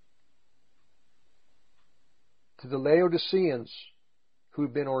mature. To the Laodiceans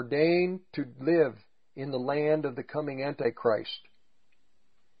who've been ordained to live in the land of the coming Antichrist,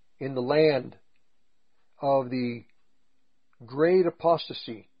 in the land of the great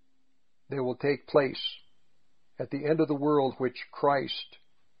apostasy that will take place at the end of the world, which Christ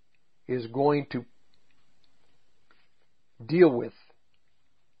is going to deal with.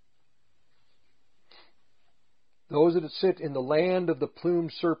 Those that sit in the land of the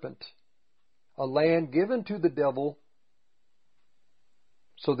plumed serpent, a land given to the devil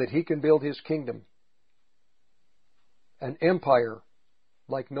so that he can build his kingdom, an empire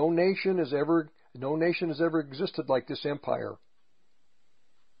like no nation has ever existed like this empire.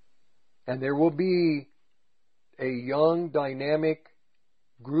 And there will be a young, dynamic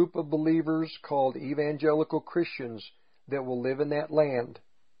group of believers called evangelical Christians that will live in that land.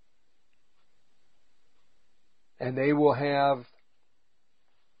 And they will have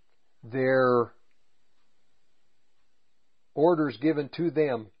their orders given to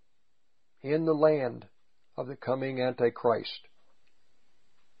them in the land of the coming Antichrist.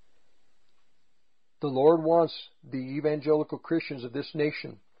 The Lord wants the evangelical Christians of this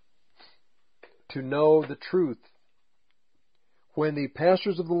nation to know the truth. When the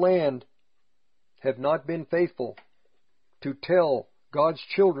pastors of the land have not been faithful to tell God's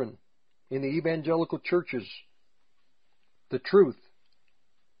children in the evangelical churches the truth,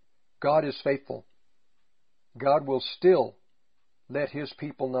 God is faithful. God will still let his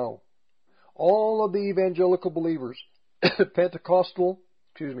people know. All of the evangelical believers,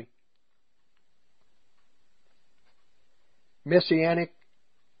 Messianic,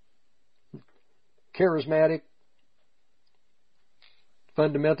 charismatic,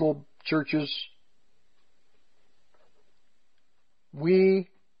 fundamental churches, we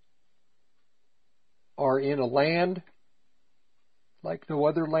are in a land like no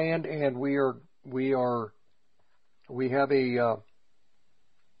other land, and we have a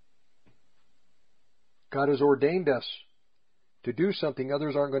God has ordained us to do something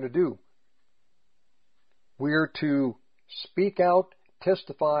others aren't going to do. We're to speak out,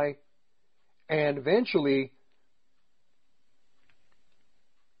 testify, and eventually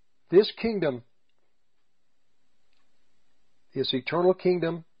this kingdom, this eternal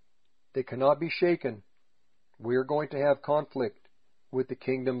kingdom that cannot be shaken, we're going to have conflict with the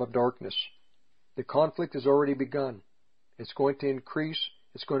kingdom of darkness. The conflict has already begun. It's going to increase.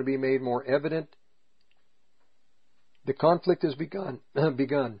 It's going to be made more evident. The conflict has begun.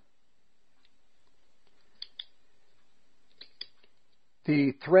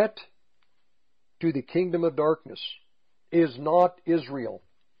 The threat to the kingdom of darkness is not Israel.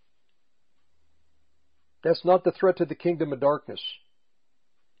 That's not the threat to the kingdom of darkness.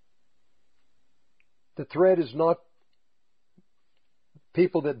 The threat is not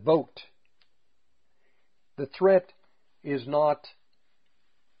people that vote. The threat is not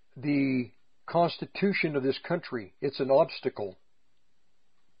the Constitution of this country. It's an obstacle.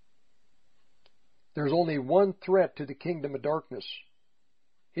 There's only one threat to the kingdom of darkness.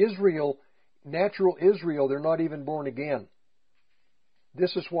 Israel, natural Israel, they're not even born again.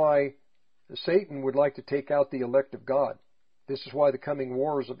 This is why Satan would like to take out the elect of God. This is why the coming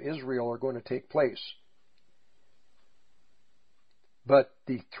wars of Israel are going to take place. But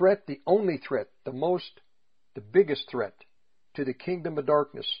the threat, the only threat, the biggest threat to the kingdom of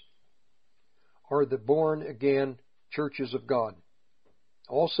darkness are the born-again churches of God.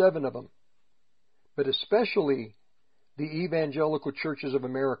 All 7 of them. But especially the evangelical churches of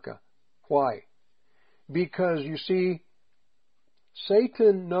America. Why? Because, you see,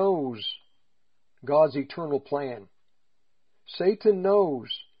 Satan knows God's eternal plan. Satan knows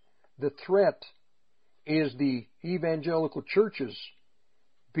the threat is the evangelical churches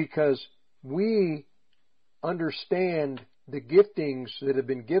because we understand the giftings that have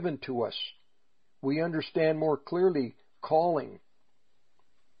been given to us. We understand more clearly calling.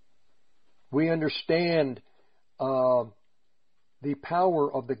 We understand the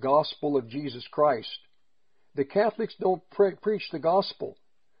power of the gospel of Jesus Christ. The Catholics don't preach the gospel.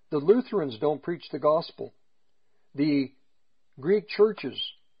 The Lutherans don't preach the gospel. The Greek churches,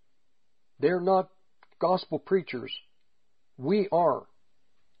 they're not gospel preachers. We are.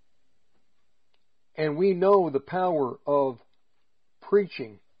 And we know the power of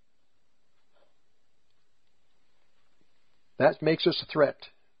preaching. That makes us a threat.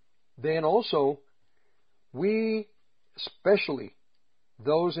 Then also, we, especially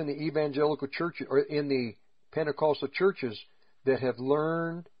those in the evangelical churches or in the Pentecostal churches that have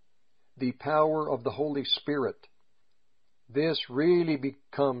learned the power of the Holy Spirit, this really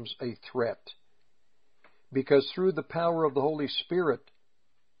becomes a threat. Because through the power of the Holy Spirit,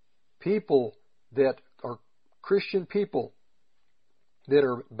 people that are Christian people that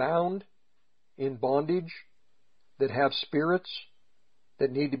are bound in bondage, that have spirits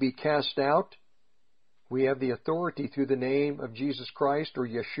that need to be cast out, we have the authority through the name of Jesus Christ or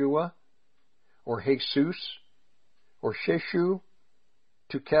Yeshua or Jesus or Sheshu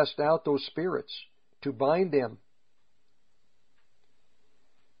to cast out those spirits, to bind them.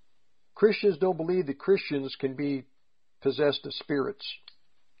 Christians don't believe that Christians can be possessed of spirits.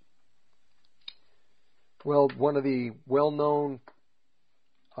 Well, one of the well-known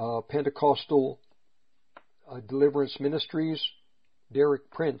Pentecostal deliverance ministries, Derek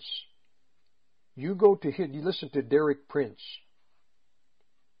Prince. You go to him, you listen to Derek Prince,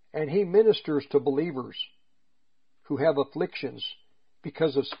 and he ministers to believers who have afflictions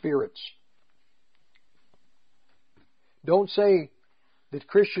because of spirits. Don't say that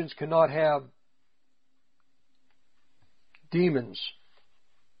Christians cannot have demons.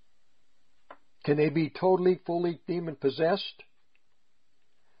 Can they be totally, fully demon-possessed?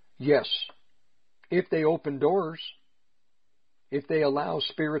 Yes. If they open doors, if they allow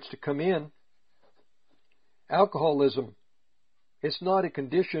spirits to come in. Alcoholism, it's not a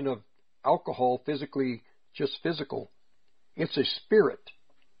condition of alcohol physically, just physical. It's a spirit.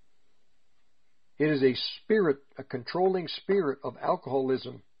 It is a spirit, a controlling spirit of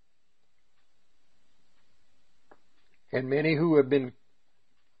alcoholism. And many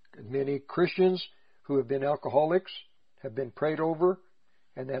Christians who have been alcoholics have been prayed over,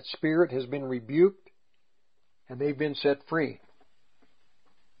 and that spirit has been rebuked, and they've been set free.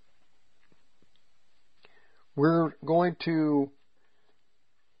 We're going to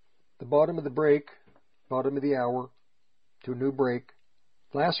the bottom of the break, bottom of the hour, to a new break.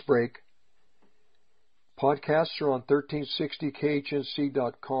 Last break. Podcasts are on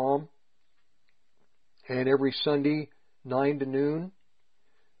 1360khnc.com, and every Sunday, 9 to noon.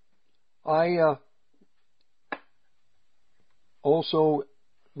 Also,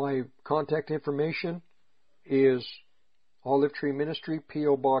 my contact information is Olive Tree Ministry,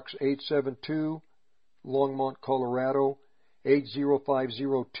 P.O. Box 872, Longmont, Colorado,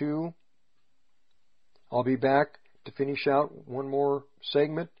 80502. I'll be back to finish out one more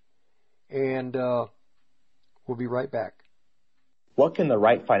segment, and we'll be right back. What can the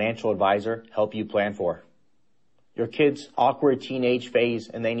right financial advisor help you plan for? Your kid's awkward teenage phase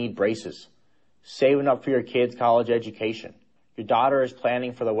and they need braces. Saving up for your kid's college education. Your daughter is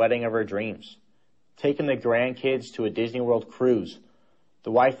planning for the wedding of her dreams. Taking the grandkids to a Disney World cruise.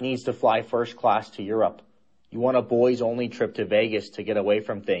 The wife needs to fly first class to Europe. You want a boys-only trip to Vegas to get away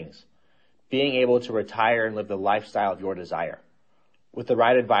from things. Being able to retire and live the lifestyle of your desire. With the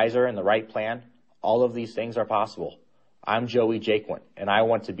right advisor and the right plan, all of these things are possible. I'm Joey Jaquin, and I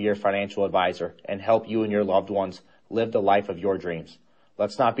want to be your financial advisor and help you and your loved ones live the life of your dreams.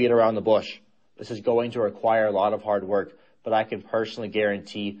 Let's not beat around the bush. This is going to require a lot of hard work, but I can personally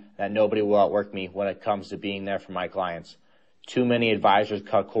guarantee that nobody will outwork me when it comes to being there for my clients. Too many advisors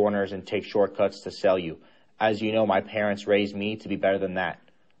cut corners and take shortcuts to sell you. As you know, my parents raised me to be better than that.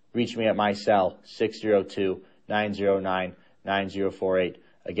 Reach me at my cell, 602-909-9048.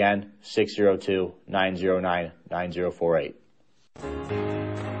 Again, 602-909-9048.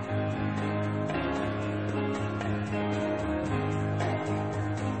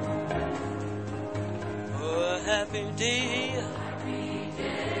 Oh, a happy day.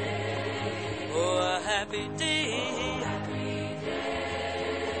 Oh, a happy day.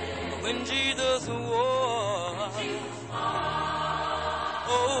 When Jesus was.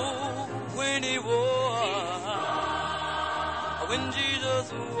 Oh, when he was. When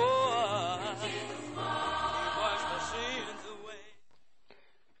Jesus was. He washed my sins away.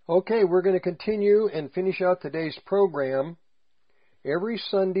 Okay, we're going to continue and finish out today's program. Every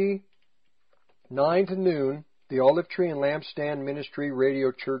Sunday, 9 to noon, the Olive Tree and Lampstand Ministry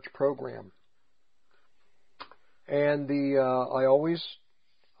Radio Church program. And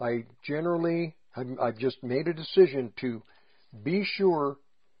I've just made a decision to be sure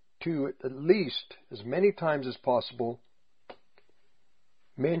to at least as many times as possible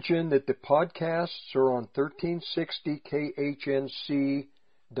mention that the podcasts are on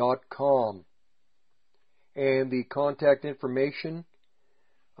 1360khnc.com. And the contact information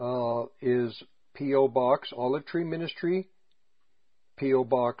is P.O. Box, Olive Tree Ministry, P.O.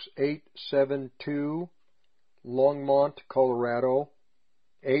 Box 872, Longmont, Colorado,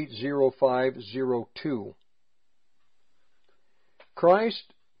 80502.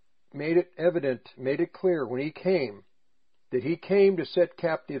 Christ made it evident, made it clear when he came, that he came to set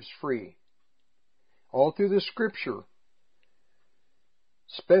captives free. All through the Scripture,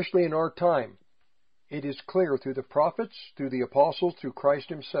 especially in our time, it is clear through the prophets, through the apostles, through Christ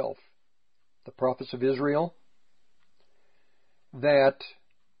himself, the prophets of Israel, that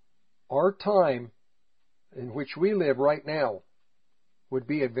our time in which we live right now would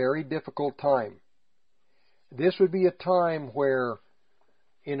be a very difficult time. This would be a time where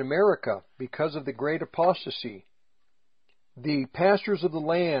in America, because of the great apostasy, the pastors of the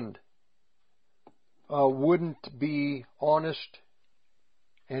land wouldn't be honest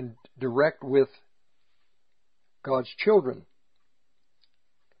and direct with God's children.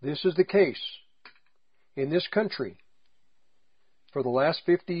 This is the case in this country for the last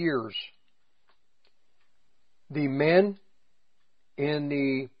 50 years. The men in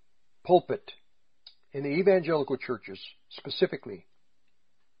the pulpit, in the evangelical churches specifically,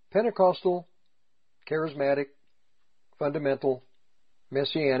 Pentecostal, charismatic, fundamental,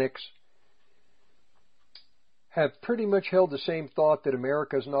 messianics, have pretty much held the same thought that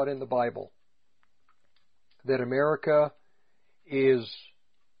America is not in the Bible. That America is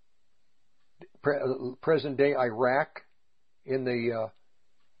present-day Iraq in the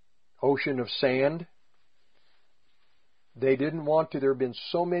ocean of sand. They didn't want to. There have been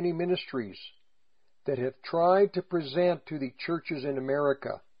so many ministries that have tried to present to the churches in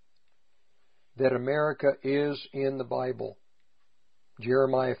America that America is in the Bible.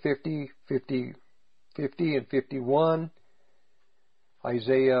 Jeremiah 50 and 51,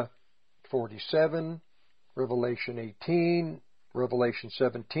 Isaiah 47, Revelation 18, Revelation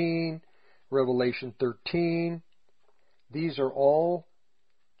 17, Revelation 13. These are all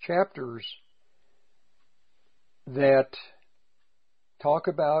chapters that talk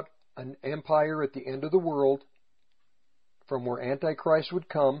about an empire at the end of the world from where Antichrist would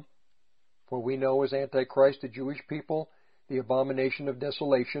come. What we know as Antichrist, the Jewish people, the abomination of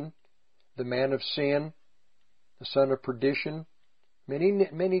desolation, the man of sin, the son of perdition,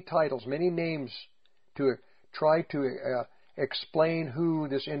 many titles, many names to try to explain who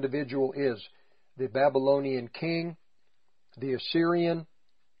this individual is. The Babylonian king, the Assyrian,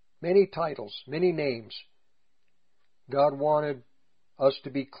 many titles, many names. God wanted us to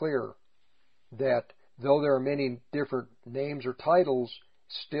be clear that though there are many different names or titles,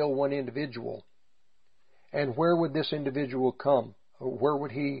 still one individual. And where would this individual come? Where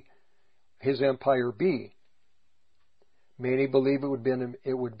would his empire be? Many believe it would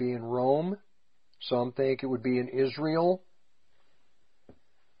be in Rome, Some think it would be in Israel.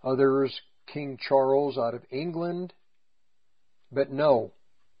 Others, King Charles out of England. But no,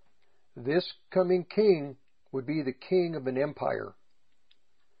 this coming king would be the king of an empire,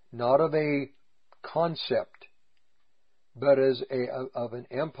 not of a concept, but of an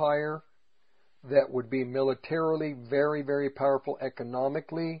empire that would be militarily very, very powerful,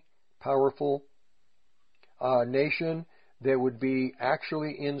 economically powerful, nation that would be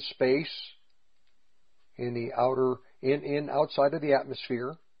actually in space, in the outside of the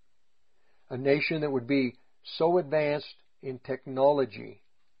atmosphere, a nation that would be so advanced in technology.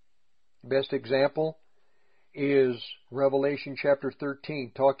 Best example is Revelation chapter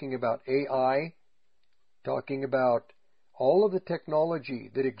 13, talking about AI, talking about all of the technology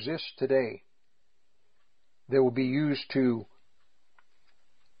that exists today that will be used to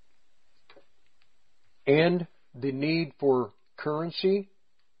end the need for currency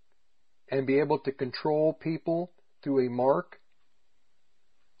and be able to control people through a mark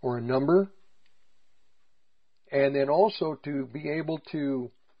or a number, and then also to be able to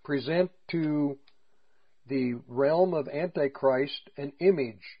present to the realm of Antichrist an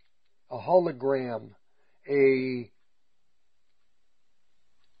image, a hologram, a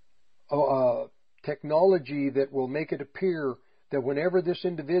technology that will make it appear that whenever this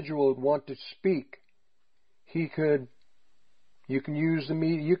individual would want to speak, you can use the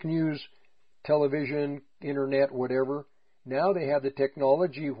media, you can use television, internet, whatever. Now they have the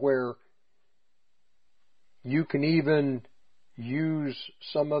technology where you can even use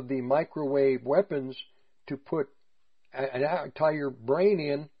some of the microwave weapons to tie your brain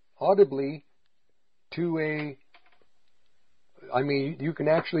in audibly to you can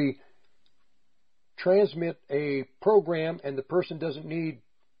actually transmit a program and the person doesn't need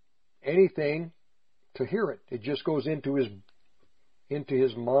anything to hear it. It just goes into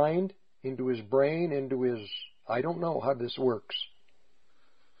his mind, into his brain, into his, I don't know how this works,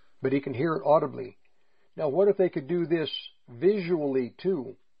 but he can hear it audibly. Now, what if they could do this visually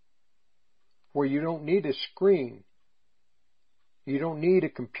too, where you don't need a screen, you don't need a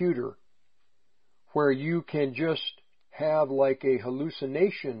computer, where you can just have like a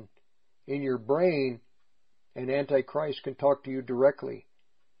hallucination in your brain and Antichrist can talk to you directly?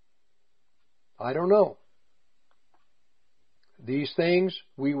 I don't know. These things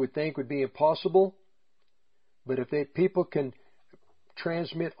we would think would be impossible, but if people can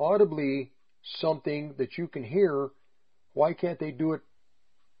transmit audibly something that you can hear, why can't they do it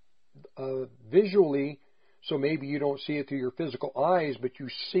visually? So maybe you don't see it through your physical eyes, but you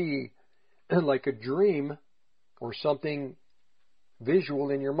see like a dream or something visual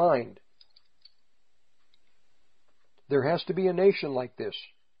in your mind. There has to be a nation like this.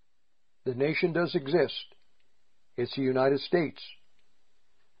 The nation does exist. It's the United States.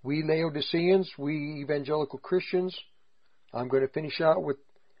 We Laodiceans, we evangelical Christians, I'm going to finish out with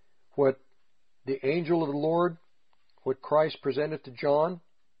what the angel of the Lord, what Christ presented to John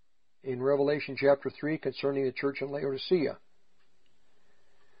in Revelation chapter 3 concerning the church in Laodicea.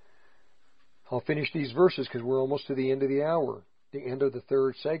 I'll finish these verses because we're almost to the end of the hour, the end of the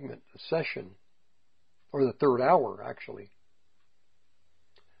third segment, the session, or the third hour, actually.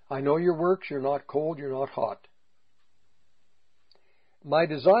 I know your works, you're not cold, you're not hot. My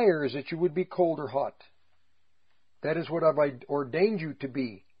desire is that you would be cold or hot. That is what I've ordained you to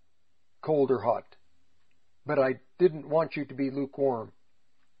be, cold or hot. But I didn't want you to be lukewarm.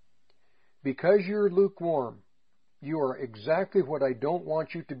 Because you're lukewarm, you are exactly what I don't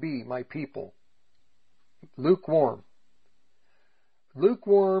want you to be, my people. Lukewarm.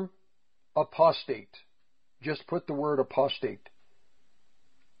 Lukewarm, apostate. Just put the word apostate.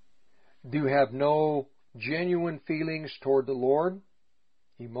 Do you have no genuine feelings toward the Lord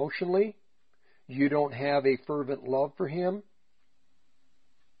emotionally? You don't have a fervent love for Him?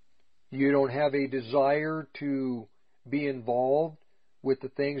 You don't have a desire to be involved with the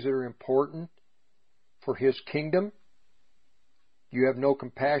things that are important for His kingdom? You have no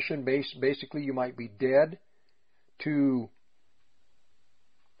compassion. Basically, you might be dead to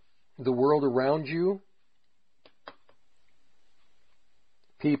the world around you.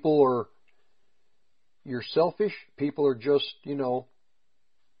 You're selfish. People are just, you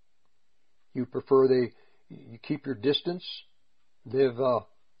prefer you keep your distance, live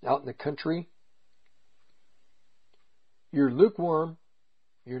out in the country. You're lukewarm.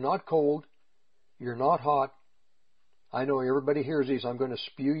 You're not cold. You're not hot. I know everybody hears these. I'm going to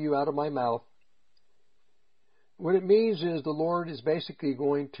spew you out of my mouth. What it means is the Lord is basically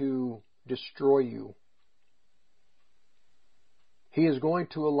going to destroy you. He is going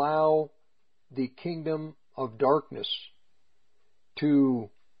to allow the kingdom of darkness to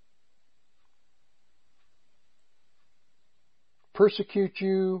persecute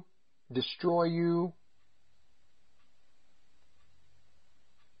you, destroy you,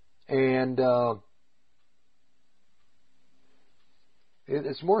 and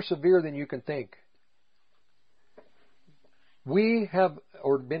it's more severe than you can think. We have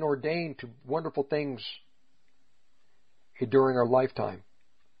been ordained to wonderful things during our lifetime.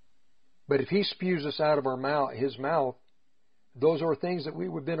 But if He spews us out of His mouth, those are things that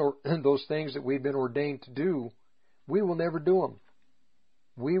we've been ordained to do. We will never do them.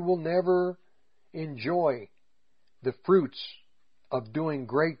 We will never enjoy the fruits of doing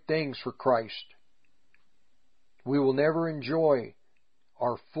great things for Christ. We will never enjoy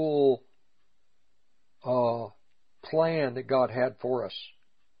our full plan that God had for us.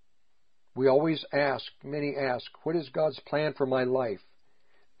 We always ask, many ask, what is God's plan for my life?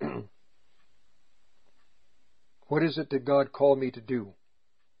 What is it that God called me to do?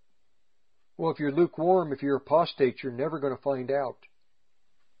 Well, if you're lukewarm, if you're apostate, you're never going to find out.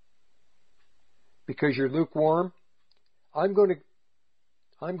 Because you're lukewarm, I'm going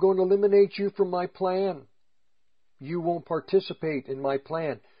to eliminate you from my plan. You won't participate in my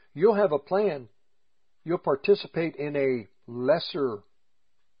plan. You'll have a plan. You'll participate in a lesser,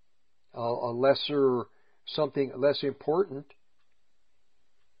 something less important.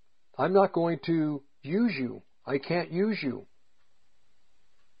 I'm not going to use you. I can't use you.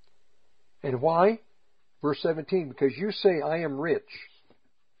 And why? Verse 17, because you say, I am rich.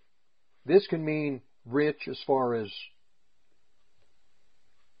 This can mean rich as far as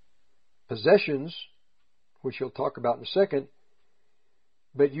possessions, which he'll talk about in a second,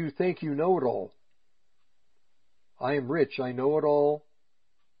 but you think you know it all. I am rich. I know it all.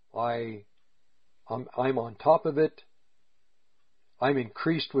 I'm on top of it. I'm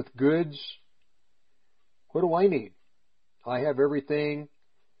increased with goods. What do I need? I have everything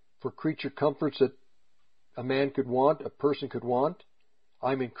for creature comforts that a man could want, a person could want.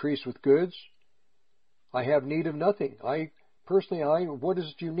 I'm increased with goods. I have need of nothing. What is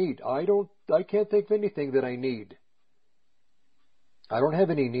it you need? I can't think of anything that I need. I don't have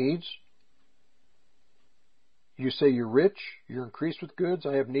any needs. You say you're rich, you're increased with goods,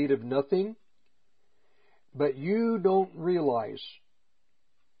 I have need of nothing. But you don't realize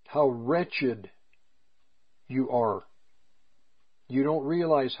how wretched you are. You don't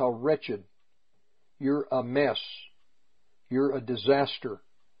realize how wretched. You're a mess. You're a disaster.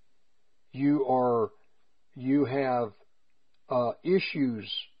 You have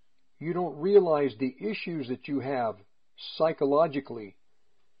issues. You don't realize the issues that you have psychologically.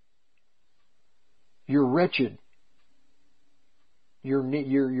 You're wretched. You're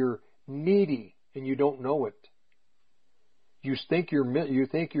needy, and you don't know it. You think you're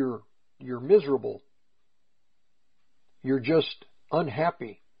miserable. You're just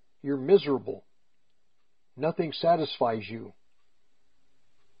unhappy. You're miserable. Nothing satisfies you.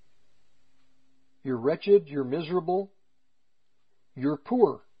 You're wretched. You're miserable. You're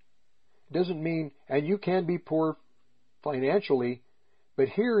poor. It doesn't mean, and you can be poor financially, but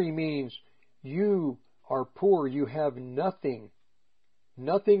here he means you are poor. You have nothing.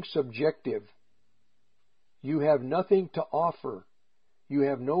 Nothing subjective. You have nothing to offer. You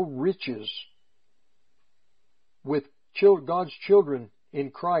have no riches. With God's children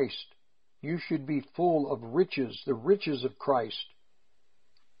in Christ, you should be full of riches, the riches of Christ.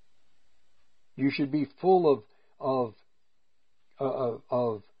 You should be full of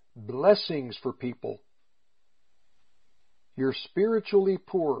blessings for people. You're spiritually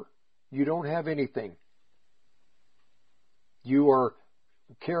poor. You don't have anything. You are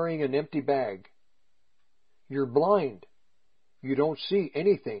carrying an empty bag. You're blind. You don't see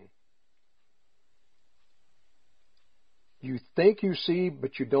anything. You think you see,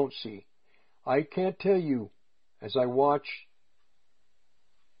 but you don't see. I can't tell you, as I watch,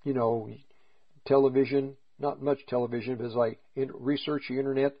 television, not much television, but as I research the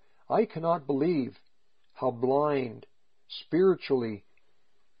internet, I cannot believe how blind spiritually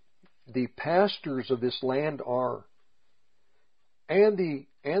the pastors of this land are. And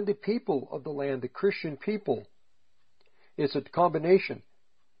the people of the land, the Christian people. It's a combination.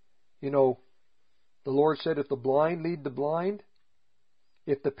 The Lord said, if the blind lead the blind,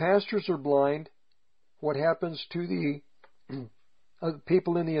 if the pastors are blind, what happens to the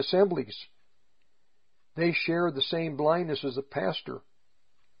people in the assemblies? They share the same blindness as the pastor.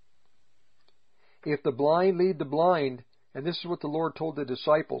 If the blind lead the blind, and this is what the Lord told the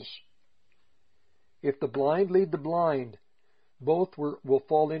disciples, if the blind lead the blind, both will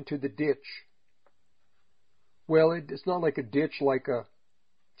fall into the ditch. Well, it's not like a ditch, like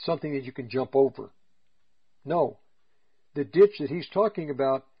something that you can jump over. No. The ditch that he's talking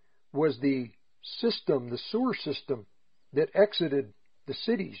about was the system, the sewer system that exited the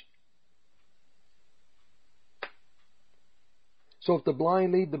cities. So if the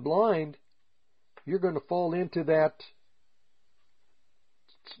blind lead the blind, you're going to fall into that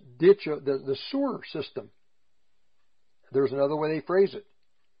ditch, the sewer system. There's another way they phrase it.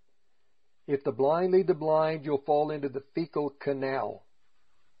 If the blind lead the blind, you'll fall into the fecal canal.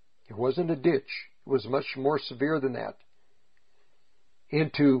 It wasn't a ditch. It was much more severe than that.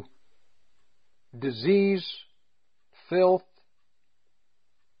 Into disease, filth,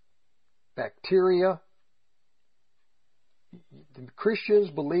 bacteria. The Christians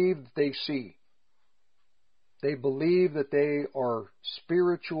believe that they see. They believe that they are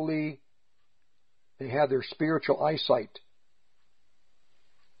spiritually, they have their spiritual eyesight.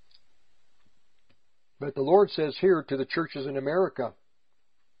 But the Lord says here to the churches in America,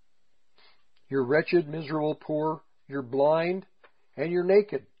 you're wretched, miserable, poor, you're blind, and you're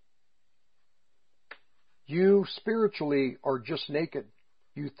naked. You spiritually are just naked.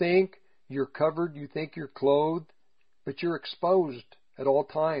 You think you're covered, you think you're clothed, but you're exposed at all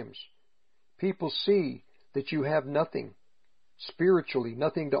times. People see that you have nothing, spiritually,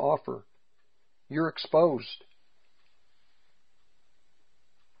 nothing to offer. You're exposed.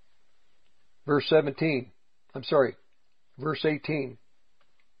 Verse 18.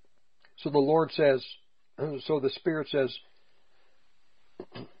 So the Lord says, so the Spirit says,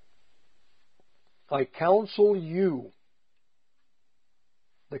 I counsel you,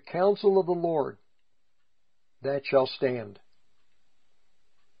 the counsel of the Lord, that shall stand.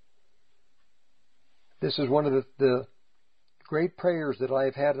 This is one of the great prayers that I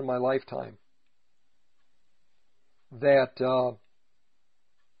have had in my lifetime. That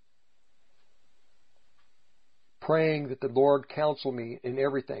praying that the Lord counsel me in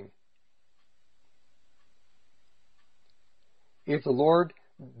everything. If the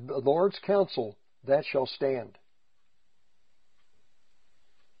Lord's counsel, that shall stand.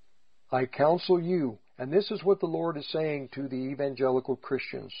 I counsel you, and this is what the Lord is saying to the evangelical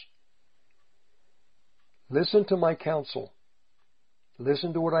Christians. Listen to my counsel.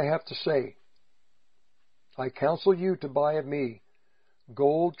 Listen to what I have to say. I counsel you to buy of me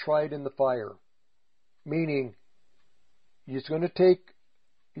gold tried in the fire. Meaning, you're going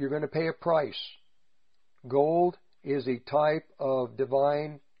to pay a price. Gold is a type of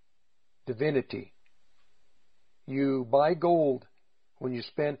divinity. You buy gold when you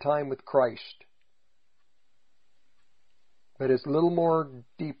spend time with Christ. But it's a little more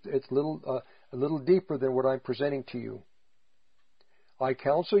deep. It's a little deeper than what I'm presenting to you. I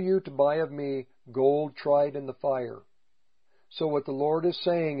counsel you to buy of me gold tried in the fire. So what the Lord is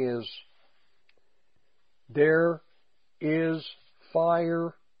saying is, there is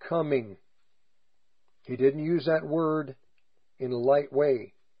fire coming. He didn't use that word in a light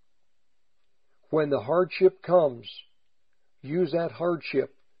way. When the hardship comes, use that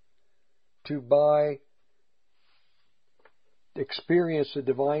hardship to experience the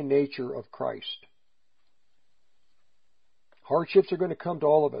divine nature of Christ. Hardships are going to come to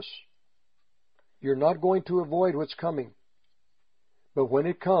all of us. You're not going to avoid what's coming. But when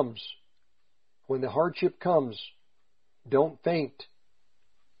it comes, when the hardship comes, don't faint.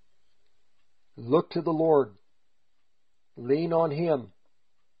 Look to the Lord. Lean on Him.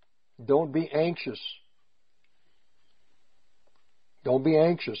 Don't be anxious. Don't be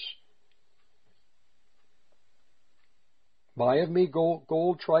anxious. Buy of me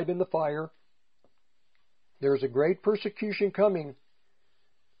gold tried in the fire. There's a great persecution coming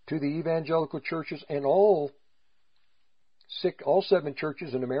to the evangelical churches and all 7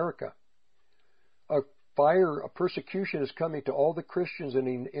 churches in America. A persecution is coming to all the Christians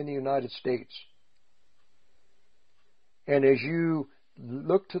in the United States. And as you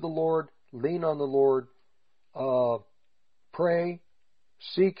look to the Lord, lean on the Lord, pray,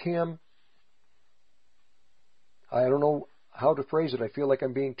 seek Him. I don't know how to phrase it. I feel like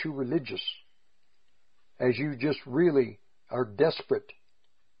I'm being too religious. As you just really are desperate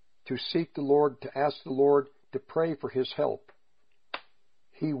to seek the Lord, to ask the Lord, to pray for His help,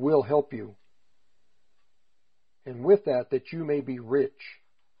 He will help you. And with that you may be rich.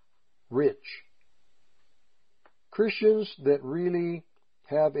 Rich. Christians that really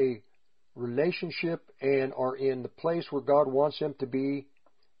have a relationship and are in the place where God wants them to be,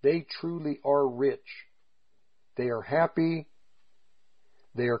 they truly are rich. They are happy.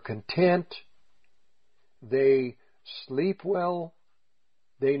 They are content. They sleep well.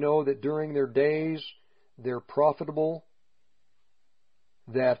 They know that during their days they're profitable,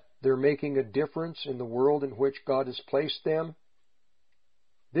 that they're making a difference in the world in which God has placed them.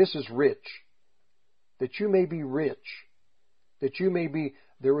 This is rich. That you may be rich. That you may be...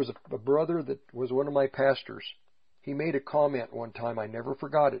 There was a brother that was one of my pastors. he made a comment one time. I never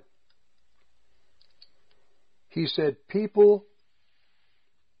forgot it. He said, people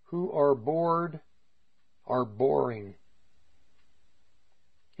who are bored are boring.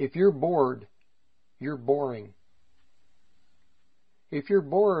 If you're bored, you're boring. If you're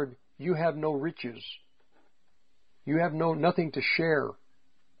bored, you have no riches. You have nothing to share.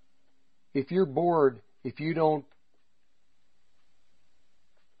 If you're bored, if you don't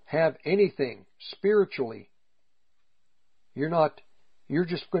have anything spiritually, you're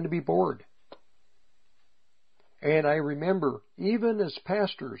just going to be bored. And I remember, even as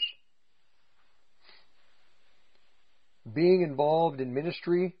pastors, being involved in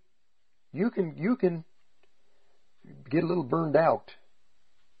ministry, you can get a little burned out.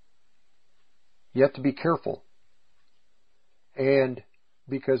 You have to be careful. And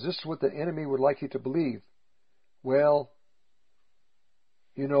because this is what the enemy would like you to believe. Well,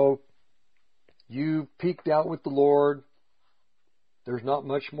 you've peaked out with the Lord. There's not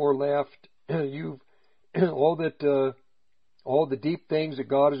much more left. You've all the deep things that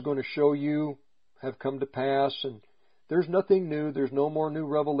God is going to show you have come to pass, and there's nothing new. There's no more new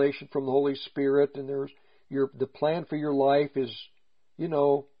revelation from the Holy Spirit, and the plan for your life is,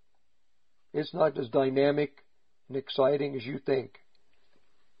 it's not as dynamic and exciting as you think.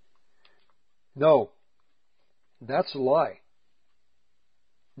 No, that's a lie.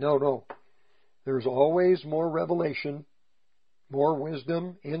 No. There's always more revelation, more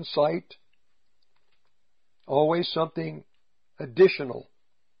wisdom, insight, always something additional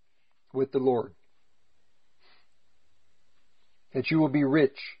with the Lord. That you will be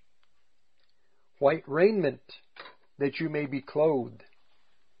rich. White raiment, that you may be clothed.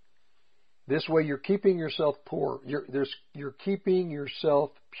 This way you're keeping yourself poor. You're keeping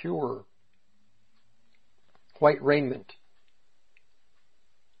yourself pure. White raiment,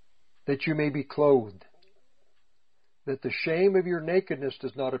 that you may be clothed. That the shame of your nakedness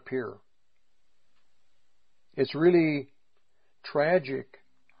does not appear. It's really tragic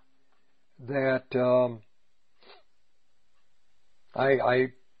that to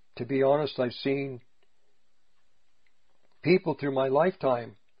be honest, I've seen people through my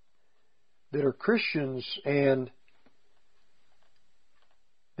lifetime that are Christians and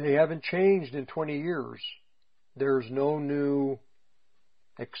they haven't changed in 20 years. There's no new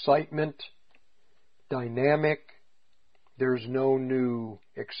excitement, dynamic. There's no new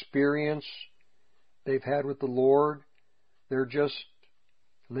experience they've had with the Lord. They're just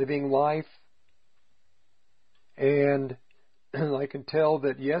living life. And I can tell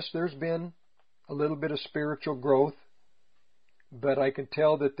that, yes, there's been a little bit of spiritual growth, but I can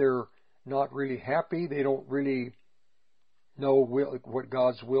tell that they're not really happy. They don't really know what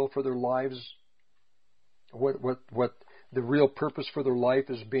God's will for their lives, what the real purpose for their life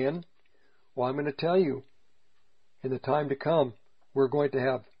has been. Well, I'm going to tell you, in the time to come, we're going to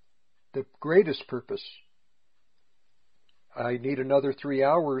have the greatest purpose. I need another 3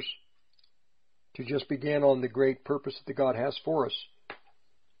 hours to just begin on the great purpose that God has for us.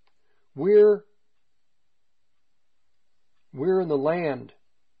 We're in the land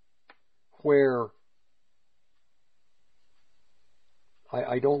where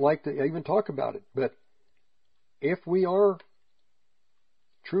I don't like to even talk about it, but if we are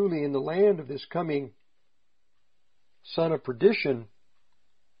truly in the land of this coming son of perdition,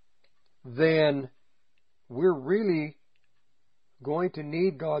 then we're really going to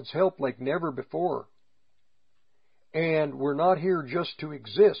need God's help like never before. And we're not here just to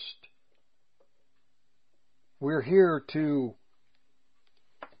exist. We're here to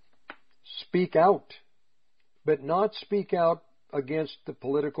speak out, but not speak out against the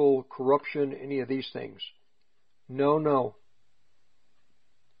political corruption, any of these things. No.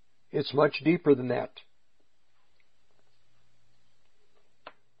 It's much deeper than that.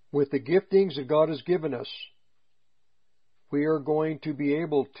 With the giftings that God has given us, we are going to be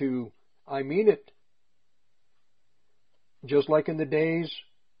able to, I mean it, just like in the days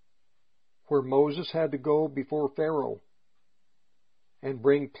where Moses had to go before Pharaoh and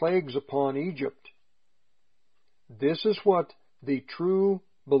bring plagues upon Egypt. This is what the true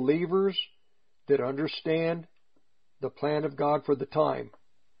believers that understand the plan of God for the time.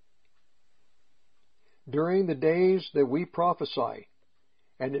 During the days that we prophesy,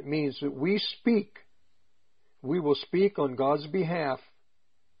 and it means that we speak, we will speak on God's behalf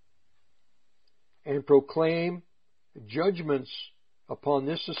and proclaim judgments upon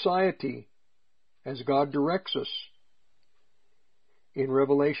this society as God directs us. In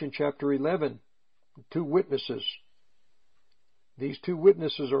Revelation chapter 11, 2 witnesses. These 2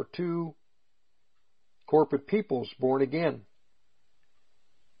 witnesses are 2 corporate peoples born again,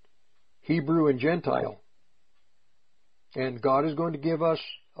 Hebrew and Gentile. And God is going to give us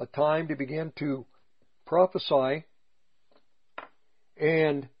a time to begin to prophesy.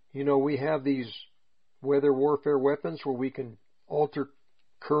 And, we have these weather warfare weapons where we can alter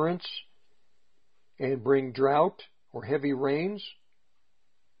currents and bring drought or heavy rains.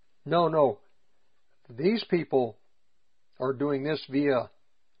 No. These people are doing this via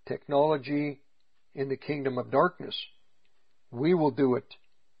technology in the kingdom of darkness. We will do it.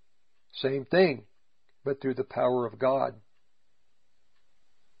 Same thing, but through the power of God.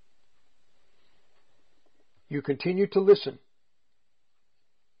 You continue to listen.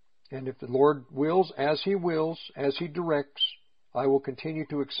 And if the Lord wills, as He directs, I will continue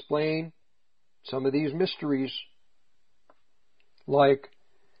to explain some of these mysteries, like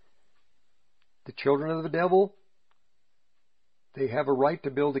the children of the devil. They have a right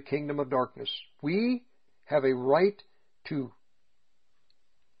to build a kingdom of darkness. We have a right to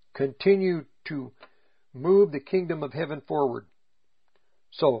continue to move the kingdom of heaven forward.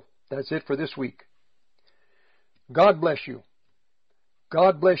 So, that's it for this week. God bless you.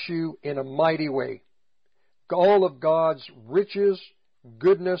 God bless you in a mighty way. All of God's riches,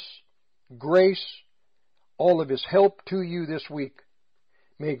 goodness, grace, all of His help to you this week.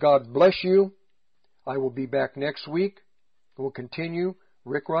 May God bless you. I will be back next week. We'll continue.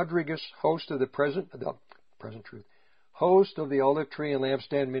 Rick Rodriguez, host of the Present Truth, host of the Olive Tree and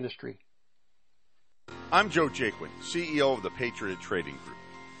Lampstand Ministry. I'm Joe Jaquin, CEO of the Patriot Trading Group,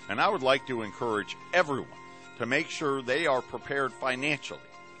 and I would like to encourage everyone to make sure they are prepared financially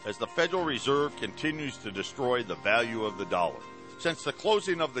as the Federal Reserve continues to destroy the value of the dollar. Since the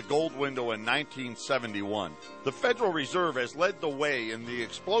closing of the gold window in 1971, the Federal Reserve has led the way in the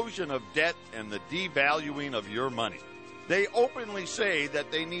explosion of debt and the devaluing of your money. They openly say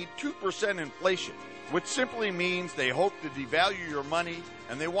that they need 2% inflation, which simply means they hope to devalue your money,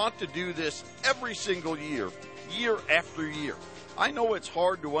 and they want to do this every single year, year after year. I know it's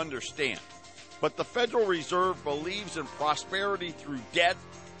hard to understand, but the Federal Reserve believes in prosperity through debt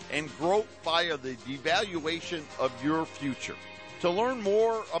and growth via the devaluation of your future. To learn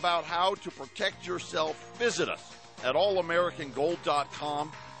more about how to protect yourself, visit us at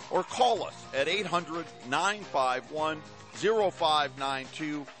allamericangold.com or call us at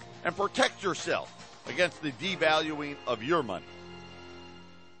 800-951-0592 and protect yourself against the devaluing of your money.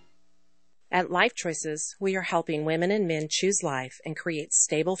 At Life Choices, we are helping women and men choose life and create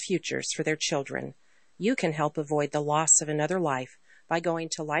stable futures for their children. You can help avoid the loss of another life by going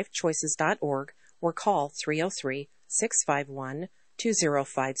to lifechoices.org or call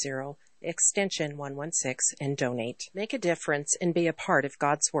 303-651-2050, extension 116, and donate. Make a difference and be a part of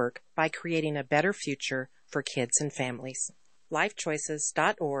God's work by creating a better future for kids and families.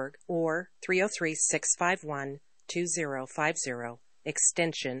 lifechoices.org or 303-651-2050,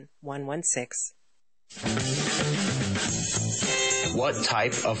 extension 116. What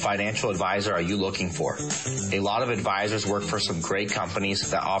type of financial advisor are you looking for? A lot of advisors work for some great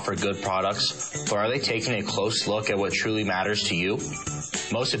companies that offer good products, but are they taking a close look at what truly matters to you?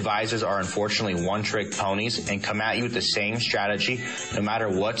 Most advisors are unfortunately one-trick ponies and come at you with the same strategy no matter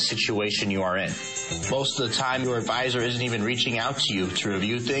what situation you are in. Most of the time, your advisor isn't even reaching out to you to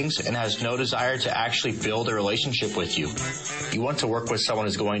review things and has no desire to actually build a relationship with you. You want to work with someone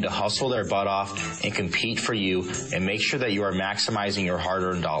who's going to hustle their butt off and compete for you and make sure that you are maximizing your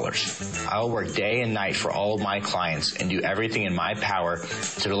hard-earned dollars. I will work day and night for all of my clients and do everything in my power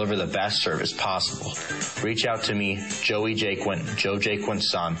to deliver the best service possible. Reach out to me, Joey Jaquin, Joe Jaquin's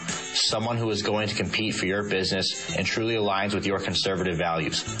son, someone who is going to compete for your business and truly aligns with your conservative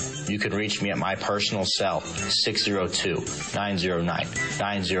values. You can reach me at my personal cell,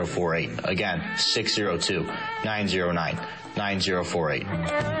 602-909-9048. Again,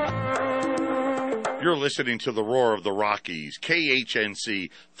 602-909-9048. You're listening to the Roar of the Rockies,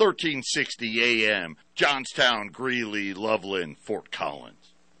 KHNC, 1360 AM, Johnstown, Greeley, Loveland, Fort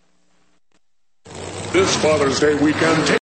Collins. This Father's Day weekend,